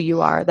 that is who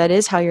you are. That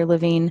is how you're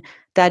living.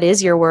 That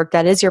is your work.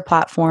 That is your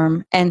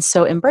platform. And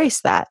so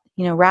embrace that.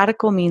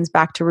 Radical means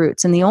back to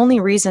roots. And the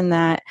only reason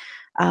that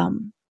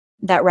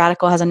that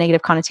radical has a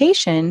negative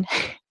connotation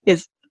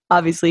is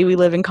obviously we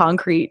live in a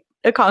concrete,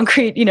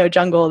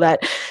 jungle that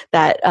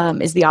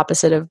is the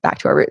opposite of back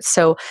to our roots.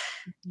 So,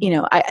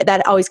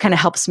 that always kind of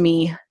helps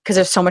me because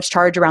there's so much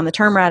charge around the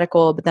term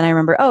radical. But then I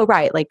remember, oh,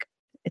 right, like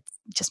it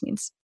just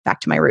means back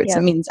to my roots. Yeah.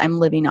 It means I'm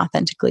living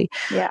authentically.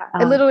 Yeah.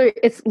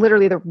 It's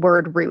literally the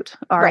word root,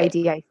 Right.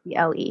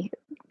 RADICLE.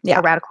 Yeah.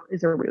 A radical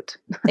is a root.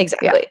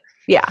 Exactly.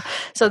 Yeah.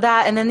 So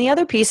that, and then the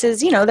other piece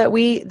is,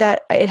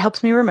 that it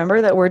helps me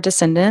remember that we're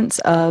descendants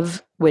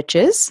of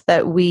witches,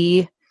 that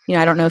we,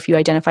 I don't know if you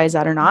identify as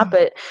that or not,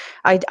 but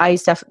I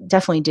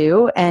definitely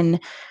do. And,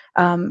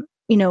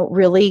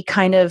 really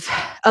kind of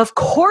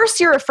course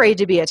you're afraid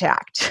to be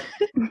attacked.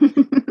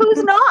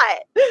 Who's not?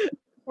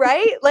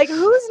 Right? Like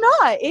who's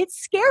not? It's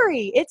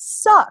scary. It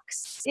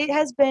sucks. It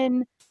has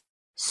been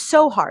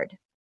so hard.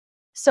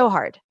 So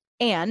hard.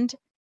 And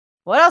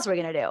what else are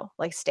we going to do?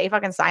 Like stay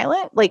fucking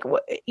silent? Like,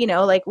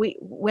 like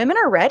women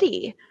are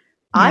ready.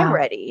 I'm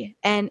ready.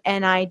 And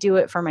I do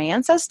it for my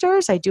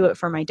ancestors. I do it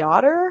for my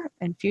daughter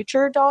and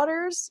future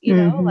daughters,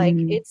 like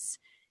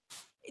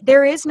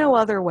there is no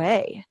other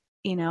way,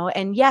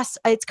 and yes,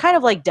 it's kind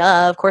of like,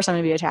 duh, of course I'm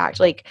going to be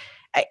attacked. Like,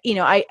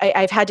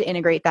 I've had to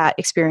integrate that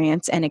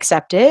experience and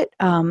accept it.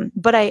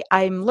 But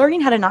I'm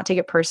learning how to not take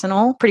it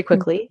personal pretty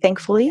quickly,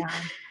 thankfully. Yeah.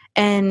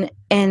 And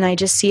I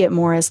just see it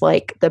more as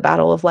like the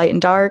battle of light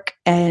and dark.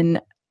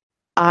 And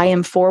I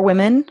am for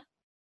women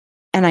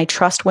and I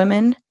trust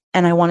women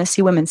and I want to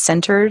see women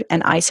centered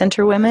and I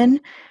center women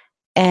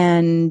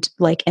and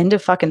like end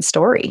of fucking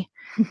story,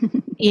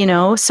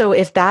 So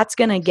if that's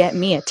going to get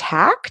me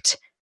attacked,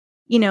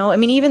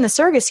 even the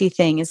surrogacy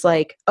thing is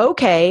like,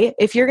 okay,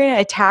 if you're going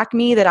to attack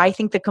me that I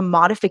think the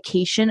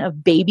commodification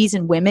of babies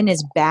and women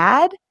is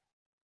bad,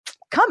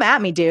 come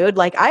at me, dude.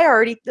 Like I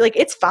already, like,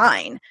 it's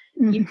fine.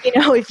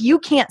 If you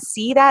can't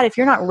see that, if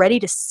you're not ready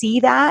to see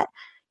that,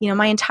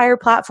 my entire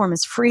platform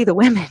is free the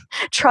women,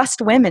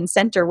 trust women,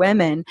 center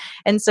women.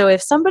 And so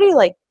if somebody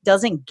like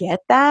doesn't get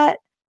that,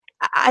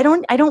 I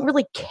don't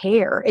really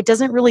care. It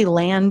doesn't really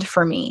land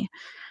for me.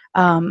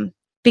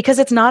 Because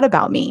it's not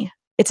about me.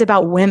 It's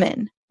about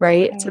women,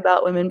 right? It's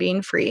about women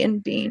being free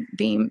and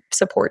being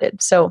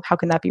supported. So how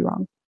can that be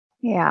wrong?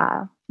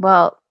 Yeah.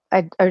 Well,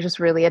 I just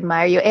really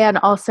admire you. And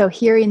also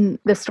hearing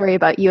the story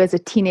about you as a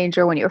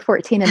teenager when you were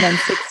 14 and then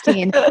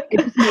 16, it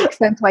just makes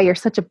sense why you're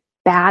such a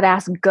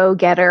badass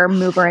go-getter,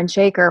 mover and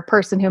shaker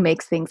person who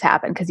makes things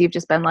happen, because you've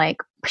just been like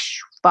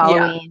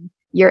following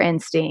your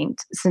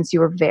instinct since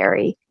you were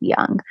very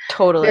young.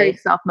 Totally. Very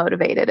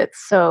self-motivated. It's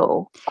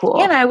so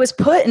cool. And I was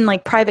put in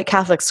like private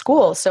Catholic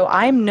school. So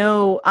I'm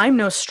no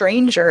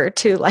stranger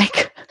to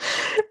like,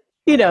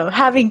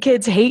 having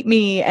kids hate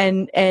me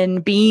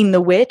and being the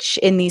witch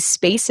in these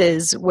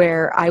spaces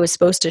where I was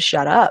supposed to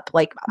shut up.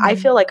 Like, I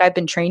feel like I've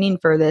been training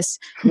for this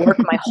work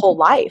my whole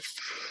life,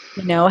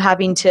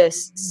 having to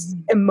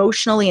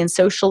emotionally and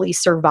socially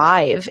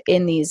survive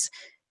in these,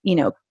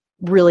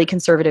 really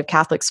conservative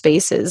Catholic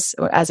spaces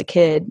as a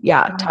kid.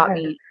 Yeah.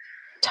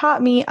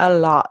 Taught me a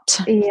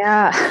lot.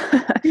 Yeah.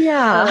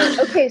 Yeah.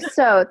 Okay.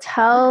 So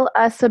tell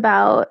us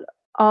about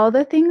all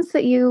the things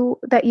that you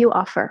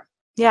offer.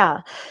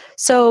 Yeah.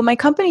 So my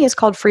company is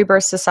called Free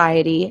Birth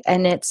Society,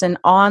 and it's an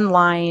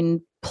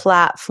online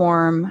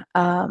platform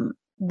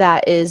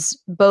that is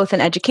both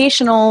an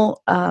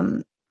educational,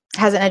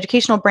 has an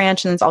educational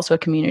branch, and it's also a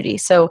community.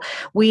 So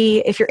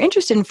if you're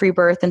interested in free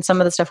birth and some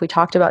of the stuff we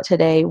talked about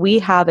today, we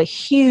have a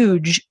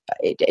huge,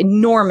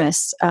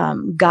 enormous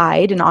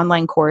guide, an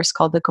online course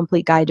called The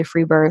Complete Guide to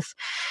Free Birth.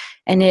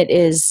 And it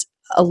is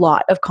a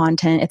lot of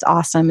content. It's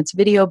awesome. It's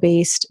video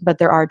based, but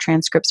there are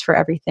transcripts for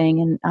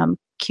everything and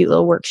cute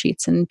little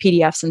worksheets and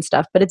PDFs and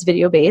stuff, but it's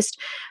video based,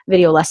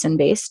 video lesson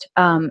based.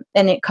 And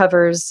it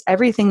covers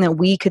everything that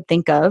we could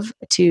think of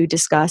to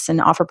discuss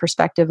and offer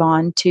perspective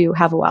on to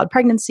have a wild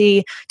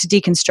pregnancy, to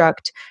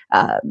deconstruct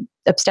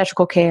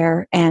obstetrical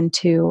care, and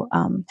to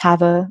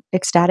have a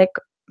ecstatic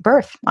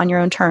birth on your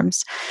own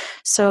terms.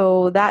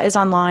 So that is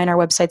online. Our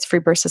website's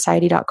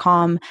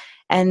freebirthsociety.com.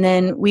 And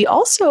then we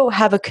also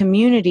have a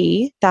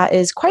community that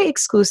is quite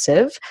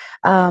exclusive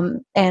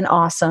and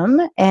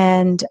awesome.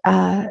 And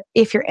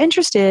if you're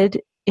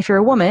interested, if you're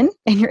a woman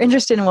and you're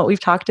interested in what we've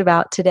talked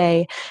about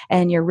today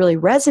and you're really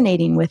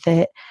resonating with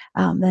it,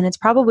 then it's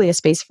probably a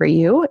space for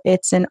you.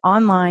 It's an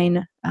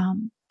online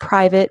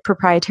private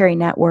proprietary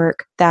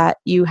network that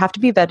you have to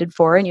be vetted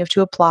for, and you have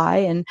to apply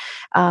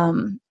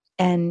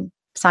and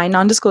sign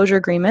non-disclosure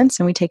agreements,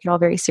 and we take it all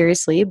very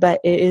seriously, but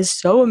it is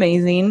so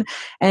amazing.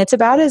 And it's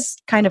about as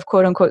kind of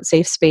quote unquote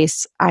safe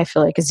space, I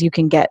feel like, as you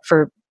can get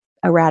for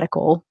a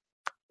radical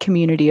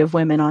community of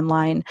women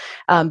online,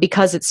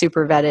 because it's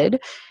super vetted.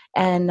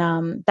 And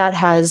that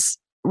has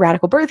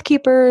radical birth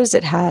keepers,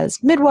 it has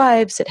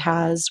midwives, it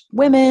has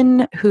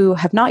women who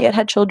have not yet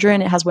had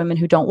children, it has women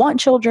who don't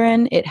want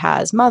children, it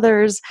has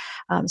mothers.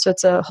 So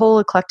it's a whole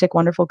eclectic,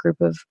 wonderful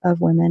group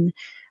of women.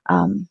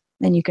 And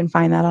you can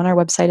find that on our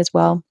website as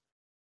well.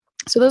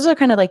 So those are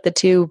kind of like the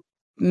two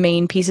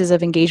main pieces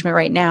of engagement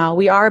right now.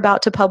 We are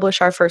about to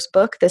publish our first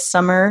book this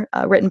summer,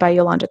 written by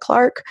Yolanda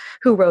Clark,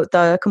 who wrote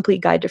the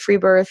Complete Guide to Free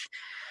Birth.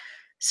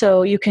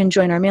 So you can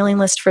join our mailing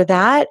list for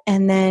that.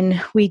 And then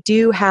we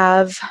do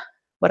have,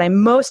 what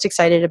I'm most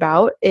excited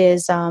about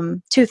is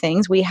two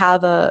things. We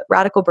have a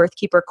Radical Birth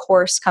Keeper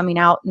course coming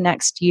out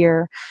next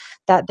year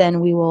that then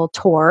we will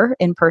tour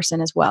in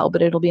person as well,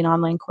 but it'll be an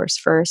online course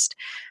first.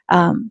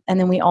 And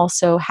then we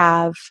also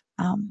have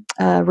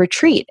a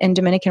retreat in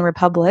Dominican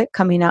Republic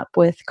coming up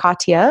with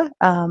Katya,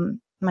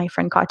 my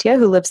friend Katya,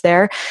 who lives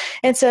there.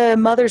 It's a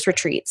mother's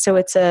retreat. So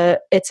it's a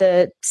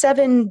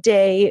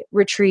 7-day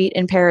retreat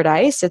in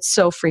paradise. It's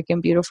so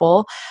freaking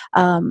beautiful.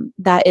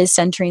 That is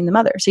centering the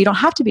mother. So you don't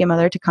have to be a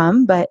mother to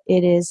come, but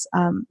it is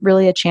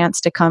really a chance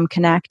to come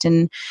connect.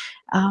 And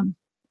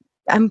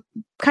I'm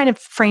kind of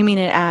framing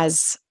it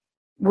as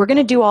we're going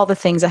to do all the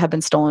things that have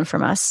been stolen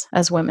from us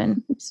as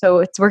women.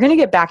 So we're going to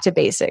get back to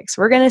basics.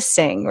 We're going to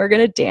sing. We're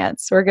going to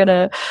dance. We're going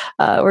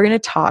to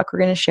talk. We're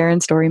going to share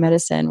in story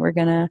medicine. We're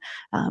going to,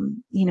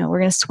 we're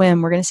going to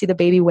swim. We're going to see the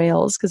baby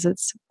whales because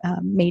it's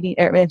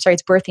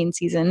it's birthing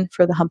season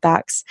for the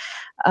humpbacks.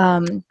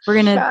 We're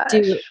going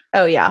to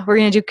we're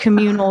going to do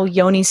communal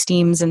yoni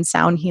steams and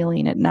sound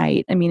healing at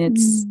night. I mean,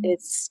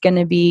 it's going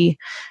to be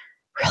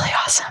really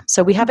awesome.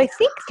 So we have, I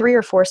think, 3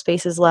 or 4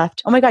 spaces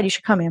left. Oh my God, you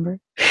should come, Amber.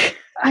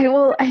 I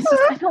will. I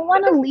don't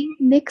want to leave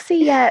Nixie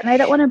yet, and I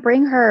don't want to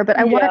bring her, but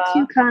I want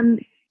to come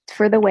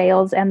for the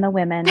whales and the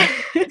women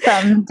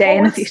someday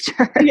in the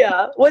future.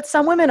 Yeah. What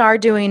some women are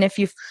doing, if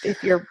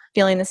you're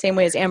feeling the same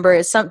way as Amber,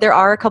 is there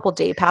are a couple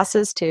day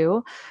passes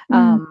too,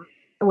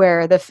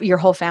 where your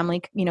whole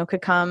family,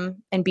 could come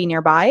and be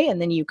nearby,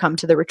 and then you come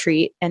to the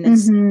retreat and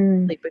it's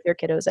sleep with your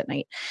kiddos at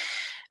night.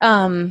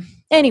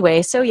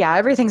 Anyway, so yeah,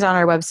 everything's on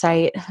our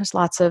website. There's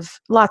lots of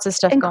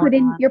stuff,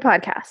 including going on. Your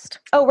podcast.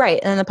 Oh, right.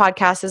 And the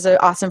podcast is an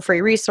awesome free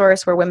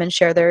resource where women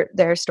share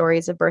their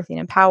stories of birthing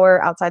and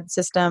power outside the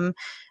system.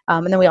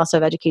 And then we also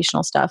have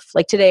educational stuff.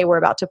 Like today we're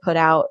about to put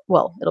out,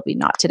 well, it'll be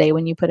not today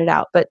when you put it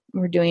out, but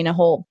we're doing a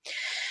whole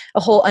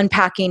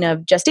unpacking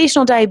of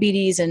gestational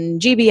diabetes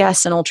and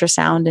GBS and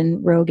ultrasound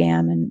and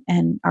ROGAM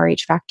and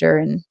RH factor.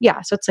 And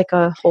yeah, so it's like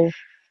a whole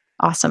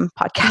awesome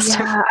podcast.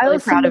 Yeah, I'm really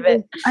proud of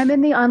it. I'm in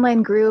the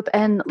online group,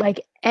 and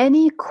like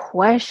any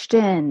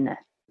question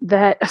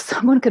that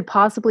someone could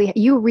possibly,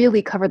 you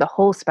really cover the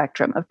whole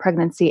spectrum of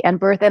pregnancy and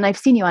birth. And I've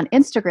seen you on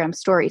Instagram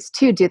stories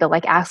too, do the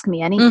ask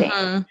me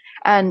anything.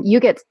 And you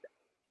get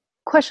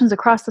questions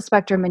across the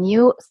spectrum, and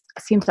you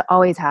seem to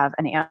always have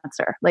an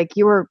answer. Like,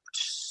 you were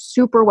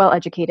super well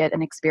educated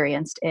and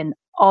experienced in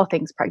all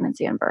things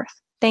pregnancy and birth.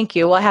 Thank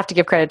you. Well, I have to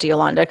give credit to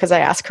Yolanda because I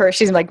asked her.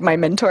 She's like my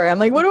mentor. I'm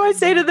like, what do I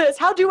say to this?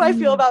 How do I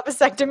feel about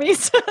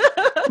vasectomies?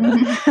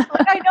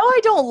 I know I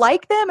don't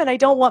like them and I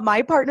don't want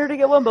my partner to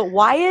get one, but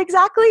why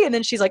exactly? And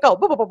then she's like, oh,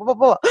 blah, blah, blah, blah,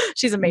 blah.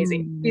 She's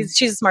amazing.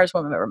 She's the smartest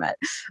woman I've ever met.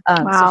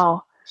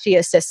 Wow. So she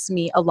assists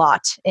me a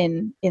lot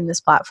in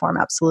this platform.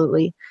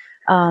 Absolutely.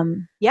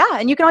 Yeah.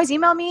 And you can always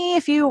email me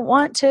if you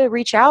want to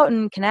reach out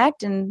and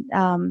connect, and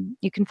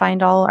you can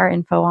find all our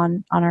info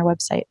on our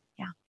website.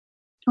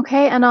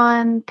 Okay, and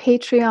on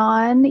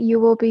Patreon, you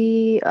will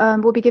be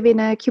we'll be giving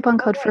a coupon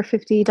code for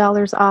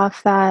 $50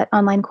 off that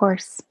online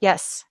course.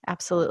 Yes,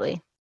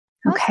 absolutely.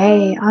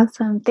 Okay,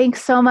 awesome.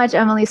 Thanks so much,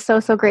 Emilee. So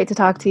great to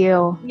talk to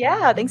you.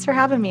 Yeah, thanks for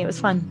having me. It was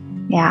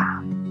fun. Yeah.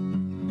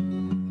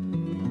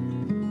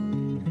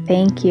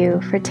 Thank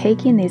you for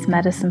taking these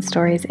medicine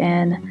stories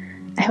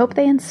in. I hope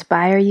they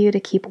inspire you to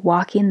keep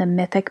walking the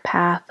mythic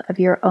path of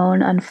your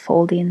own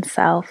unfolding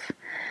self.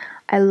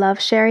 I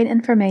love sharing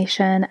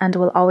information and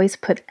will always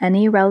put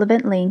any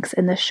relevant links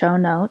in the show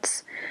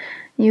notes.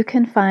 You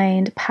can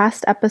find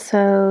past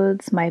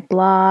episodes, my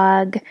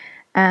blog,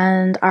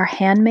 and our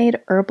handmade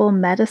herbal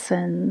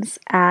medicines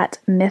at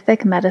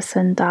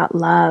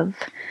mythicmedicine.love.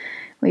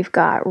 We've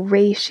got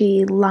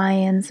reishi,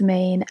 lion's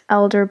mane,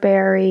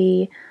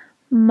 elderberry,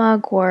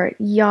 mugwort,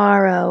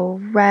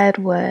 yarrow,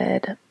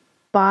 redwood,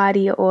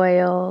 body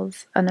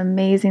oils, an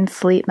amazing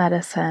sleep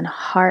medicine,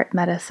 heart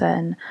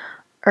medicine,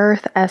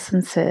 earth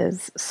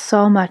essences,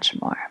 so much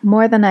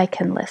more than I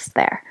can list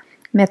there.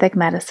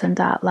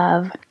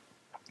 mythicmedicine.love.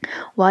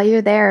 While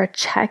you're there,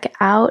 check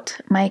out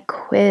my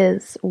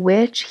quiz,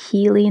 Which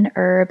Healing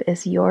Herb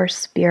is Your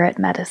Spirit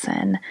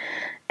Medicine?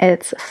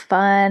 It's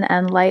fun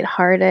and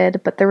lighthearted,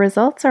 but the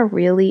results are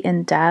really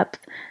in-depth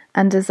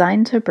and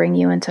designed to bring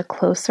you into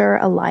closer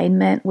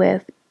alignment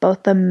with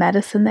both the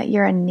medicine that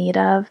you're in need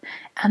of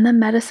and the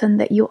medicine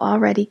that you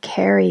already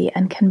carry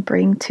and can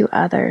bring to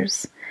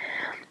others.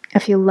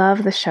 If you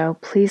love the show,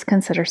 please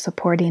consider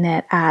supporting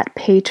it at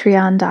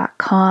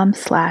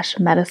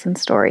patreon.com/medicine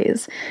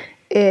stories.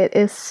 It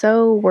is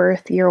so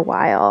worth your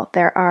while.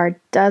 There are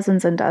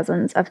dozens and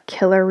dozens of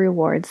killer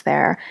rewards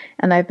there,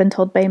 and I've been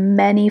told by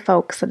many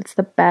folks that it's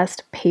the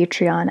best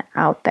Patreon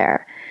out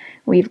there.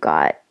 We've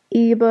got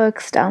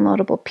ebooks,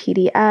 downloadable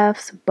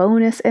PDFs,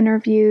 bonus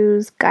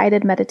interviews,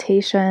 guided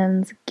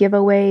meditations,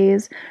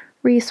 giveaways,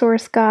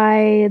 resource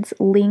guides,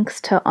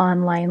 links to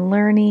online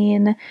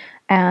learning,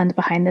 and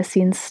behind the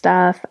scenes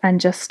stuff,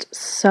 and just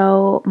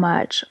so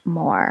much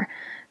more.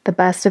 The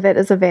best of it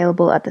is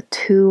available at the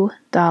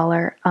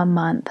 $2 a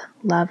month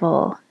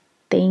level.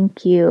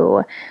 Thank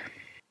you.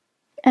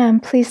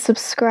 And please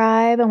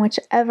subscribe on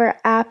whichever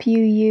app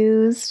you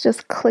use.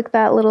 Just click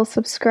that little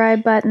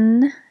subscribe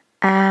button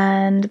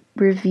and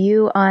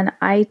review on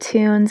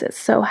iTunes. It's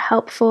so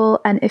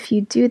helpful. And if you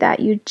do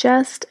that, you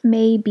just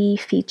may be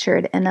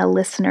featured in a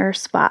listener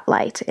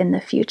spotlight in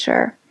the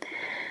future.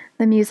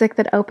 The music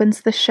that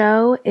opens the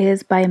show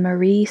is by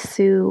Marie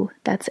Sioux.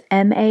 That's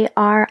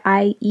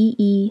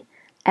MarieeSiaux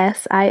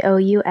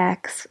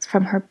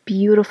from her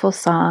beautiful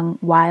song,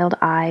 Wild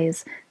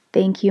Eyes.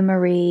 Thank you,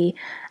 Marie.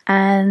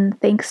 And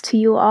thanks to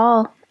you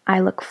all. I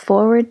look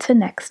forward to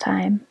next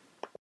time.